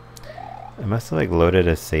 I must have like loaded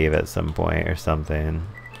a save at some point or something.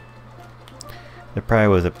 There probably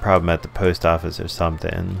was a problem at the post office or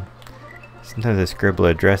something. Sometimes I scribble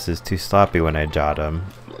addresses too sloppy when I jot them.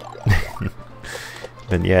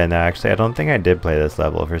 But yeah, no, actually I don't think I did play this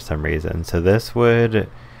level for some reason. So this would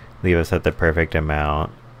leave us at the perfect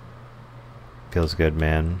amount. Feels good,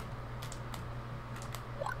 man.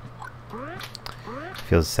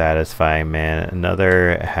 Feels satisfying, man.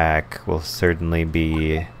 Another hack will certainly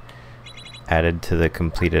be added to the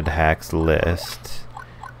completed hacks list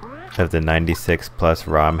of the 96 plus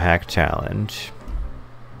ROM hack challenge.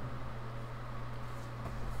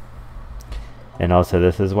 And also,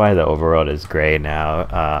 this is why the overworld is gray now.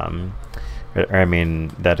 Or I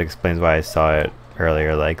mean, that explains why I saw it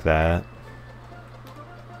earlier like that.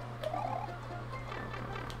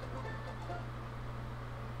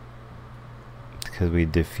 Because we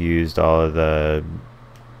diffused all of the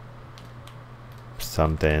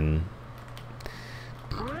something.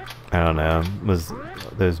 I don't know. Was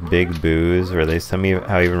those big boos, were they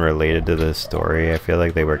somehow even related to the story? I feel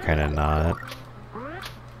like they were kind of not.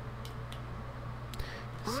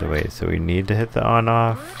 So wait, so we need to hit the on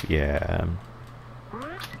off? Yeah.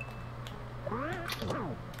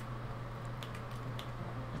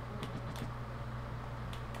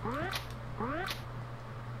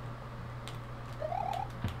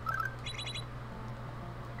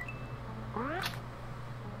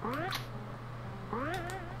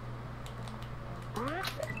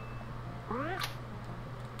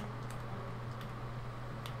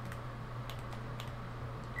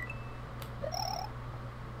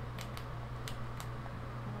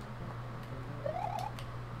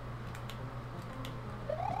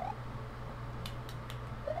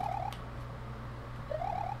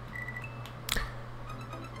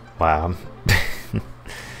 Wow.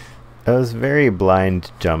 That was very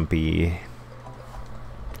blind jumpy.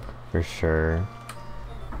 For sure.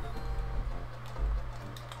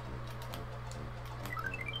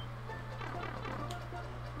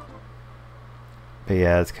 But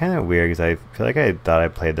yeah, it's kind of weird because I feel like I thought I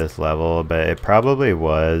played this level, but it probably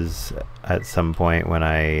was at some point when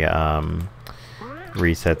I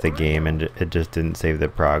reset the game and it just didn't save the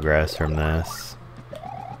progress from this.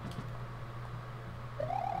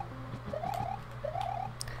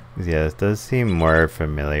 Yeah, this does seem more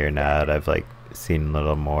familiar now that I've like seen a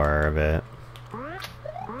little more of it.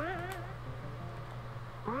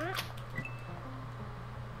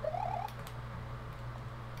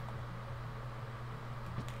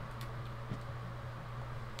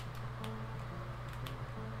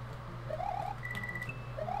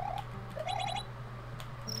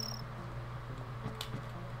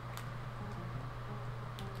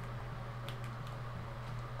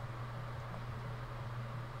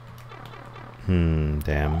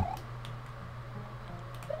 Damn.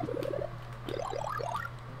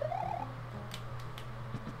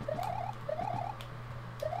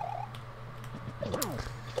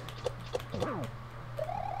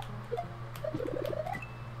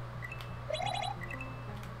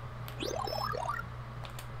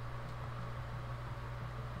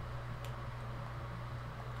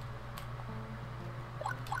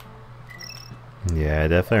 Yeah, I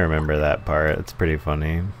definitely remember that part. It's pretty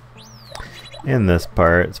funny. In this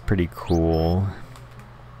part, it's pretty cool.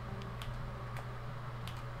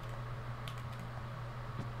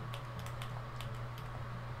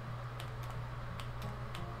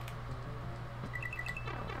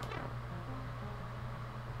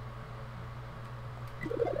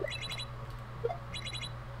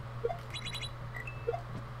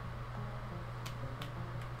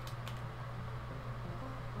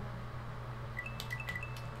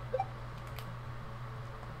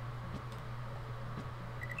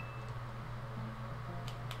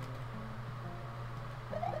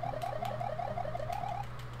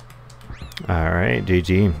 Alright,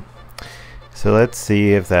 GG. So let's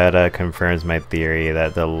see if that confirms my theory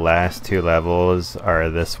that the last two levels are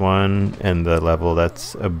this one and the level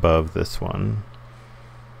that's above this one.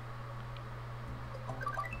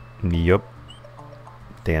 Yup.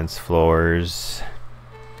 Dance floors.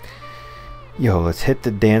 Yo, let's hit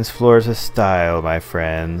the dance floors of style, my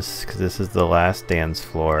friends, because this is the last dance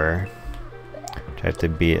floor, which I have to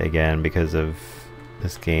beat again because of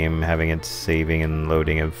this game having its saving and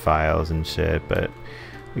loading of files and shit. But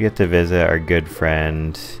we get to visit our good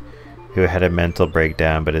friend who had a mental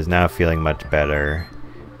breakdown but is now feeling much better.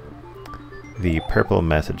 The purple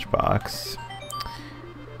message box.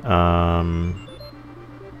 Learning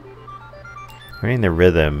the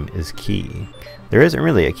rhythm is key. There isn't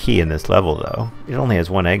really a key in this level though. It only has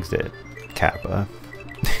one exit. Kappa.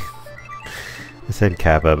 I said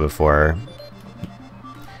Kappa before.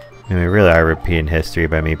 I mean, we really are repeating history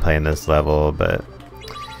by me playing this level, but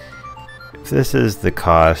if this is the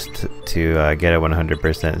cost to get a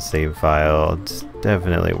 100% save file, it's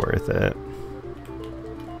definitely worth it.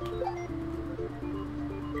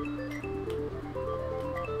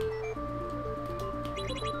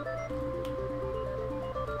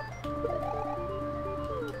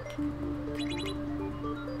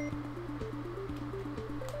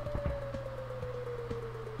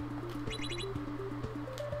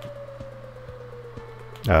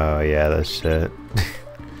 Oh yeah, that's shit.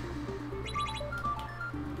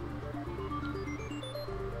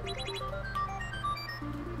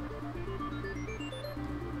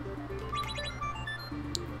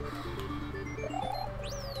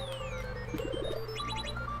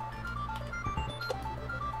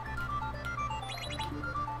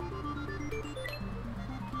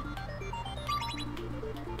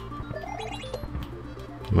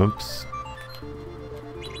 Oops.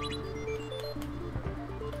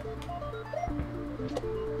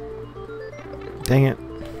 Dang it.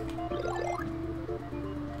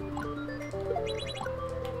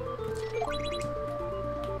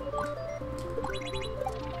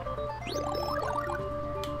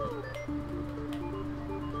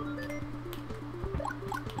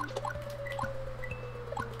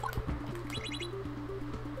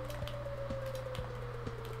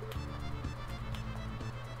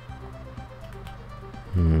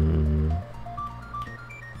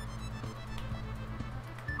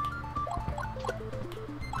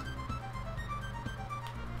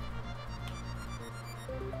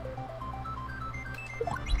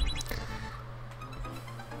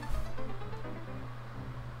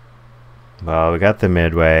 Well, we got the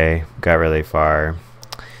midway, got really far.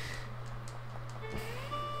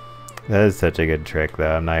 That is such a good trick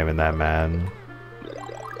though, I'm not even that mad.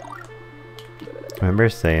 I remember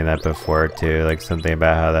saying that before too, like something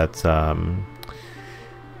about how that's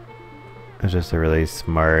it's just a really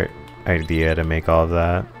smart idea to make all of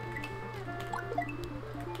that.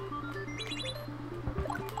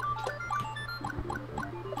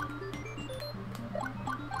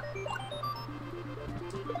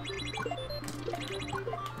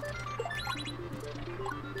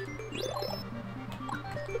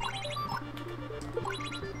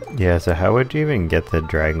 Yeah, so how would you even get the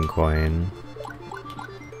dragon coin?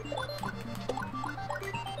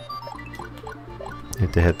 You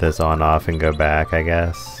have to hit this on off and go back, I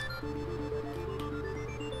guess.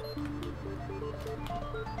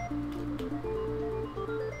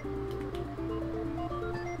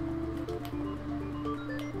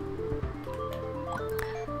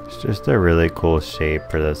 It's just a really cool shape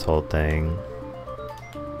for this whole thing.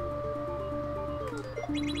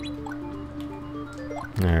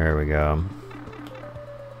 There we go.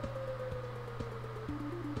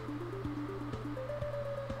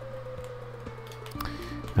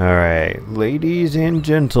 Alright, ladies and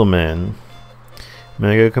gentlemen, I'm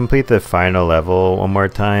gonna go complete the final level one more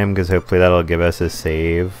time because hopefully that'll give us a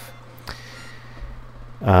save.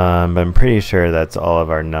 But I'm pretty sure that's all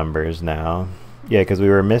of our numbers now. Yeah, because we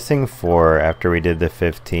were missing 4 after we did the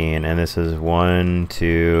 15, and this is 1,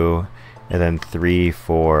 2, and then 3,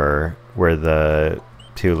 4 were the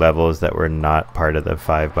 2 levels that were not part of the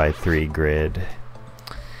 5x3 grid.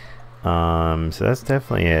 So that's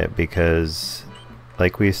definitely it, because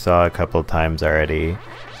like we saw a couple times already,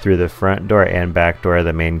 through the front door and back door of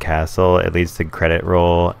the main castle it leads to credit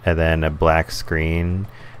roll and then a black screen,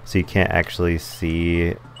 so you can't actually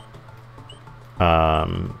see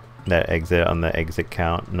that exit on the exit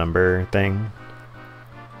count number thing.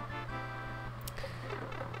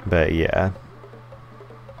 But yeah,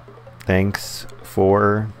 thanks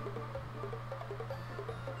for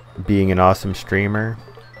being an awesome streamer.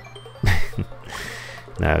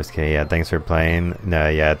 No, I was kidding. Yeah, thanks for playing. No,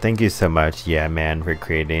 yeah, thank you so much, yeah man, for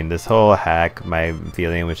creating this whole hack. My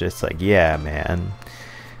feeling was just like, yeah man,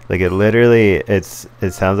 like it literally, it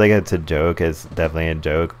sounds like it's a joke. It's definitely a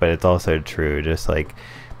joke, but it's also true. Just like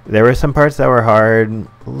there were some parts that were hard,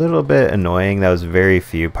 a little bit annoying. That was very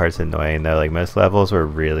few parts annoying though. Like most levels were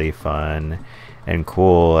really fun, and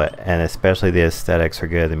cool, and especially the aesthetics were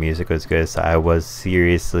good, the music was good, so I was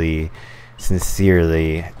seriously,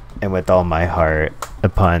 sincerely, and with all my heart,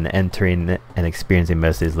 upon entering and experiencing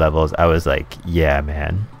most of these levels, I was like, yeah,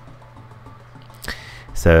 man.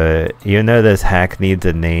 So even though this hack needs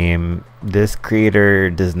a name, this creator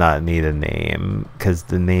does not need a name, because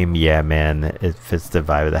the name, yeah, man, it fits the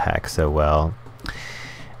vibe of the hack so well.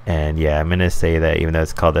 And yeah, I'm gonna say that even though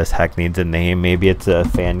it's called This Hack Needs a Name, maybe it's a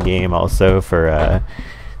fan game also for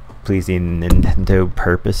pleasing Nintendo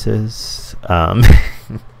purposes.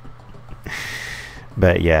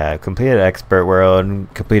 But yeah, completed Expert World,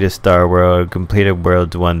 completed Star World, completed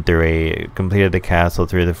Worlds 1 through 8, completed the castle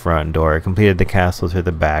through the front door, completed the castle through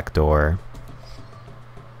the back door.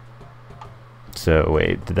 So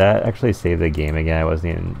wait, did that actually save the game again? I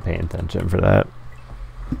wasn't even paying attention for that.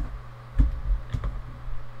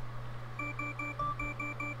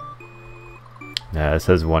 No, it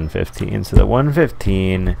says 115. So the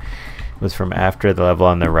 115 was from after the level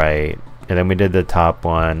on the right, and then we did the top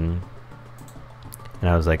one, and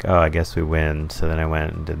I was like, oh, I guess we win. So then I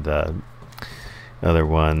went and did the other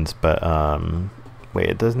ones, but wait,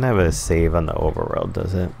 it doesn't have a save on the overworld,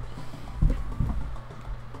 does it?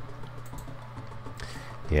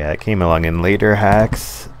 Yeah, it came along in later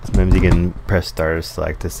hacks. Sometimes you can press start or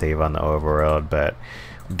select to save on the overworld, but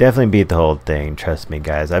definitely beat the whole thing, trust me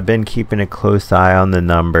guys. I've been keeping a close eye on the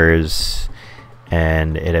numbers,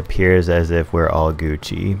 and it appears as if we're all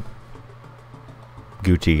Gucci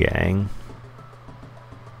gang.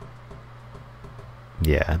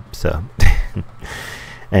 Yeah, so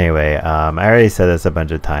anyway, I already said this a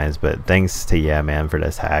bunch of times, but thanks to Yeah Man for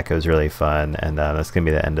this hack. It was really fun, and that's gonna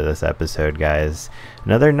be the end of this episode, guys.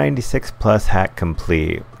 Another 96 plus hack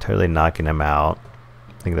complete, totally knocking him out.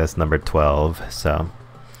 I think that's number 12. So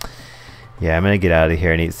yeah, I'm gonna get out of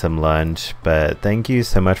here and eat some lunch, but thank you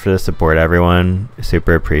so much for the support, everyone.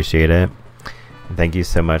 Super appreciate it. And thank you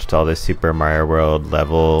so much to all the Super Mario World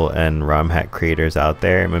level and ROM hack creators out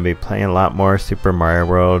there. I'm gonna be playing a lot more Super Mario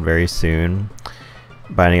World very soon.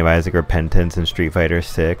 Binding of Isaac Repentance and Street Fighter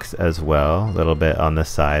 6 as well, a little bit on the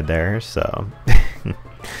side there, so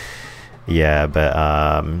yeah,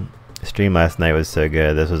 but stream last night was so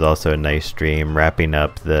good. This was also a nice stream, wrapping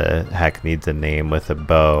up the Hack Needs a Name with a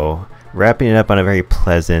bow, wrapping it up on a very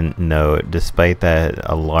pleasant note despite that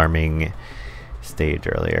alarming stage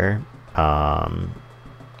earlier.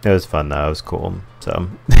 It was fun though, it was cool, so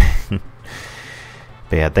but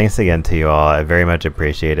yeah, thanks again to you all. I very much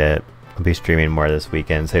appreciate it. I'll be streaming more this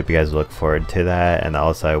weekend, so I hope you guys look forward to that, and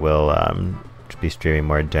also I will be streaming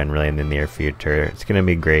more generally in the near future. It's gonna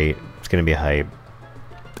be great, it's gonna be hype.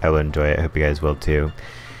 I will enjoy it, I hope you guys will too.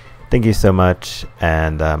 Thank you so much,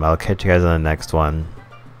 and I'll catch you guys on the next one.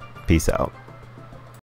 Peace out.